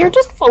 Yeah, you're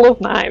just full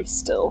of knives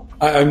still.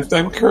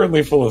 I'm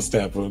currently full of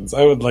stab wounds.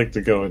 I would like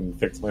to go and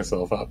fix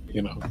myself up,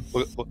 you know.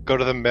 We'll go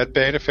to the med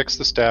bay to fix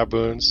the stab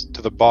wounds,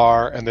 to the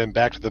bar, and then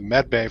back to the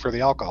med bay for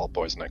the alcohol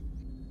poisoning.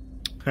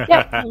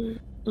 Yep.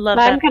 Love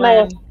I'm that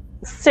gonna plan.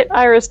 sit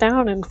Iris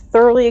down and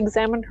thoroughly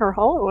examine her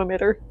hollow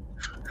emitter.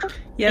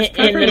 Yes, In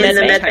preferably the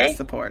some med tech bay?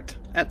 support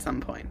at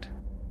some point.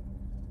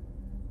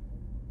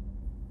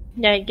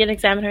 Yeah, you can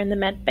examine her in the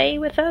med bay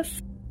with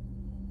us.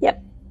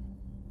 Yep.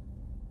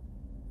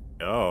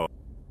 Oh.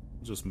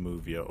 Just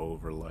move you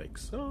over like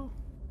so.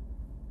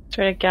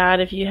 Swear to God,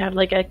 if you have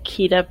like a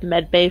keyed up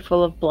med bay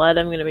full of blood,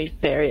 I'm gonna be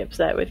very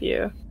upset with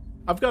you.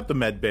 I've got the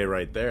med bay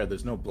right there.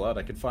 There's no blood.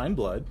 I can find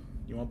blood.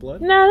 You want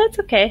blood? No, that's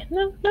okay.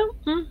 No,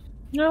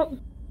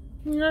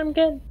 I'm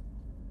good.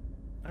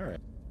 Alright.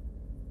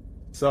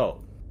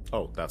 So,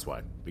 that's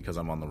why. Because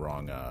I'm on the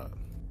wrong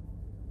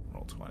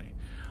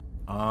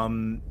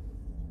Roll20.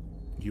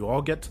 You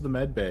all get to the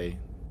med bay.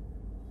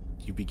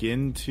 You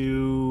begin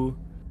to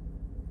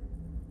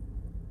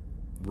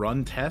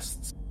run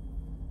tests.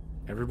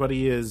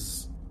 Everybody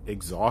is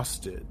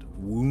exhausted,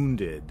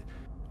 wounded,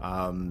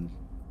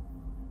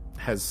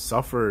 has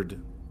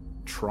suffered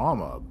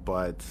trauma,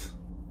 but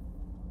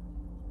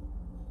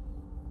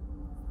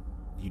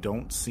you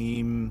don't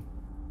seem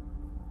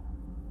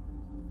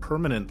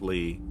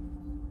permanently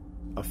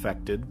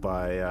affected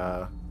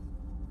by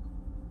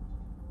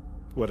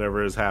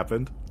whatever has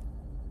happened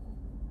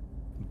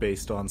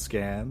based on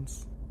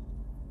scans.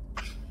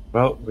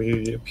 Well,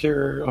 we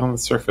appear on the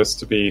surface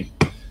to be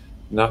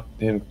not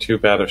in too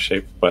bad of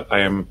shape, but I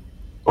am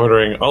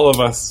ordering all of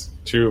us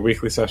to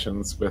weekly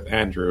sessions with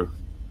Andrew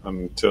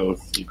until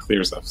he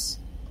clears us.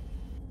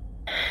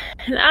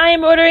 And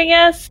I'm ordering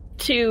us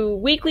to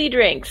weekly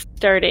drinks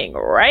starting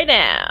right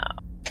now.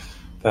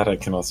 That I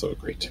can also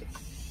agree to.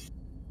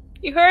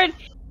 You heard?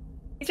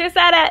 You just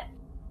said it.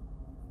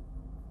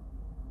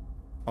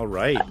 All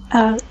right.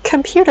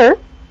 Computer,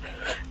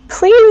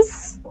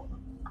 please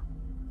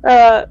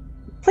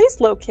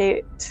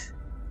locate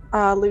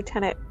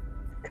Lieutenant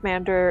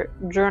Commander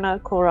Jurna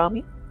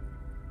Kolrami.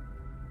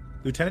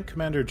 Lieutenant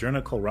Commander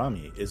Jurna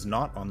Kolrami is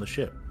not on the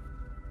ship.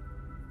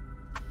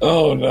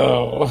 Oh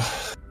no.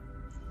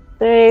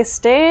 They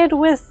stayed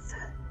with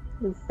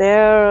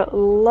their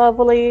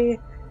lovely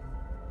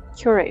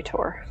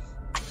curator.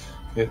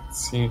 It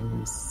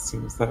seems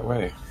that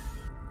way.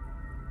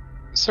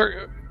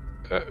 Sir,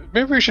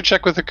 maybe we should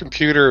check with the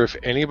computer if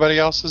anybody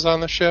else is on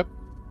the ship.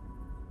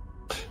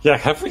 Yeah,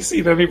 have we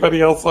seen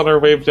anybody else on our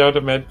way down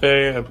to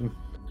Medbay? And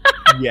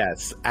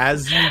Yes,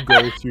 as you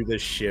go through the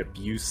ship,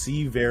 you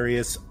see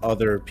various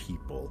other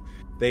people.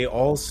 They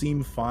all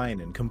seem fine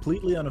and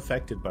completely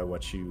unaffected by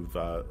what you've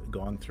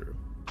gone through.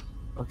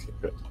 okay,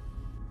 good.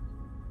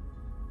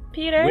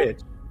 Peter,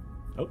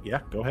 Oh,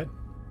 yeah, go ahead.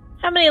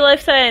 how many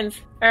life signs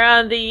are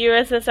on the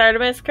USS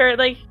Artemis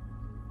currently?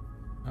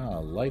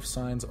 Life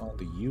signs on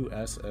the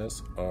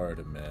USS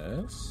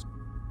Artemis.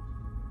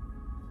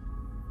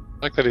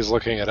 I like that he's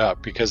looking it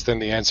up, because then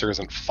the answer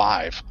isn't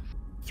 5.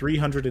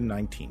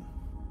 319.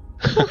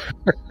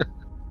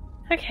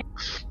 Okay.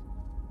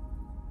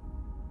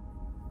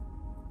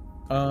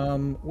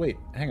 Wait,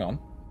 hang on.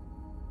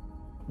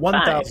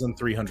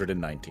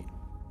 1,319.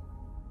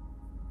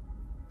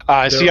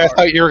 See, I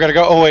thought you were going to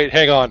go, oh wait,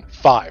 hang on,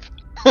 5.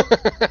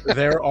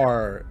 There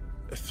are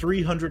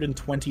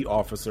 320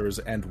 officers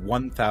and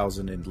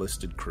 1,000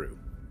 enlisted crew.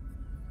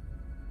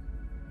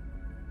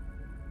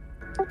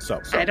 So.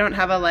 I don't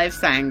have a life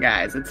sign,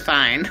 guys. It's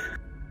fine.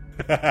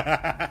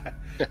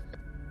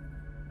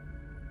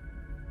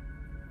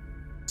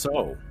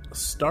 So,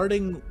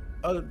 starting...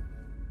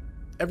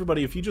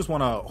 everybody, if you just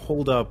want to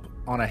hold up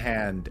on a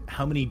hand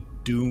how many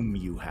Doom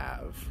you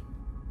have.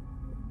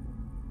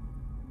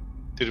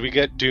 Did we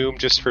get Doom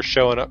just for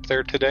showing up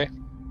there today?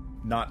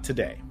 Not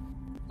today.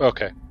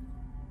 Okay.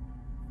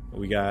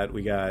 We got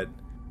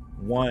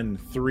 1,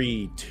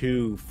 3,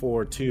 2,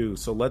 4, 2.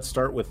 So let's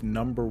start with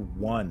number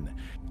 1.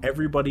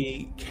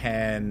 Everybody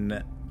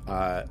can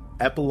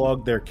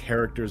epilogue their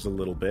characters a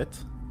little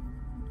bit,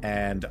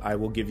 and I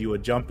will give you a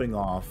jumping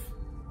off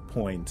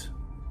point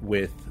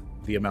with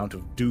the amount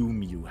of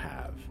Doom you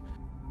have.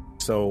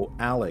 So,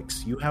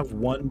 Alex, you have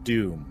 1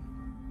 Doom.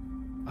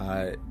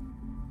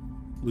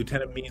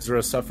 Lieutenant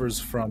Misra suffers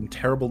from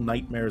terrible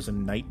nightmares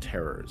and night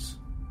terrors,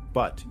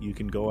 but you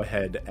can go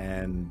ahead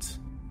and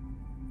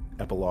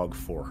epilogue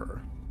for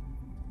her.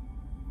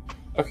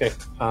 Okay,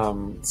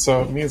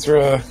 so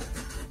Misra,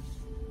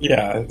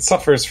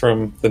 suffers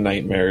from the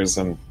nightmares,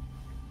 and,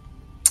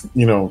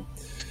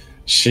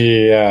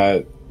 she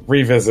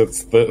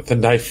revisits the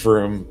knife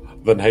room,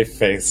 the knife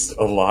face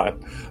a lot,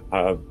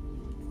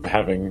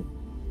 having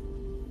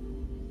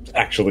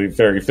actually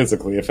very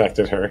physically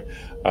affected her.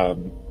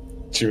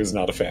 She was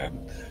not a fan.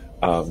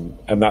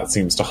 And that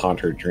seems to haunt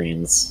her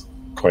dreams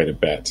quite a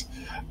bit,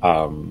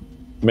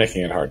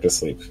 making it hard to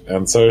sleep.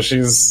 And so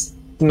she's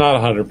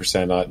not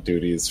 100% on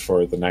duties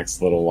for the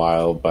next little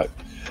while, but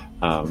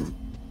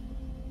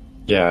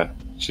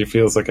she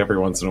feels like every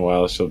once in a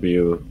while she'll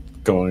be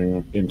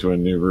going into a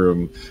new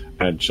room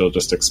and she'll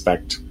just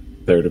expect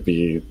there to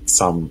be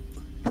some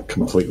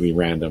completely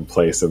random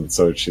place, and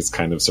so she's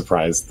kind of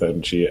surprised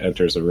then she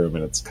enters a room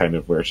and it's kind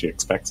of where she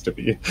expects to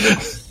be.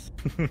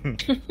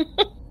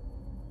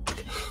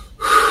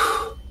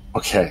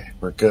 Okay,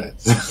 we're good.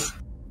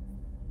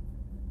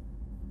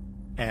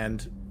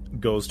 And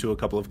goes to a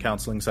couple of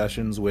counseling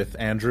sessions with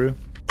Andrew.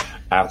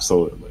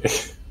 Absolutely.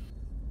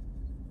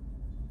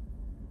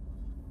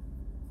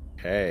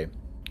 Okay.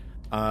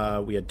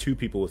 We had 2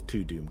 people with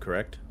 2 Doom,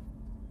 correct?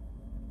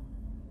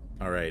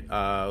 Alright,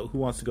 who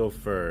wants to go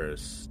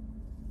first?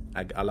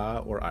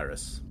 Ag-Ala or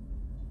Iris?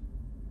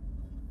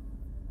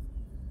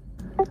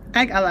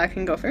 Ag-Ala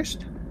can go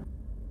first.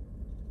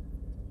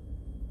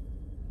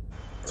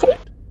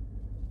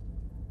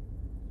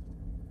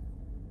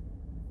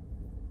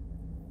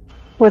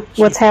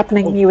 What's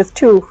happening to you with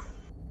 2?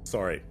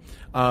 Sorry.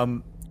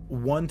 1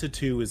 to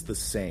 2 is the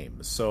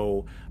same.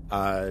 So,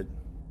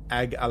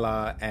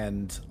 Ag-Ala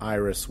and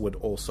Iris would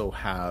also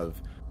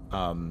have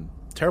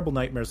terrible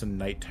nightmares and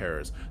night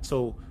terrors.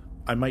 So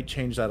I might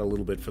change that a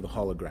little bit for the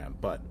hologram,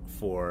 but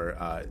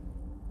for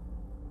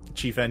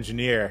Chief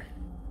Engineer,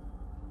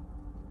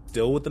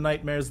 still with the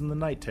nightmares and the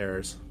night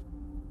terrors.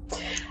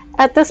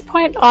 At this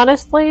point,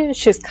 honestly,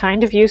 she's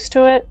kind of used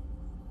to it.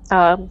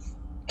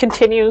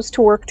 Continues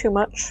to work too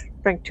much,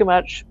 drink too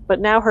much, but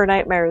now her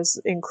nightmares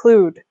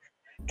include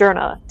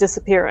Durna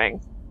disappearing.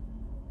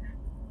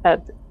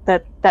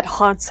 That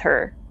haunts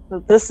her.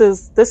 This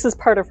is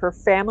part of her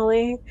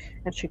family,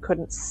 and she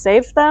couldn't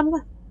save them.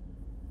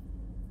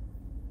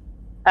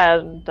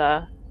 And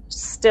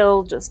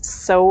still just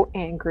so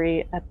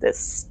angry at this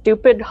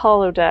stupid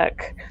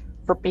holodeck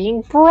for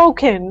being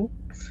broken.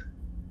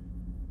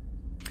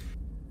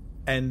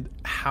 And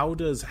how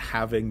does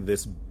having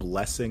this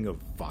blessing of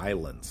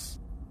violence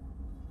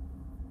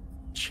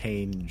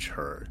change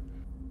her?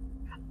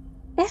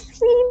 I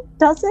mean,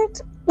 does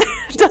it?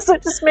 Does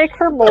it just make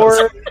her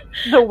more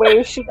the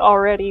way she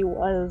already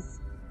was?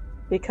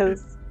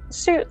 Because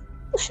she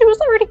was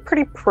already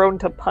pretty prone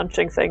to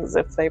punching things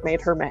if they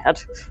made her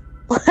mad.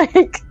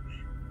 Like,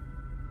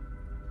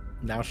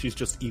 now she's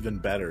just even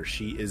better.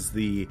 She is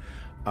the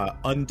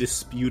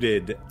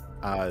undisputed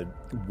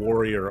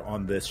warrior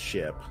on this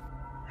ship.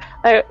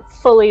 I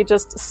fully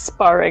just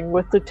sparring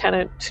with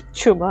Lieutenant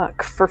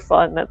Chumak for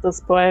fun at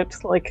this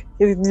point. Like,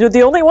 you're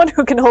the only one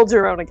who can hold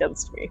your own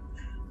against me.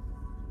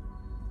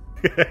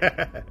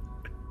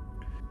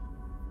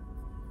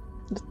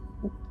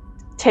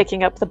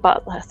 Taking up the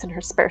Botleth in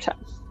her spare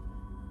time.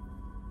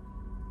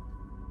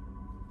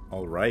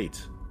 All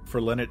right. For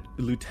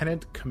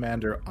Lieutenant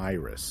Commander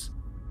Iris.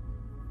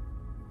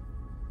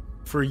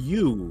 For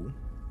you,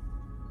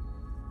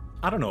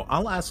 I don't know,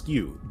 I'll ask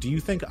you, do you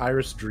think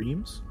Iris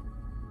dreams?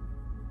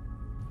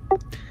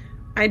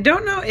 I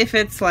don't know if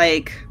it's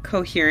like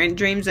coherent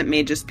dreams. It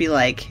may just be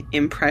like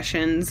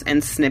impressions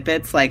and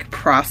snippets, like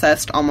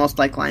processed almost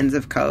like lines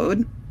of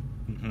code.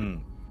 Mm-hmm.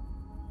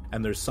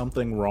 And there's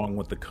something wrong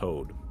with the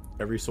code.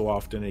 Every so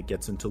often it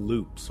gets into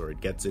loops, or it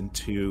gets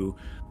into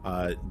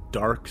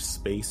dark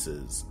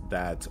spaces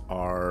that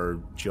are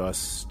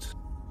just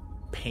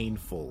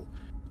painful.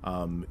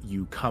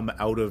 You come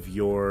out of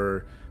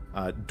your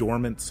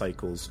dormant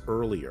cycles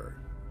earlier,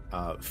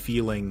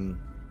 feeling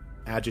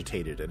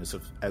agitated and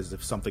as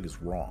if something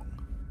is wrong.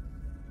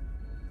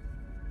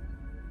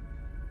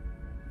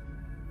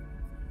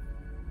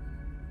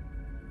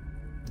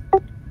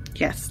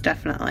 Yes,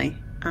 definitely.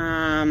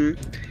 And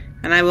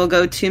I will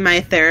go to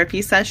my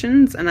therapy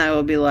sessions and I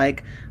will be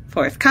like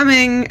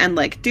forthcoming and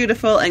like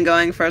dutiful and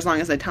going for as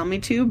long as they tell me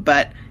to,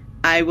 but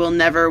I will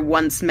never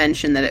once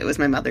mention that it was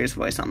my mother's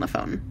voice on the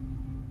phone.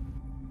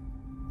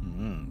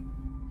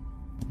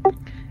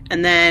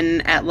 And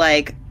then at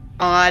like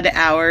odd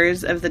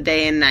hours of the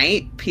day and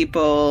night,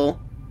 people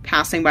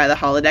passing by the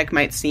holodeck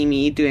might see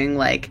me doing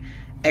like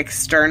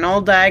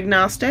external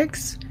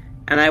diagnostics,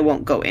 and I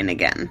won't go in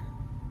again.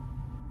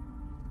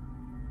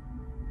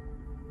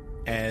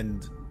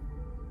 And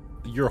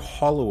your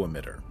holo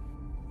emitter,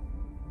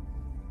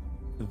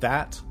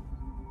 that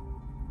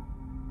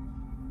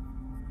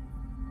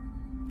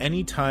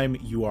anytime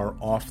you are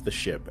off the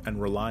ship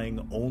and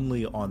relying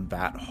only on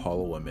that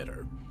holo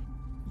emitter,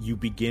 you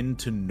begin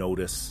to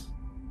notice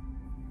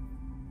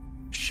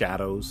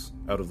shadows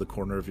out of the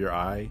corner of your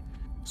eye,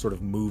 sort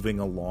of moving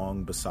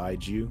along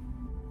beside you.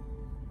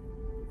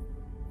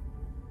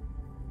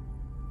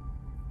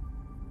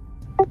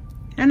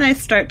 And I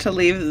start to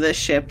leave the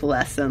ship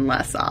less and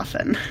less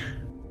often.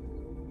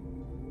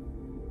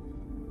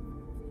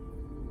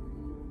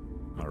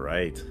 All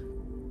right.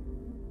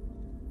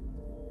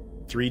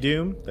 3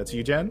 Doom, that's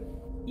you, Jen?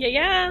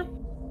 Yeah.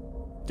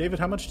 David,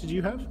 how much did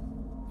you have?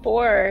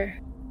 4.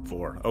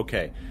 4,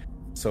 okay.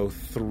 So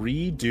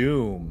 3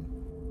 Doom.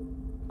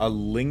 A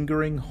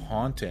lingering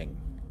haunting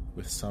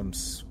with some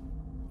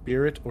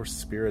spirit or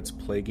spirits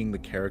plaguing the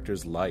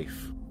character's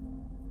life.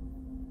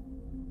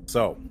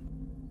 So,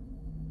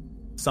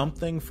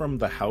 something from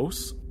the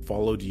house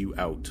followed you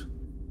out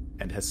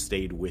and has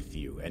stayed with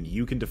you, and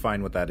you can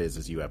define what that is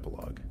as you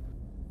epilogue.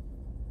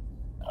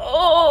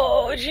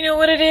 Oh, do you know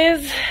what it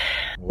is?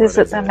 Is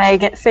it the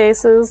maggot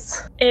faces?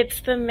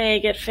 It's the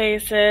maggot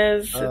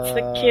faces. It's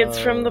the kids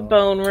from the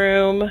bone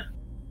room.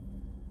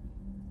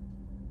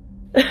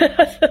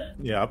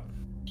 Yep.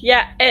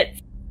 Yeah,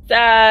 it's,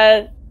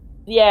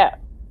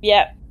 yep.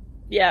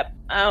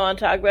 I don't want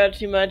to talk about it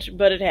too much,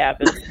 but it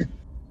happens.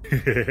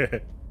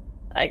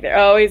 Like, they're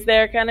always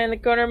there, kind of in the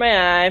corner of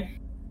my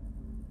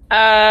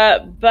eye.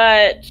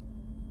 But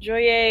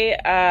Joye,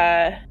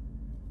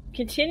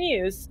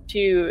 continues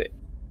to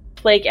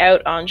flake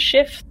out on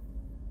shift.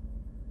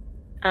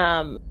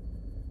 And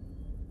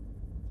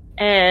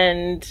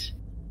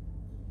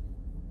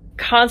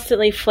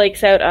constantly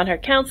flakes out on her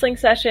counseling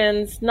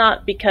sessions,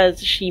 not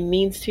because she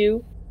means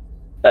to,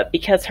 but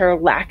because her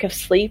lack of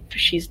sleep,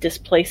 she's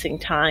displacing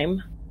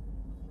time.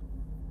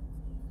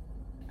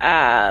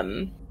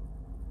 And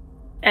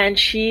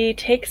she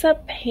takes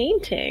up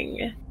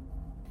painting.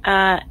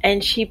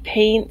 And she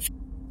paints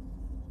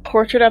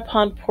portrait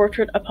upon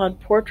portrait upon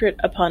portrait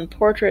upon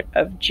portrait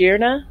of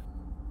Jirna,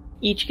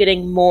 each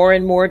getting more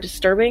and more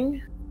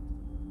disturbing,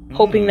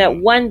 hoping that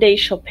one day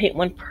she'll paint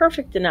one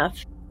perfect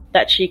enough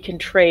that she can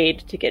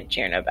trade to get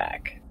Jirna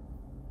back.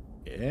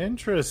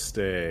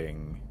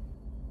 Interesting.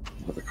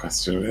 Well, the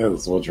question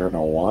is, will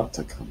Jirna want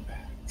to come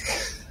back?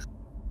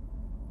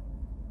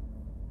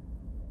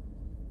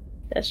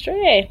 That's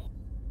true.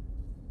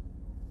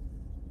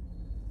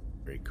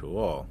 Very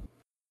cool.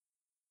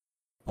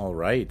 All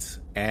right.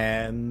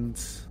 And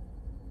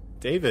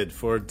David,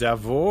 for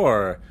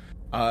Davor,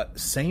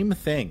 same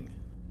thing.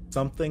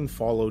 Something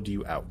followed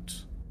you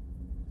out.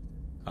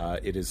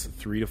 It is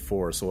 3 to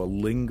 4, so a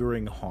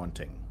lingering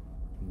haunting.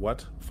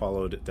 What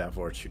followed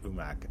Davor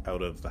Chumak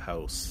out of the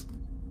house?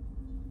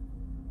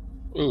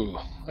 Ooh,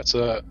 that's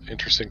a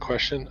interesting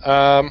question.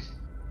 I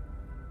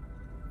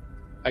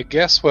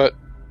guess what...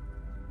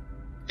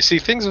 You see,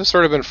 things have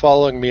sort of been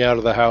following me out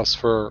of the house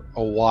for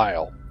a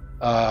while.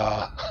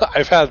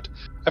 I've had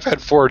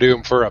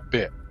Foredoom for a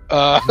bit.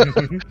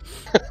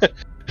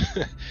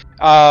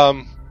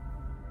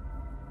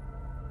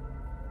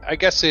 I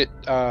guess it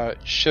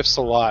shifts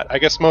a lot. I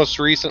guess most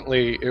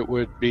recently it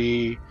would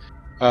be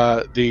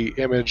the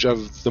image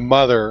of the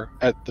mother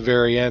at the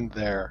very end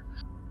there.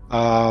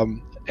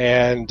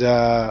 And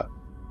I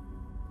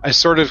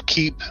sort of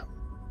keep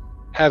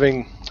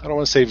having, I don't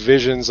want to say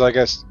visions, I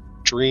guess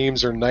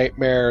dreams or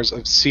nightmares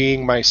of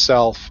seeing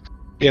myself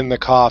in the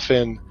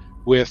coffin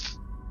with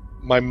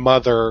my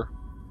mother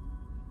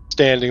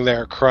standing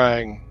there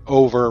crying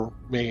over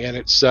me, and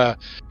it's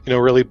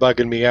really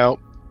bugging me out.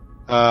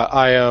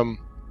 I am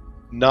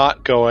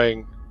not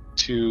going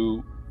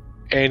to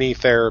any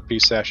therapy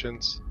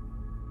sessions.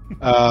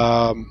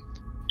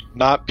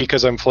 Not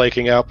because I'm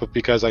flaking out, but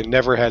because I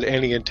never had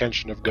any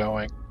intention of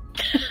going.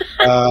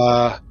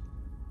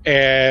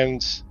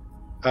 And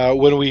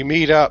when we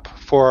meet up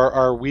for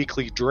our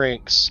weekly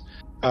drinks,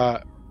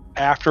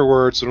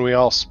 afterwards when we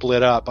all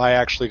split up, I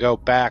actually go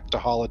back to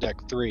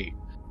Holodeck 3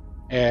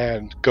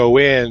 and go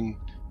in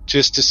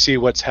just to see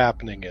what's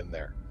happening in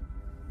there.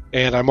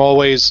 And I'm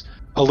always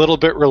a little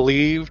bit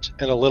relieved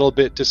and a little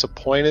bit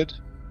disappointed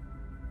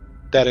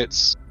that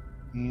it's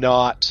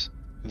not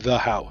the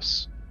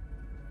house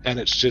and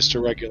it's just a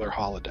regular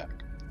holodeck.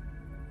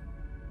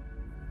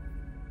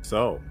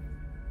 So,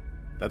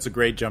 that's a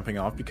great jumping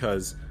off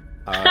because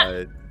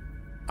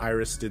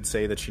Iris did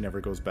say that she never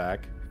goes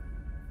back.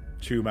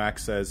 Chumak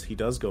says he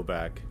does go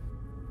back.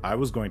 I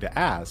was going to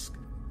ask,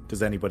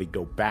 does anybody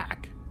go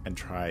back and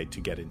try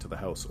to get into the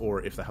house?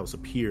 Or if the house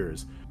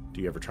appears,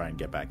 do you ever try and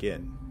get back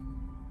in?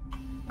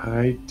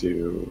 I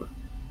do.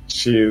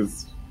 She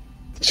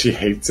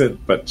hates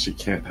it, but she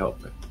can't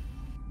help it.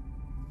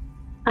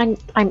 I'm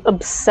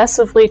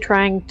obsessively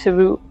trying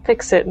to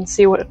fix it and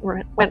see what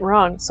went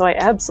wrong, so I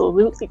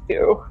absolutely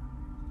do.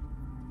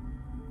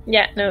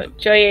 Yeah, no,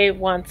 Joye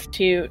wants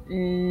to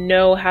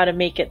know how to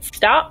make it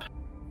stop,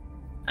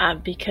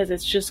 because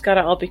it's just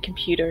gotta all be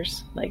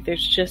computers. Like,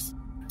 there's just...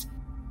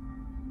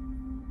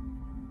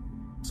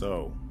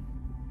 So,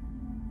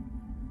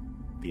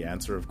 the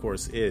answer, of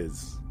course,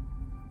 is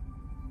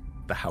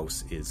the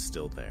house is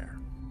still there.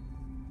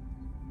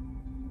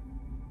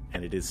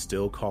 And it is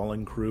still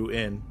calling crew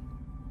in.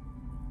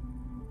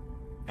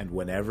 And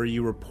whenever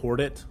you report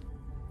it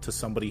to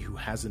somebody who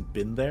hasn't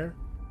been there,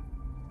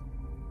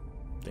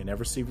 they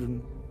never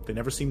seem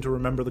to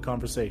remember the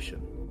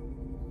conversation.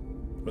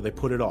 Or they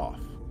put it off.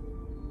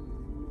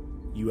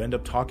 You end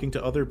up talking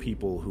to other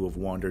people who have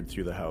wandered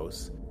through the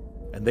house,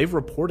 and they've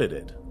reported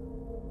it.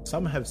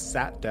 Some have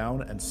sat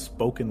down and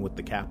spoken with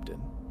the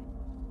captain,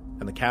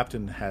 and the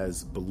captain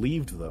has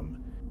believed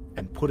them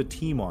and put a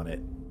team on it,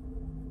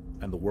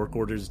 and the work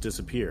orders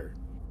disappear.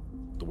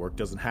 The work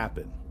doesn't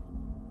happen.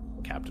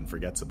 The captain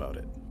forgets about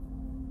it.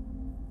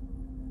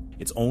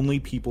 It's only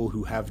people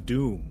who have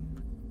Doom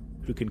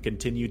who can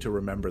continue to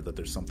remember that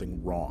there's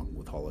something wrong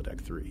with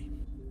Holodeck 3.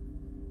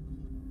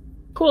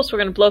 Cool, so we're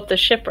gonna blow up the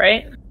ship,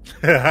 right?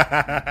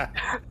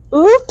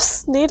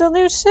 Oops! Need a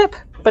new ship!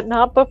 But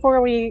not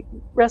before we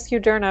rescue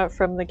Jirna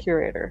from the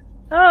curator.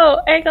 Oh,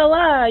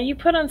 Egala, you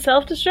put on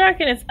self-destruct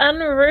and it's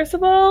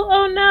unreversible?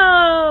 Oh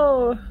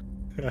no!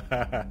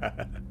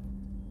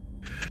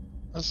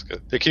 That's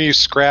good. Can you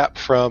scrap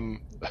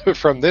from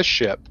this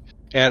ship,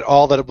 and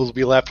all that will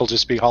be left will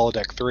just be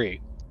Holodeck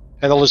 3,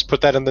 and they'll just put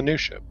that in the new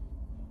ship.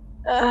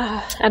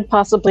 And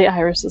possibly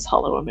Iris's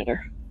holo emitter.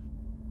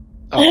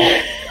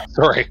 Oh,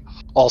 sorry.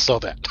 Also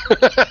that.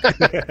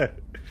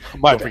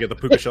 Don't forget the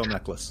puka shell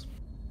necklace.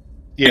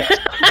 Yeah.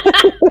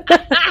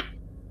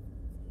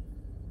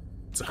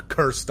 It's a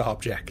cursed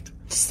object.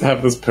 Just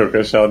have this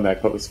puka shell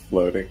necklace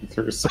floating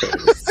through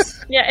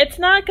space. Yeah, it's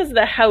not because of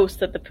the house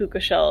that the puka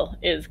shell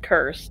is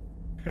cursed.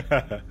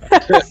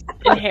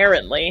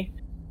 Inherently.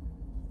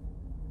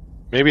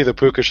 Maybe the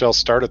puka shell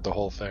started the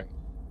whole thing.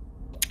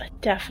 It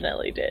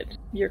definitely did.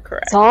 You're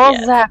correct. It's all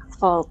yes. Zach's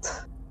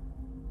fault.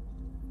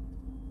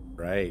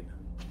 Right.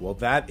 Well,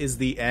 that is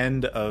the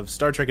end of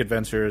Star Trek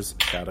Adventures,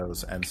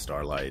 Shadows and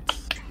Starlight.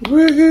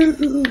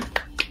 Woohoo!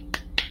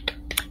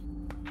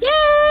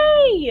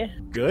 Yay! Yay!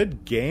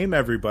 Good game,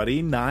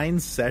 everybody. 9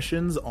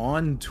 sessions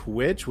on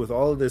Twitch with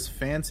all of this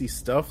fancy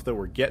stuff that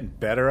we're getting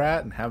better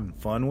at and having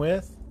fun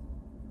with.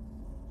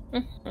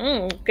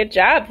 Good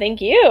job,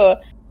 thank you.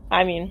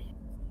 I mean,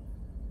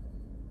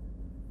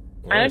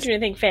 I don't do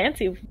anything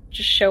fancy,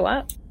 just show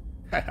up.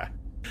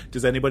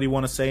 Does anybody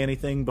want to say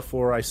anything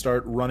before I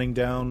start running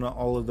down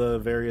all of the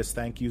various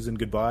thank yous and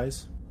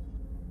goodbyes?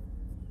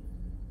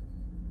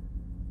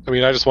 I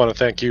mean, I just want to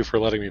thank you for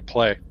letting me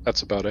play.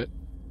 That's about it.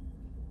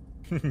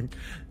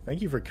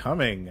 Thank you for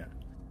coming.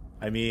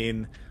 I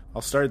mean,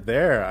 I'll start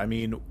there. I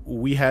mean,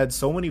 we had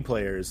so many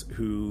players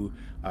who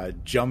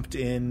jumped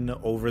in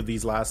over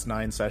these last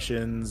 9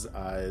 sessions.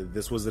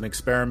 This was an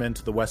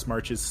experiment, the West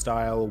Marches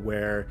style,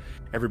 where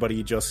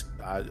everybody just,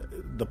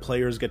 the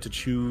players get to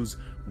choose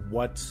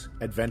what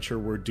adventure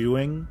we're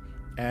doing.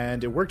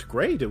 And it worked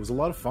great. It was a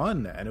lot of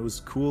fun. And it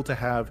was cool to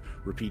have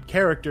repeat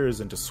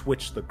characters and to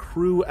switch the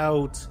crew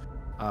out.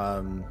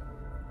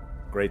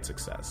 Great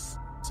success.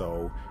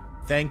 So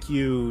thank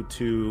you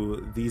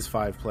to these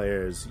 5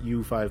 players,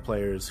 you 5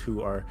 players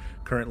who are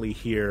currently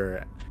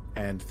here,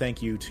 and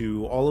thank you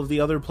to all of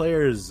the other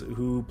players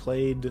who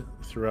played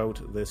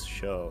throughout this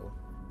show.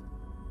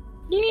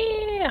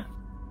 Yeah!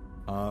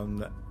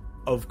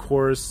 Of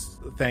course,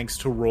 thanks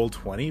to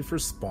Roll20 for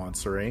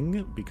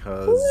sponsoring,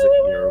 because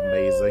Woo! you're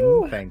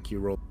amazing. Thank you,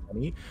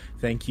 Roll20.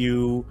 Thank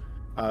you,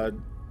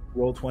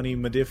 Roll20,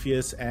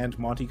 Modifius, and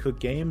Monty Cook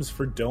Games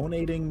for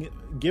donating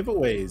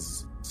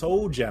giveaways.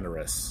 So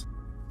generous.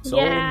 So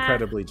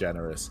incredibly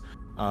generous.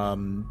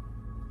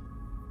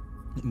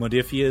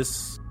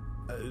 Modifius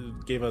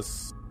gave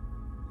us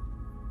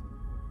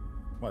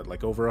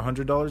like over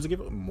 $100 to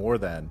give? More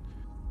than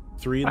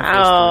 3 in the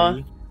first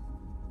 3.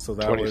 So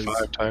that 25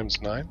 was times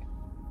 9.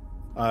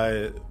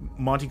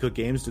 Monty Cook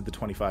Games did the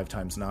 25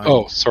 times 9.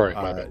 Oh, sorry,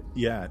 my bad.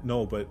 Yeah,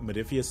 no, but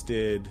Modifius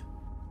did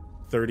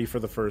 30 for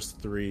the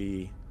first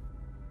 3,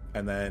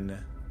 and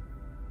then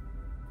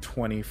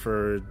 20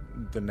 for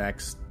the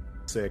next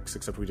 6,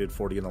 except we did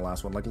 40 in the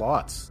last one. Like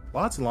lots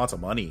and lots of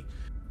money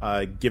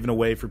given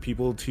away for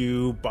people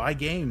to buy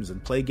games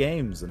and play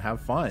games and have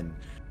fun.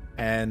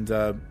 And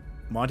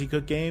Monty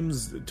Cook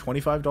Games,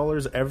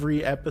 $25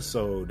 every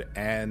episode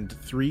and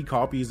 3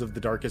 copies of The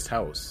Darkest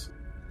House.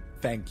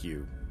 Thank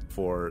you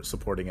for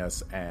supporting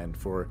us and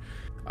for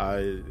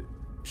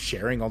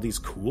sharing all these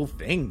cool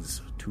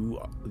things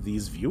to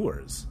these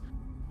viewers.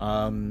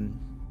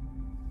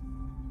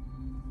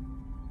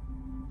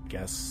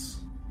 Guess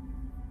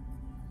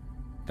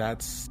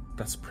that's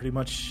pretty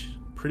much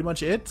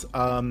it.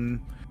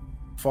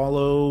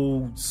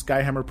 Follow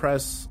Skyhammer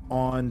Press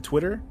on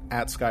Twitter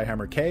at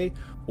SkyhammerK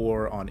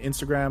or on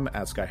Instagram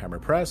at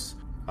Skyhammer Press.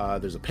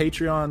 There's a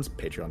Patreon,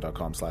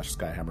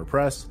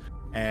 patreon.com/SkyhammerPress.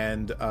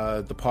 And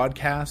the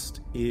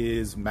podcast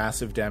is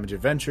Massive Damage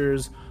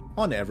Adventures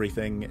on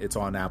everything. It's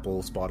on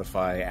Apple,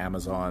 Spotify,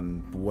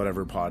 Amazon,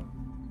 whatever podcast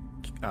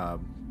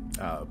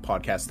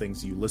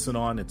things you listen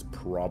on. It's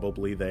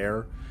probably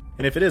there.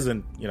 And if it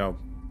isn't,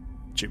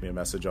 shoot me a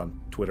message on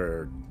Twitter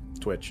or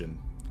Twitch, and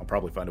I'll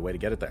probably find a way to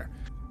get it there.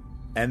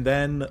 And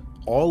then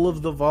all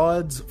of the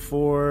VODs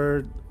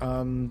for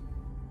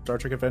Star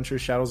Trek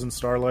Adventures Shadows and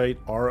Starlight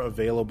are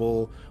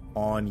available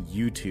on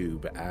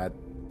YouTube at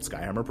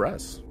Skyhammer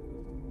Press.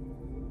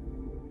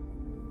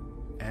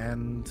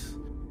 And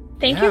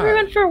thank you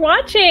everyone for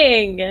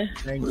watching.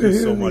 Thank you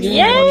so much for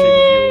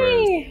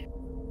Yay!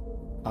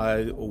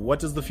 watching, viewers. What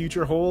does the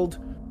future hold?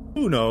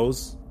 Who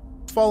knows?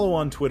 Follow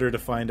on Twitter to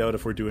find out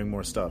if we're doing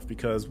more stuff,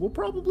 because we'll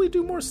probably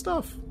do more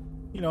stuff,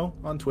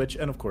 on Twitch.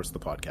 And of course the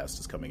podcast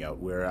is coming out.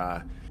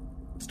 We're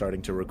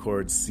starting to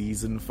record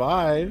season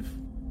 5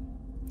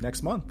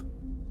 next month,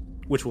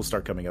 which will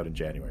start coming out in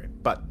January,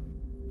 but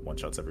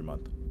one-shots every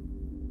month.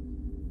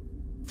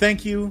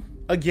 Thank you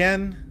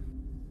again.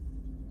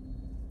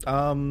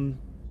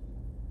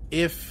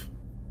 If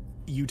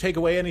you take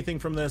away anything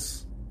from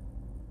this,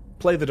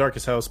 play The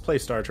Darkest House, play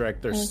Star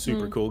Trek. They're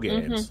super cool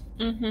games.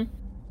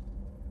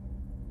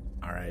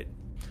 All right.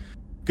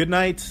 Good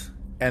night,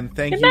 and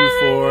thank you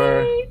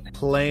for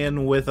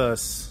playing with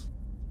us.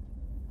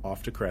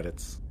 Off to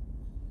credits.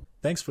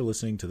 Thanks for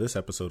listening to this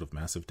episode of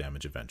Massive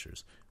Damage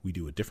Adventures. We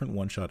do a different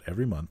one-shot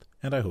every month,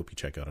 and I hope you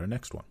check out our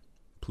next one.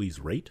 Please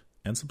rate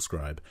and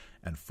subscribe,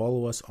 and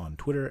follow us on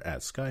Twitter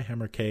at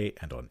SkyhammerK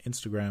and on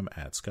Instagram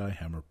at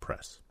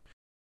SkyhammerPress.